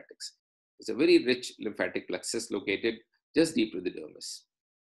lymphatics. It's a very rich lymphatic plexus located just deep to the dermis.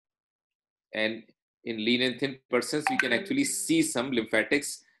 And in lean and thin persons, we can actually see some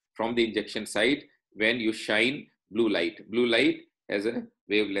lymphatics from the injection site when you shine blue light. Blue light has a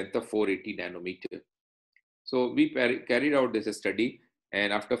wavelength of 480 nanometer. So we carried out this study,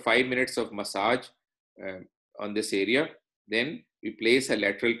 and after 5 minutes of massage on this area, then we place a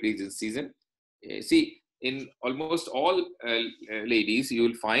lateral crease incision. See, in almost all ladies, you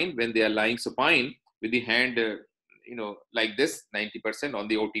will find when they are lying supine with the hand, like this, 90% on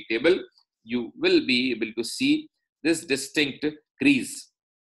the OT table, you will be able to see this distinct crease.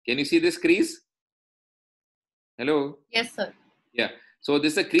 Can you see this crease? Hello? Yes, sir. Yeah. So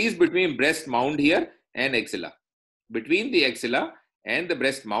this is a crease between breast mound here and axilla. Between the axilla and the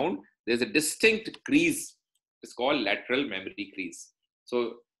breast mound, there's a distinct crease. It's called lateral memory crease.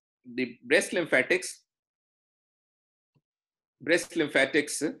 So the breast lymphatics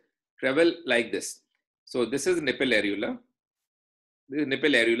travel like this. So this is nipple areola. This is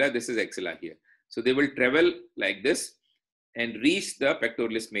nipple areola. This is axilla here. So they will travel like this and reach the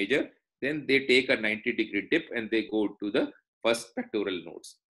pectoralis major. Then they take a 90-degree dip and they go to the first pectoral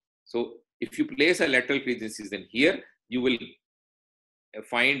nodes. So if you place a lateral crease incision here, you will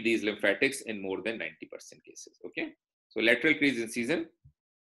find these lymphatics in more than 90% cases. Okay. So lateral crease incision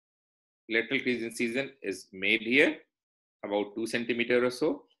is made here about 2 centimeters or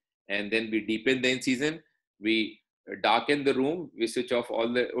so. And then we deepen the incision. We darken the room. We switch off all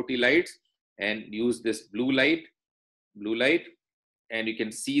the OT lights and use this blue light. And you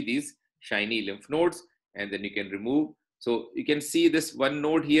can see these shiny lymph nodes, and then you can remove. So you can see this one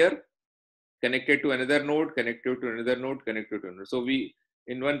node here connected to another node, connected to another node, connected to another. So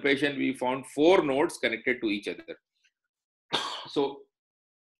in one patient, we found 4 nodes connected to each other. So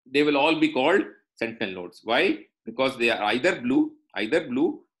they will all be called sentinel nodes. Why? Because they are either blue,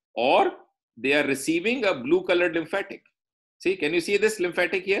 or they are receiving a blue colored lymphatic. See, can you see this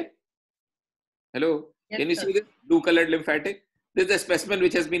lymphatic here? Hello? Yes, can you sir. see this blue colored lymphatic? This is a specimen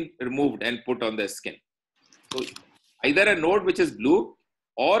which has been removed and put on the skin. So either a node which is blue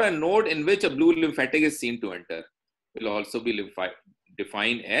or a node in which a blue lymphatic is seen to enter will also be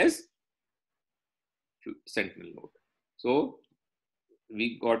defined as sentinel node. So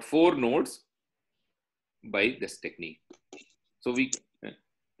we got 4 nodes by this technique. So we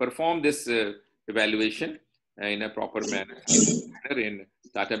perform this evaluation in a proper manner in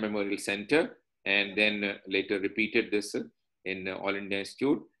Tata Memorial Center, and then later repeated this in All India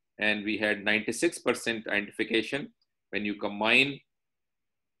Institute, and we had 96% identification when you combine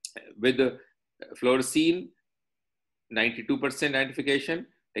with fluorescein, 92% identification,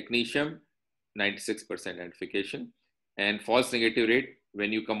 technetium 96% identification, and false negative rate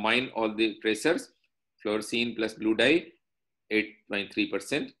when you combine all the tracers, fluorescein plus blue dye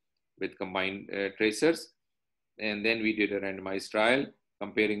 8.3% with combined tracers. And then we did a randomized trial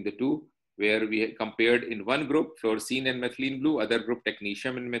comparing the two, where we compared in one group fluorescein and methylene blue, other group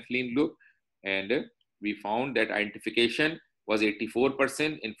technetium and methylene blue, and we found that identification was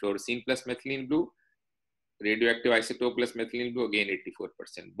 84% in fluorescein plus methylene blue, radioactive isotope plus methylene blue again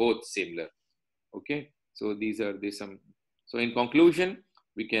 84%, both similar. Okay, so these are the some. So in conclusion,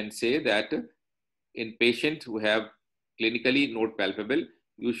 we can say that in patients who have clinically node palpable,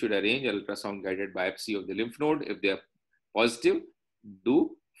 you should arrange ultrasound guided biopsy of the lymph node. If they are positive,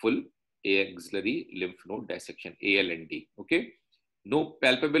 do full axillary lymph node dissection, ALND. Okay, no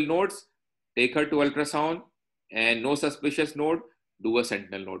palpable nodes, take her to ultrasound, and no suspicious node, do a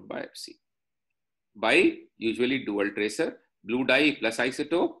sentinel node biopsy by usually dual tracer, blue dye plus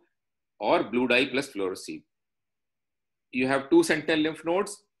isotope or blue dye plus fluorescein. You have 2 sentinel lymph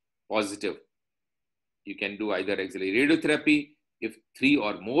nodes, positive. You can do either axillary radiotherapy. If 3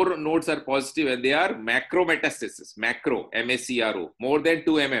 or more nodes are positive and they are macrometastasis, macro, M-A-C-R-O, more than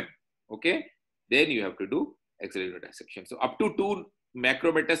 2 mm, okay, then you have to do axillary dissection. So up to 2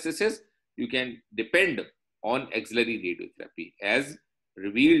 macrometastasis, you can depend on axillary radiotherapy as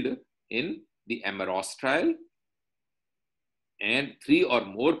revealed in the AMAROS trial. And 3 or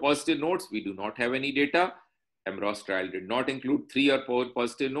more positive nodes, we do not have any data. AMAROS trial did not include 3 or 4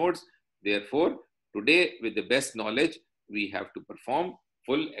 positive nodes. Therefore, today, with the best knowledge, we have to perform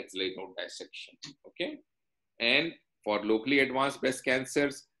full axillary node dissection. Okay, and for locally advanced breast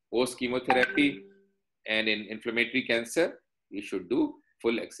cancers, post chemotherapy, and in inflammatory cancer, we should do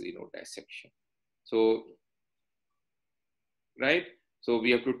full axillary node dissection. So, right. So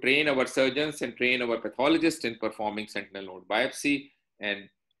we have to train our surgeons and train our pathologists in performing sentinel node biopsy, and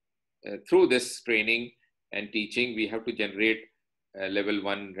through this training and teaching, we have to generate level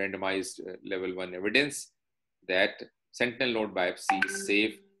 1 randomized level 1 evidence that sentinel node biopsy is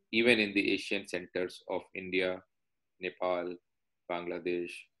safe even in the Asian centers of India, Nepal,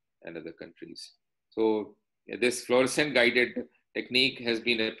 Bangladesh, and other countries. So this fluorescent guided technique has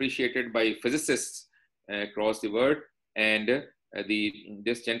been appreciated by physicists across the world, and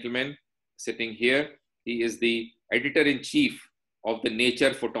this gentleman sitting here, he is the editor-in-chief of the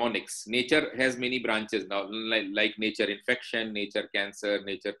Nature Photonics. Nature has many branches now, like Nature Infection, Nature Cancer,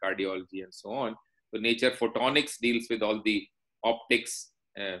 Nature Cardiology, and so on. So Nature Photonics deals with all the optics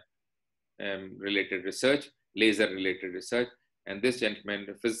related research, laser related research. And this gentleman,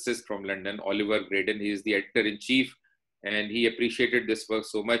 a physicist from London, Oliver Graydon, he is the editor-in-chief, and he appreciated this work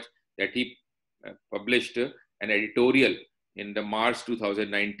so much that he published an editorial in the March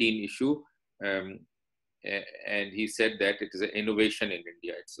 2019 issue, and he said that it is an innovation in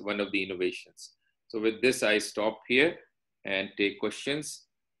India. It's one of the innovations. So with this, I stop here and take questions.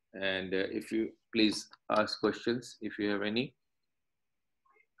 And if you please ask questions, if you have any.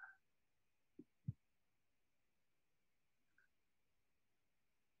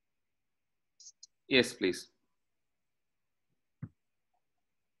 Yes, please.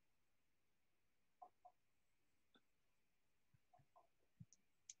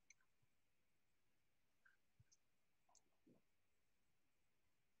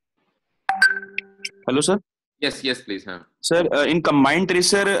 Hello, sir. Yes, yes, please. Huh? Sir, in combined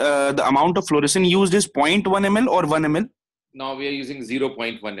tracer, the amount of fluorescein used is 0.1 ml or 1 ml? Now we are using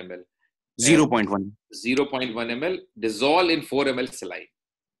 0.1 ml. 0.1. 0.1 ml dissolve in 4 ml saline.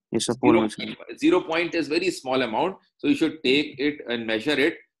 Yes, sir. 4 ml. 0 point is very small amount, so you should take it and measure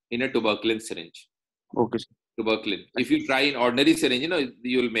it in a tuberculin syringe. Okay, sir. Tuberculin. If you try in ordinary syringe,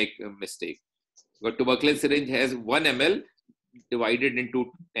 you will make a mistake. But tuberculin syringe has 1 ml divided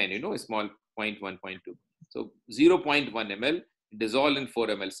into 10, a small 0.1, 0.2. So 0.1 ml dissolved in 4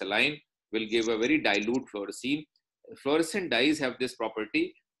 ml saline will give a very dilute fluorescein. Fluorescent dyes have this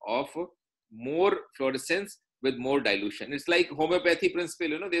property of more fluorescence with more dilution. It's like homeopathy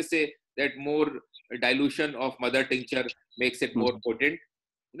principle, they say that more dilution of mother tincture makes it more potent.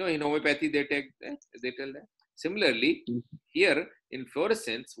 In homeopathy, they tell that. Similarly, here in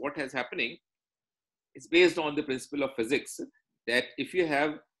fluorescence, what is happening is based on the principle of physics, that if you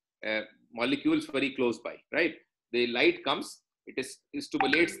have molecules very close by, right? The light comes, it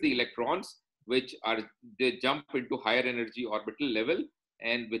stimulates the electrons, which are, they jump into higher energy orbital level,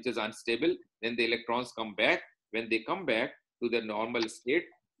 and which is unstable. Then the electrons come back. When they come back to the normal state,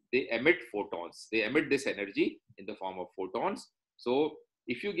 they emit photons. They emit this energy in the form of photons. So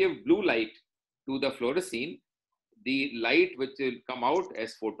if you give blue light to the fluorescein, the light which will come out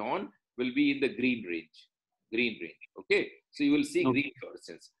as photon will be in the green range. Okay, so you will see green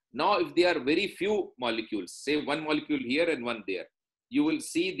fluorescence. Now, if there are very few molecules, say one molecule here and one there, you will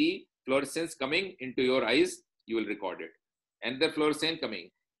see the fluorescence coming into your eyes. You will record it, and the fluorescence coming.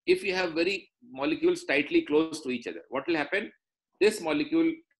 If you have very molecules tightly close to each other, what will happen? This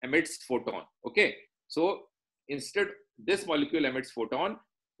molecule emits photon. Okay, so instead this molecule emits photon,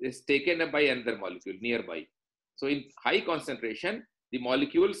 is taken up by another molecule nearby. So in high concentration, the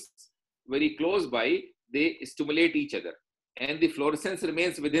molecules very close by, they stimulate each other, and the fluorescence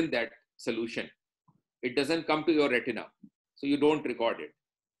remains within that solution. It doesn't come to your retina, so you don't record it.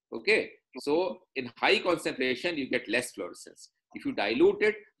 Okay, so in high concentration, you get less fluorescence. If you dilute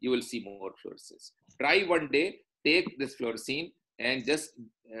it, you will see more fluorescence. Try one day, take this fluorescein and just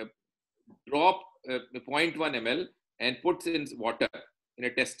drop 0.1 ml and put in water in a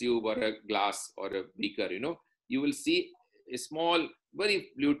test tube or a glass or a beaker, you will see a small,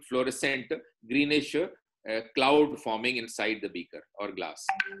 very fluorescent greenish cloud forming inside the beaker or glass.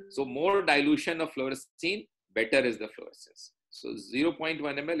 So more dilution of fluorescein, better is the fluorescence. So 0.1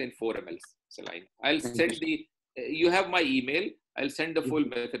 ml in 4 ml saline. I'll send the, you have my email. I'll send the full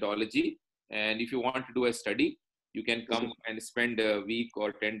methodology. And if you want to do a study, you can come and spend a week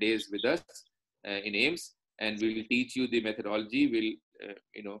or 10 days with us in AIMS, and we'll teach you the methodology.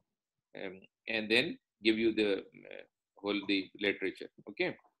 We'll, and then give you the the literature.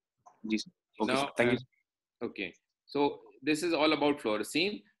 Okay. Yes. Okay, Now, thank you. Okay. So this is all about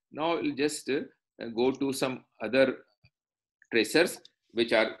fluorescein. Now we'll just go to some other tracers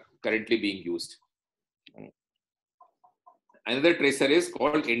which are currently being used. Another tracer is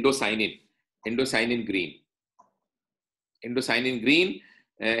called indocyanin green. Indocyanin green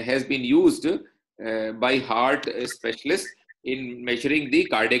has been used by heart specialists in measuring the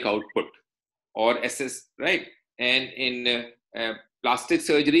cardiac output or assess, right? And in plastic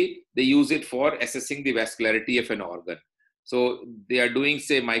surgery, they use it for assessing the vascularity of an organ. So they are doing,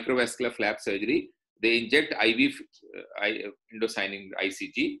 say, microvascular flap surgery. They inject IV indocyanin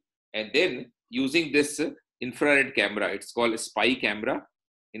ICG, and then using this infrared camera, it's called a spy camera,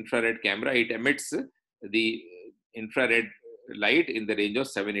 infrared camera, it emits the infrared light in the range of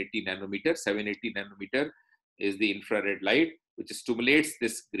 780 nanometer. 780 nanometer is the infrared light which stimulates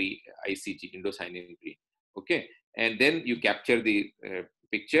this green ICG, indocyanin green. Okay, and then you capture the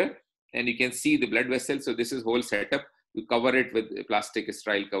picture, and you can see the blood vessel. So this is whole setup. You cover it with a plastic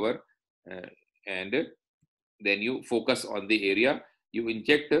sterile cover, and then you focus on the area. You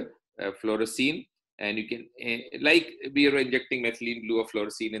inject fluorescein, and you can, like we are injecting methylene blue or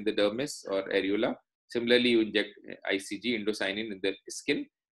fluorescein in the dermis or areola. Similarly, you inject ICG, indocyanin, in the skin,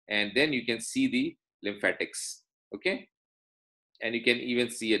 and then you can see the lymphatics. Okay, and you can even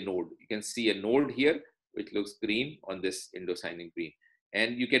see a node. You can see a node here which looks green on this indocyanin green,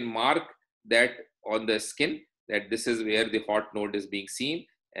 and you can mark that on the skin that this is where the hot node is being seen,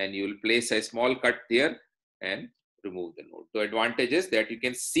 and you will place a small cut there and remove the node. The advantage is that you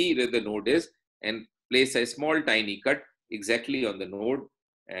can see where the node is and place a small tiny cut exactly on the node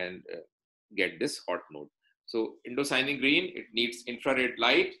and get this hot node. So indocyanin green, it needs infrared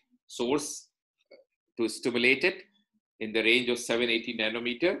light source to stimulate it in the range of 780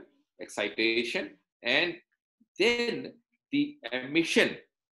 nanometer excitation, and then the emission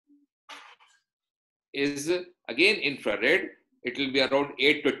is again infrared. It will be around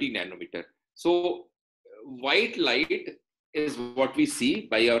 820 nanometer. So white light is what we see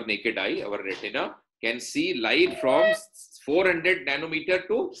by our naked eye. Our retina can see light from 400 nanometer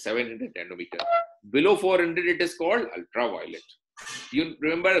to 700 nanometer. Below 400, it is called ultraviolet. You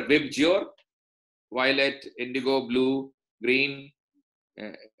remember VIBGYOR, violet, indigo, blue, green,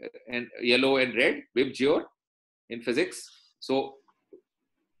 and yellow and red, VIBGYOR in physics. So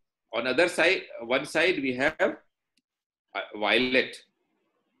on other side, one side we have violet.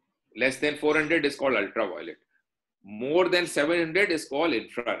 Less than 400 is called ultraviolet. More than 700 is called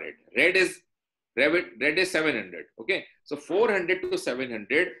infrared. Red is 700. Okay, so 400 to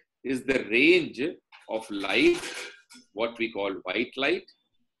 700 is the range of light, what we call white light,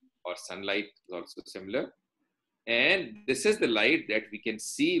 or sunlight is also similar. And this is the light that we can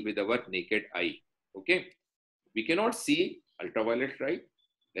see with our naked eye. Okay, we cannot see ultraviolet light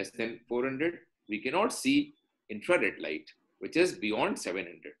less than 400. We cannot see infrared light, which is beyond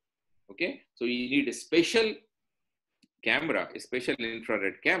 700. Okay, so you need a special camera, a special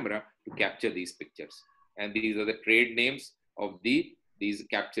infrared camera to capture these pictures. And these are the trade names of these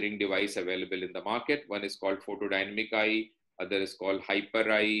capturing device available in the market. One is called photodynamic eye, other is called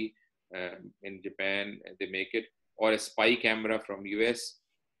hyper eye. In Japan, they make it, or a spy camera from US.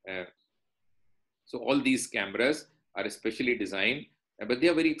 So all these cameras are specially designed, but they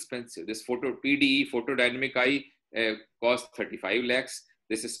are very expensive. This PDE, photodynamic eye, costs 35 lakhs.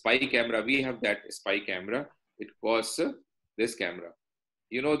 This is spy camera. We have that spy camera. It costs this camera.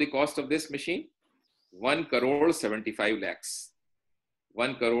 You know the cost of this machine? 1 crore 75 lakhs.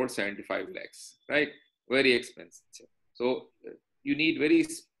 1 crore 75 lakhs, right? Very expensive. So you need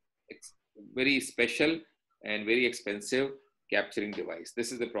very special and very expensive capturing device.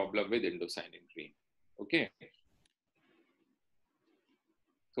 This is the problem with indocyanine green. Okay.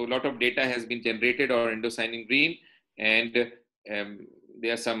 So a lot of data has been generated on indocyanine green, and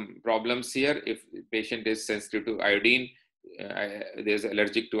there are some problems here. If the patient is sensitive to iodine, there's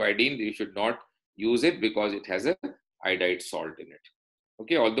allergic to iodine, you should not use it because it has a iodide salt in it.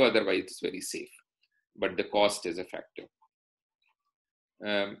 Okay, although otherwise it's very safe, but the cost is a factor.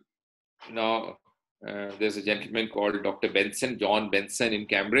 Now, there's a gentleman called Dr. Benson, John Benson in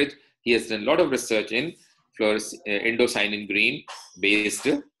Cambridge. He has done a lot of research in indocyanine green based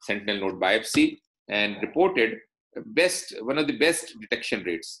sentinel node biopsy and reported one of the best detection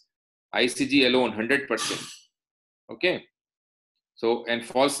rates. ICG alone 100%. Okay, so and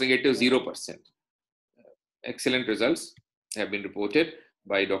false negative 0%. Excellent results have been reported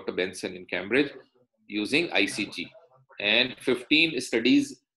by Dr. Benson in Cambridge using ICG, and 15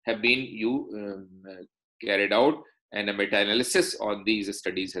 studies have been carried out, and a meta-analysis on these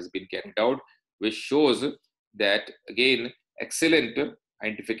studies has been carried out, which shows that again excellent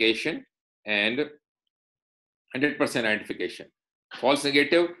identification and 100% identification. False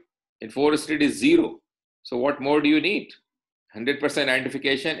negative in 4 studies 0. So what more do you need? 100%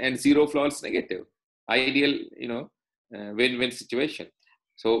 identification and 0 false negative. Ideal, win-win situation.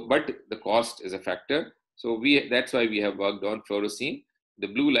 So, but the cost is a factor. So that's why we have worked on fluorescein. The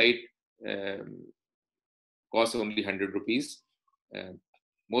blue light costs only 100 rupees.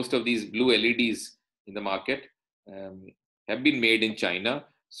 Most of these blue LEDs in the market have been made in China.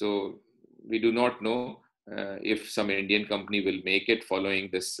 So we do not know if some Indian company will make it following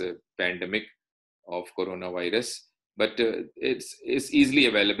this pandemic of coronavirus. But it's easily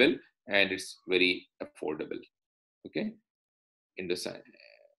available and it's very affordable. Okay, indocyanine.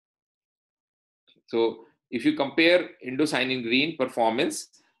 So if you compare indocyanine green performance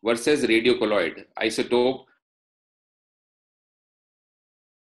versus radiocolloid isotope,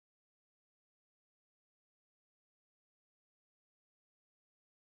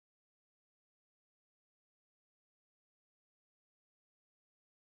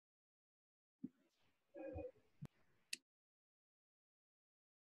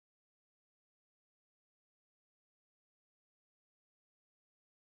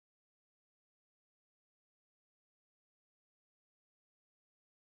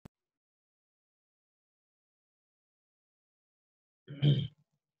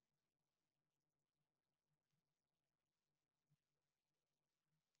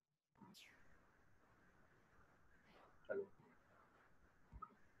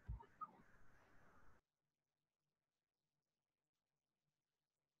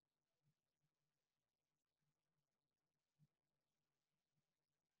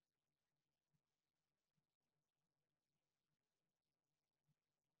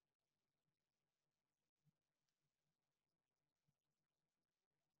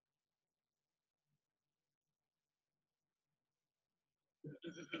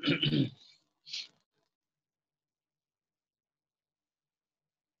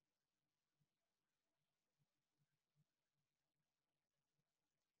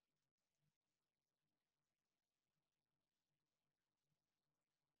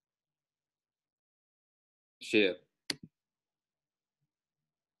 share.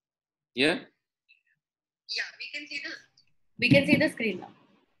 Yeah. Yeah, we can see the screen now.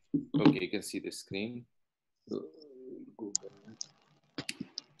 Okay, you can see the screen.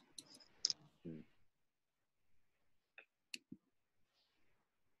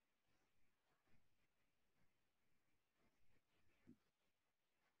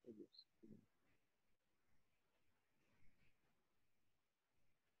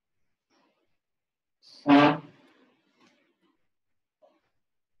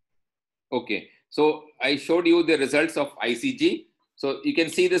 Okay, so I showed you the results of ICG. So you can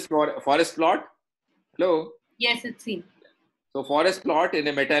see this forest plot. Hello. Yes, it's seen. So forest plot in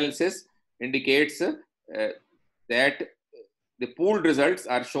a meta-analysis indicates that the pooled results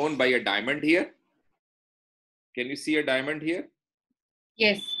are shown by a diamond here. Can you see a diamond here?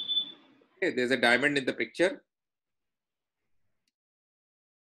 Yes. Okay, there's a diamond in the picture.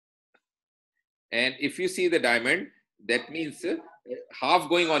 And if you see the diamond, that means half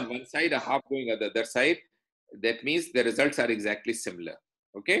going on one side, a half going on the other side. That means the results are exactly similar.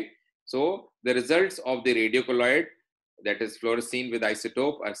 Okay. So the results of the radiocolloid, that is fluorescein with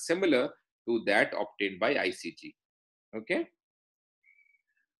isotope, are similar to that obtained by ICG. Okay.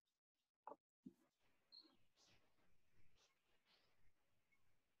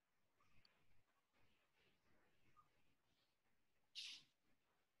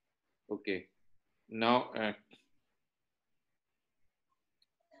 Okay. Now,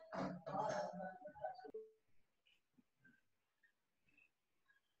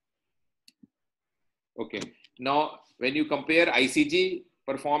 okay. Now, when you compare ICG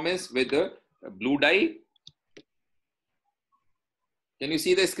performance with the blue dye, can you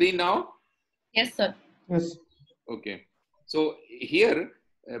see the screen now? Yes, sir. Yes. Okay. So here,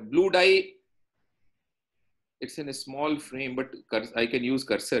 blue dye, it's in a small frame, but I can use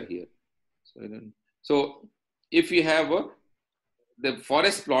cursor here. So if you have the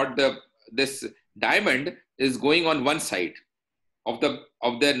forest plot, this diamond is going on one side of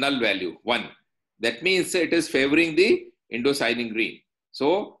the null value, 1. That means it is favoring the indocyanin green.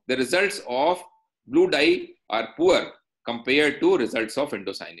 So the results of blue dye are poor compared to results of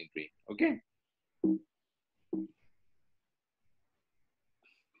indocyanin green. Okay.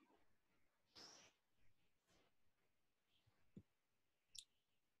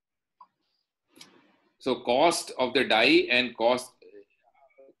 So cost of the dye and cost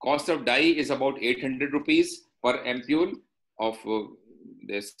of dye is about 800 rupees per ampule of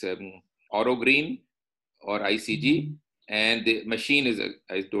this oro green or ICG, and the machine is,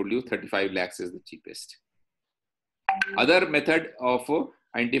 I told you, 35 lakhs is the cheapest. Other method of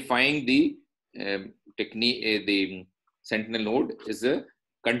identifying the technique, the sentinel node, is a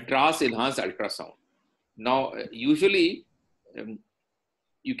contrast enhanced ultrasound. Now, usually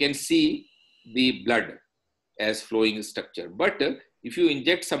you can see the blood as flowing structure, but if you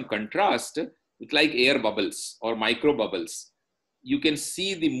inject some contrast, it's like air bubbles or micro bubbles. You can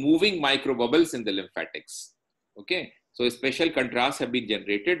see the moving micro bubbles in the lymphatics. Okay, so special contrasts have been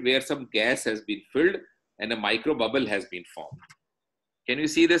generated where some gas has been filled and a micro bubble has been formed. Can you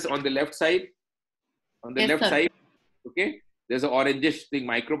see this on the left side? On the Yes, left sir. side, okay, there's an orangish thing,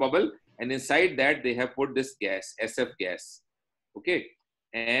 micro bubble, and inside that they have put this gas, SF gas. Okay,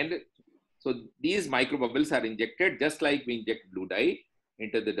 and so these micro bubbles are injected just like we inject blue dye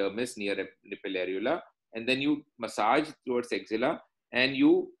into the dermis near nipple areola, and then you massage towards axilla and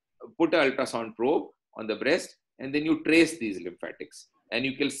you put an ultrasound probe on the breast, and then you trace these lymphatics, and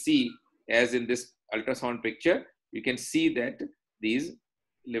you can see, as in this ultrasound picture, you can see that these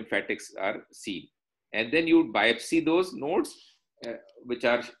lymphatics are seen, and then you biopsy those nodes which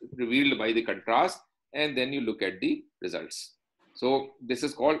are revealed by the contrast, and then you look at the results. So this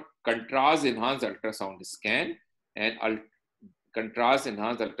is called contrast enhanced ultrasound scan and contrast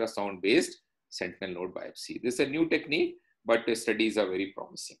enhanced ultrasound based sentinel node biopsy. This is a new technique, but the studies are very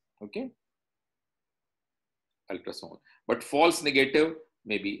promising. Okay, ultrasound, but false negative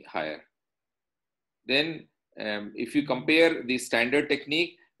may be higher. Then if you compare the standard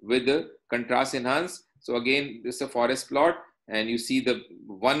technique with the contrast enhanced, so again this is a forest plot, and you see the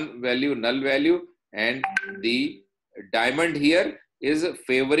one value, null value, and the diamond here is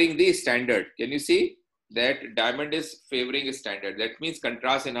favoring the standard. Can you see that diamond is favoring a standard? That means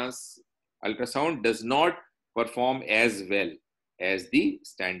contrast enhanced ultrasound does not perform as well as the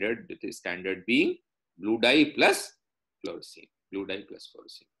standard, the standard being blue dye plus fluorescein. Blue dye plus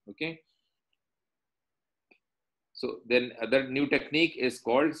fluorescein. Okay. So then other new technique is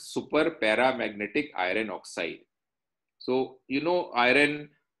called super paramagnetic iron oxide. So you know iron,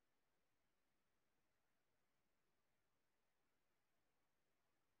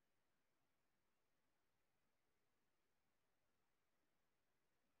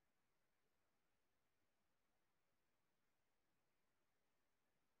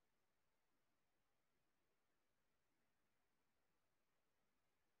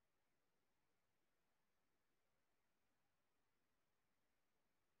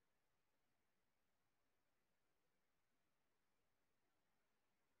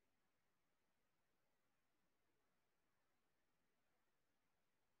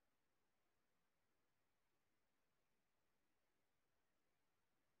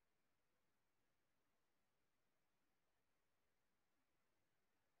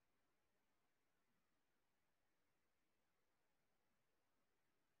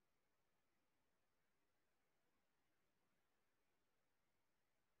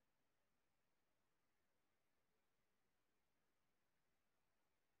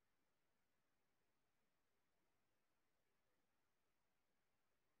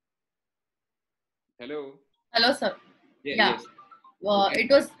 Hello. Hello, sir. Yeah. Yeah. Yes. Okay.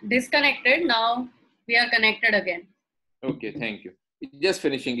 It was disconnected. Now we are connected again. Okay. Thank you. Just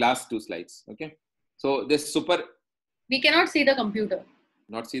finishing last two slides. Okay. So this super. We cannot see the computer.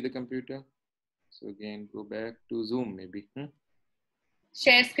 Not see the computer. So again, go back to Zoom maybe.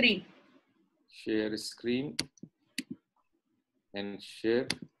 Share screen. Share screen and share.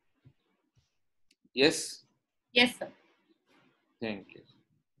 Yes. Yes, sir. Thank you.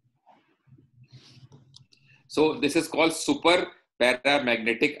 So this is called super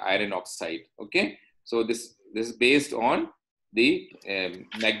paramagnetic iron oxide. Okay. So this is based on the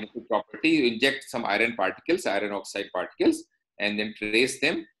magnetic property. You inject some iron particles, iron oxide particles, and then trace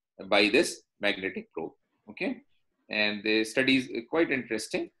them by this magnetic probe. Okay. And the study is quite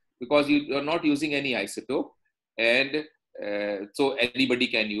interesting because you are not using any isotope, and so anybody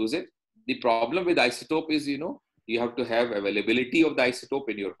can use it. The problem with isotope is, you have to have availability of the isotope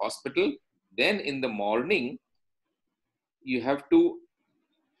in your hospital. Then in the morning, you have to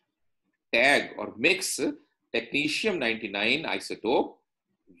tag or mix technetium-99 isotope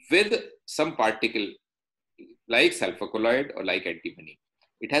with some particle like sulfur colloid or like antimony.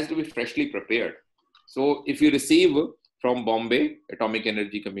 It has to be freshly prepared. So if you receive from Bombay Atomic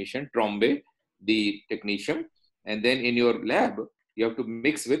Energy Commission, Trombay, the technetium, and then in your lab, you have to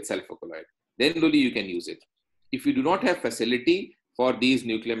mix with sulfur colloid. Then only you can use it. If you do not have facility for these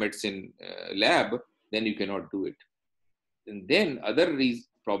nuclear medicine lab, then you cannot do it. And then other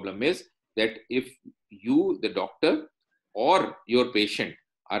problem is that if you, the doctor, or your patient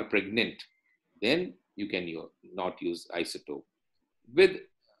are pregnant, then you can not use isotope. With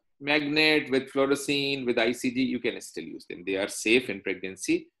magnet, with fluorescein, with ICG, you can still use them. They are safe in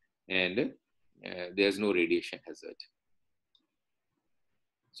pregnancy, and there's no radiation hazard.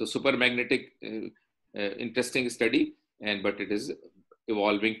 So supermagnetic, interesting study, but it is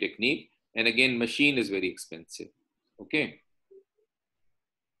evolving technique. And again, machine is very expensive. Okay.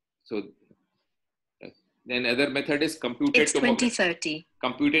 So then other method is computed tomography.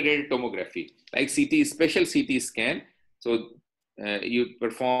 Computed tomography, like CT, special CT scan. So you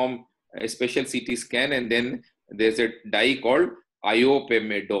perform a special CT scan, and then there's a dye called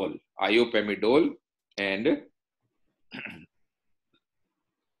iopamidol.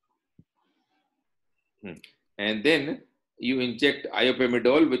 And then you inject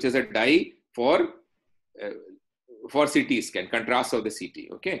iopamidol, which is a dye for CT scan, contrast of the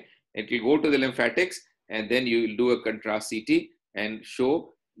CT. Okay, it will go to the lymphatics, and then you will do a contrast CT and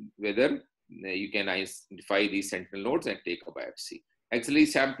show whether you can identify these sentinel nodes and take a biopsy. Axillary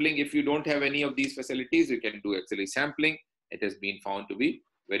sampling, if you don't have any of these facilities, you can do axillary sampling. It has been found to be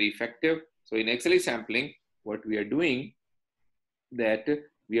very effective. So in axillary sampling, what we are doing, that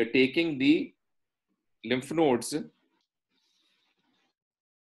we are taking the lymph nodes,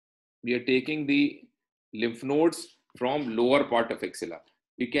 from lower part of axilla.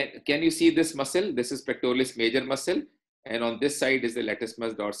 Can you see this muscle? This is pectoralis major muscle, and on this side is the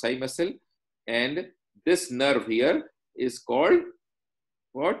latissimus dorsi muscle, and this nerve here is called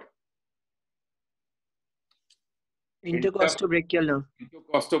what? Intercostobrachial nerve.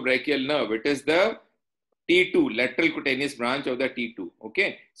 Intercostobrachial nerve. It is the T2, lateral cutaneous branch of the T2.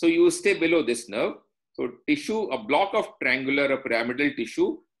 Okay, so you stay below this nerve. So tissue, a block of triangular or pyramidal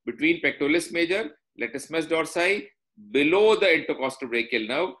tissue between pectoralis major, latissimus dorsi, below the intercostobrachial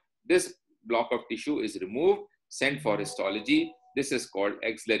nerve. This block of tissue is removed, sent for histology. This is called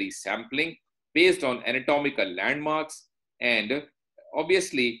axillary sampling based on anatomical landmarks, and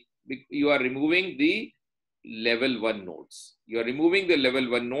obviously you are removing the level 1 nodes. You are removing the level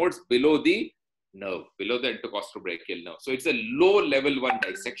 1 nodes below the nerve, below the intercostobrachial nerve. So it's a low level 1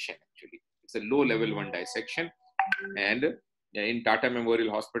 dissection actually. It's a low level 1 dissection, and in Tata Memorial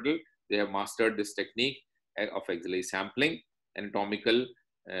Hospital, they have mastered this technique of axillary sampling, anatomical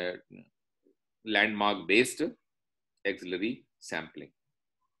landmark based axillary sampling.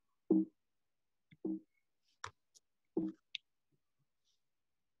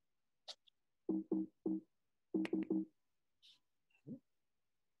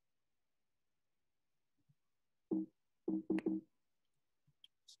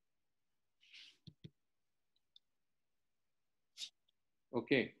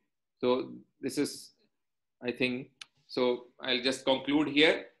 Okay, so this is, I think, so I'll just conclude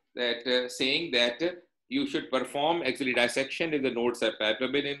here that saying that you should perform axillary dissection if the nodes are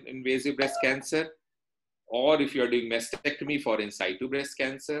palpable in invasive breast cancer, or if you are doing mastectomy for in situ breast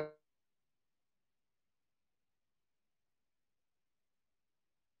cancer.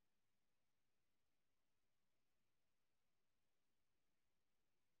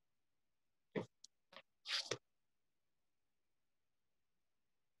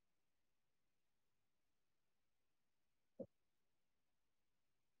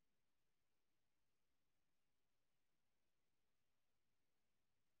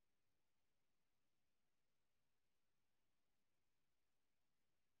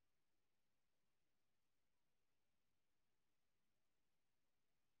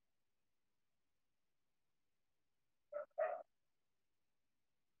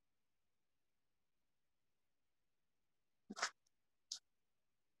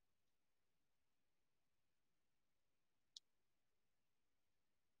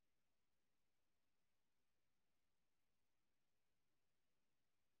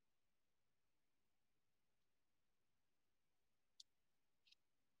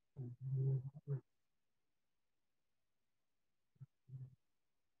 Can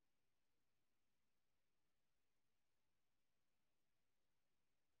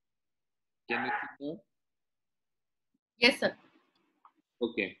you see now? Yes, sir.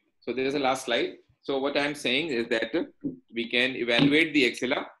 Okay. So there is a last slide. So what I'm saying is that we can evaluate the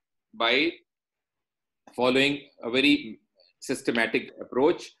axilla by following a very systematic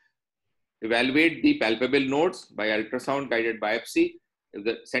approach. Evaluate the palpable nodes by ultrasound guided biopsy. If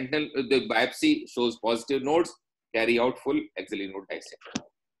the biopsy shows positive nodes, carry out full axillary node dissection.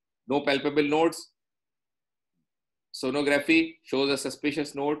 No palpable nodes, sonography shows a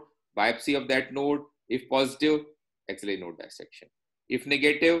suspicious node, biopsy of that node. If positive, axillary node dissection. If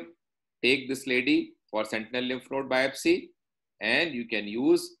negative, take this lady for sentinel lymph node biopsy, and you can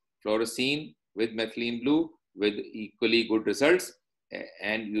use fluorescein with methylene blue with equally good results,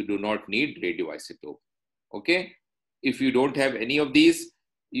 and you do not need radioisotope. Okay. If you don't have any of these,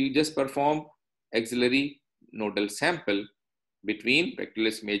 you just perform axillary nodal sample between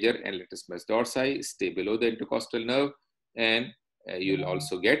pectoralis major and latissimus dorsi, stay below the intercostal nerve, and you'll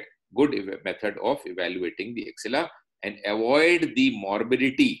also get good method of evaluating the axilla and avoid the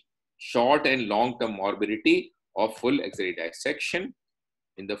morbidity, short and long-term morbidity of full axillary dissection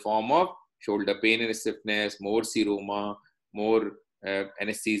in the form of shoulder pain and stiffness, more seroma, more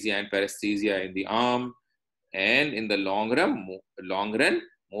anesthesia and paresthesia in the arm, and in the long run,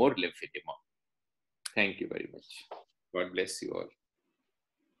 more lymphedema. Thank you very much. God bless you all.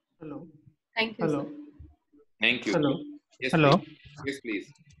 Hello. Thank you, Hello. sir. Thank you. Hello. Yes, Hello. please. Yes,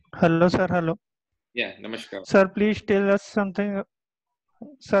 please. Hello, sir. Hello. Yeah, namaskar. Sir, please tell us something.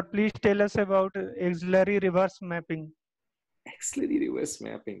 Sir, please tell us about axillary reverse mapping. Axillary reverse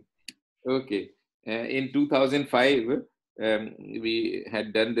mapping. Okay. In 2005, we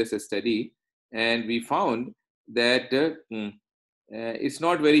had done this study, and we found that it's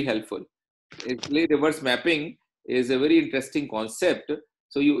not very helpful. Axillary reverse mapping is a very interesting concept.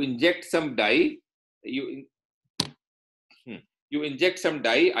 So you inject some dye, you inject some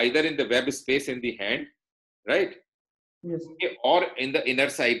dye either in the web space in the hand, right? Yes. Okay, or in the inner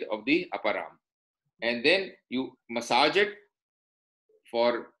side of the upper arm, and then you massage it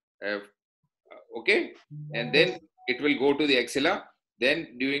for okay, and then it will go to the axilla.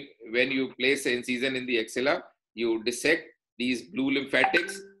 Then when you place the incision in the axilla, you dissect these blue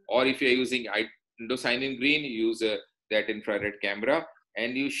lymphatics, or if you're using indocyanine green, you use that infrared camera,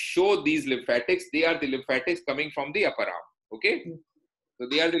 and you show these lymphatics. They are the lymphatics coming from the upper arm. Okay, so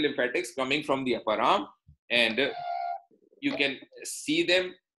they are the lymphatics coming from the upper arm, and you can see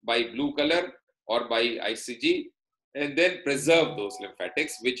them by blue color or by ICG, and then preserve those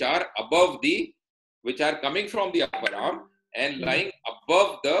lymphatics which are coming from the upper arm and lying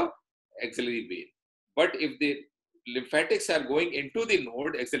above the axillary vein. But if the lymphatics are going into the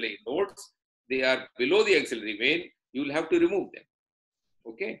axillary nodes, they are below the axillary vein, you will have to remove them.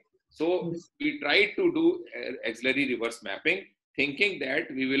 Okay, so we tried to do axillary reverse mapping, thinking that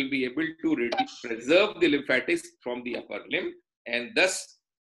we will be able to preserve the lymphatics from the upper limb and thus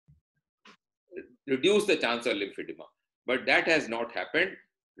reduce the chance of lymphedema. But that has not happened.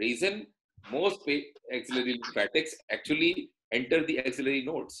 Reason, most axillary lymphatics actually enter the axillary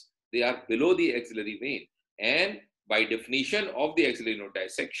nodes. They are below the axillary vein. And by definition of the axillary node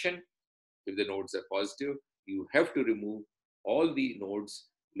dissection, if the nodes are positive, you have to remove all the nodes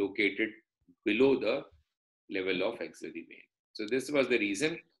located below the level of axillary vein. So this was the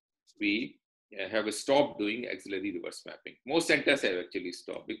reason we have stopped doing axillary reverse mapping. Most centers have actually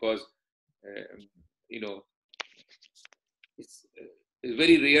stopped because it's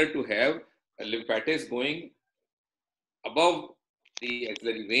very rare to have lymphatics going above the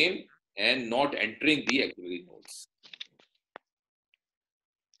axillary vein and not entering the axillary nodes.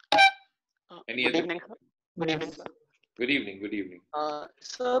 Any Good other? evening, sir. Good evening, sir. Good evening. Good evening.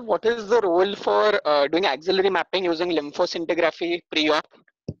 Sir, what is the role for doing axillary mapping using lymphoscintigraphy pre-op?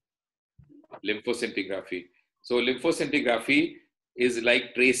 Lymphoscintigraphy. So lymphoscintigraphy is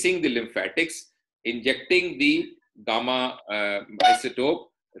like tracing the lymphatics, injecting the gamma isotope,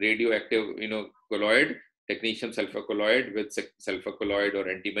 radioactive, colloid, technetium sulfur colloid with sulfur colloid or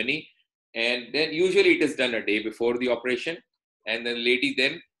antimony, and then usually it is done a day before the operation, and the lady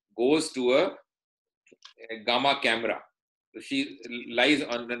then goes to a gamma camera. So she lies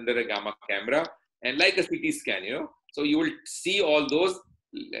under a gamma camera, and like a CT scan, so you will see all those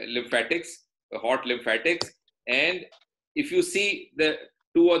lymphatics, hot lymphatics, and if you see the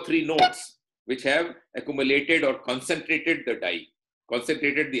 2 or 3 nodes which have accumulated or concentrated the dye,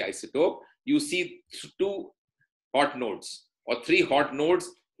 concentrated the isotope, you see 2 hot nodes or 3 hot nodes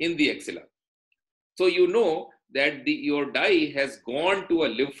in the axilla. So you know that your dye has gone to a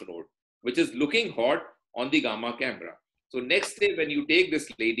lymph node, which is looking hot on the gamma camera. So next day, when you take this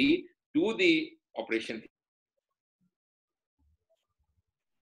lady to the operation,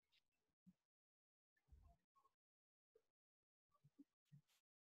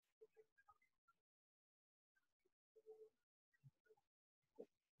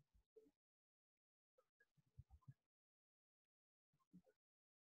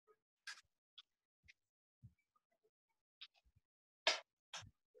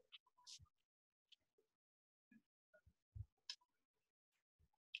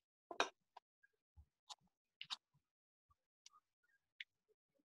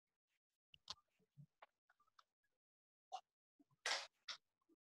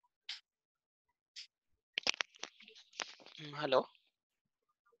 Hello.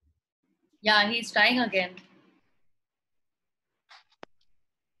 Yeah, he's trying again.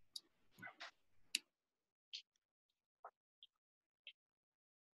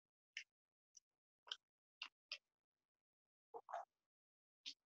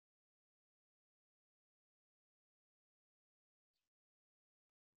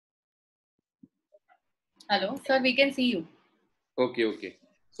 Hello, sir, we can see you. okay.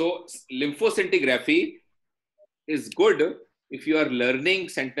 So lymphoscintigraphy is good if you are learning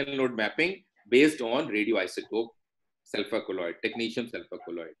sentinel node mapping based on radioisotope sulfur colloid, technetium sulfur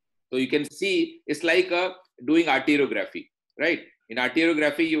colloid. So you can see it's like doing arteriography, right? In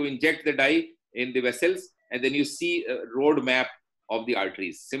arteriography, you inject the dye in the vessels and then you see a road map of the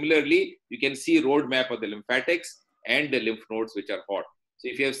arteries. Similarly, you can see road map of the lymphatics and the lymph nodes which are hot. So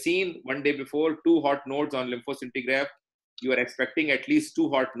if you have seen one day before 2 hot nodes on lymphoscintigraph, you are expecting at least 2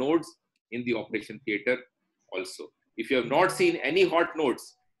 hot nodes in the operation theater also. If you have not seen any hot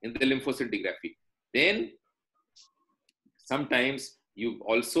nodes in the lymphoscintigraphy, then sometimes you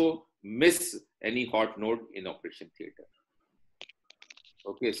also miss any hot node in operation theater.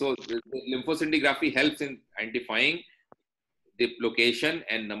 Okay, so the lymphoscintigraphy helps in identifying the location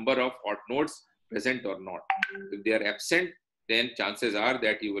and number of hot nodes present or not. If they are absent, then chances are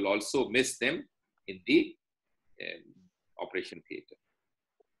that you will also miss them in the operation theater.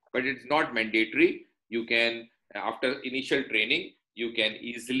 But it's not mandatory. You can, after initial training, you can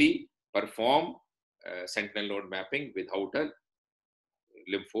easily perform sentinel node mapping without a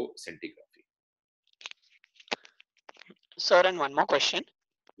lymphoscintigraphy. Sir, and one more question.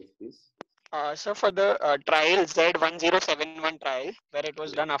 Yes, please. So for the trial Z1071 trial, where it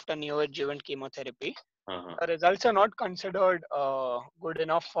was done after neoadjuvant chemotherapy, the results are not considered good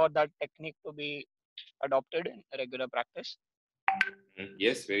enough for that technique to be adopted in regular practice.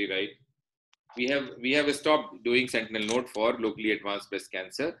 Yes, very right. We have stopped doing sentinel node for locally advanced breast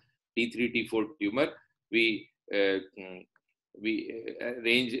cancer, T3, T4 tumor. We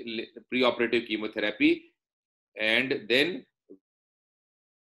arrange preoperative chemotherapy and then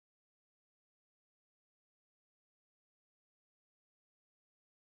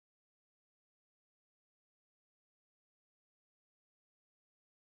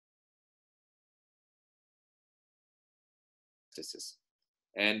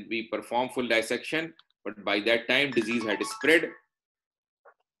and we perform full dissection, but by that time disease had spread.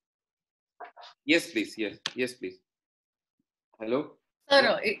 Yes, please. Yes, please. Hello?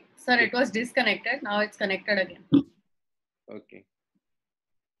 Sir, it was disconnected. Now it's connected again. Okay.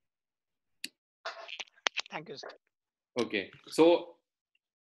 Thank you, sir. Okay. So,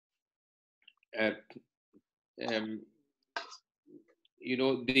 you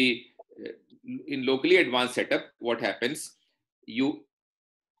know, in locally advanced setup, what happens? You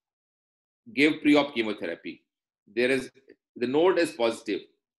give pre-op chemotherapy. The node is positive.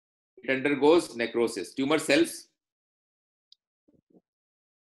 It undergoes necrosis. Tumor cells.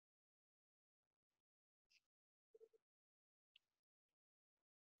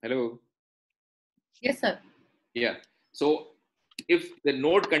 Hello. Yes, sir. Yeah. So if the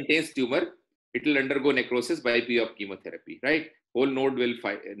node contains tumor, it will undergo necrosis by pre-op chemotherapy, right? Whole node will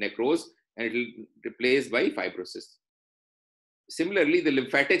necrose and it will replace by fibrosis. Similarly, the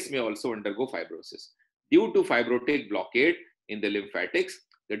lymphatics may also undergo fibrosis. Due to fibrotic blockade in the lymphatics,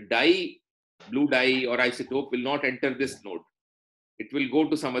 the dye, blue dye or isotope will not enter this node. It will go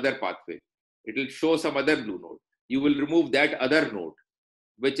to some other pathway. It will show some other blue node. You will remove that other node,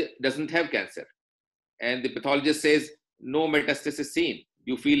 which doesn't have cancer. And the pathologist says, no metastasis seen.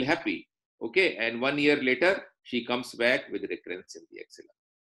 You feel happy. Okay. And 1 year later, she comes back with recurrence in the axilla.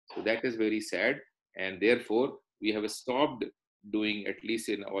 So that is very sad. And therefore, we have stopped doing, at least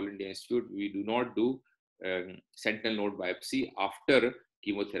in All India Institute, we do not do sentinel node biopsy after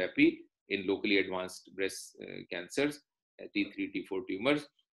chemotherapy in locally advanced breast cancers, T3, T4 tumors.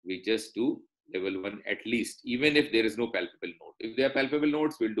 We just do level 1 at least, even if there is no palpable node. If there are palpable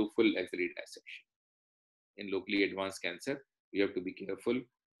nodes, we'll do full axillary dissection. In locally advanced cancer, we have to be careful.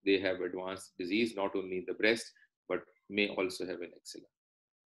 They have advanced disease, not only in the breast, but may also have an axilla.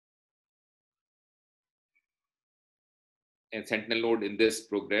 And sentinel node in this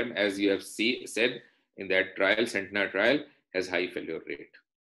program, as you have said, in that trial, Sentinel trial, has high failure rate.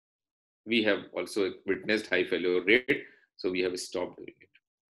 We have also witnessed high failure rate, so we have stopped doing it.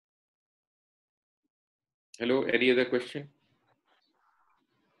 Hello, any other question?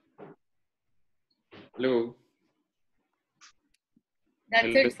 Hello. That's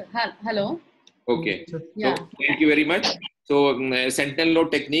Hello. it, sir. Hello. Okay. Yeah. So thank you very much. So sentinel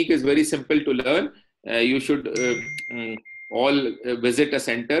node technique is very simple to learn. You should all visit a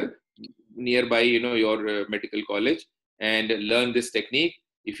center nearby, your medical college, and learn this technique.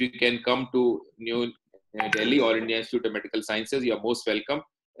 If you can come to New Delhi or Indian Institute of Medical Sciences, you are most welcome.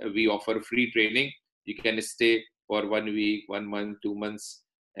 We offer free training. You can stay for 1 week, 1 month, 2 months,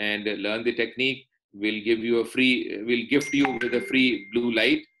 and learn the technique. We'll gift you with a free blue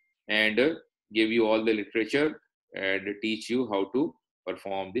light, and give you all the literature and teach you how to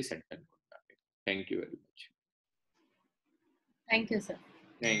perform the sentinel node mapping. Thank you very much. Thank you, sir.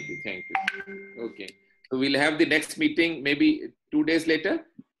 Thank you. Okay. So we'll have the next meeting maybe 2 days later.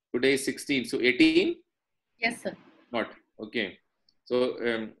 Today is 16. So 18? Yes, sir. Not. Okay.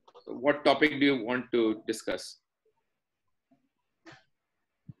 So what topic do you want to discuss?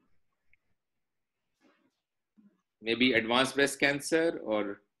 Maybe advanced breast cancer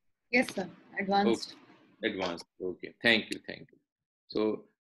or? Yes, sir. Advanced. Okay. Advanced. Okay. Thank you. So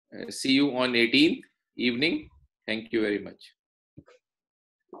see you on 18th evening. Thank you very much.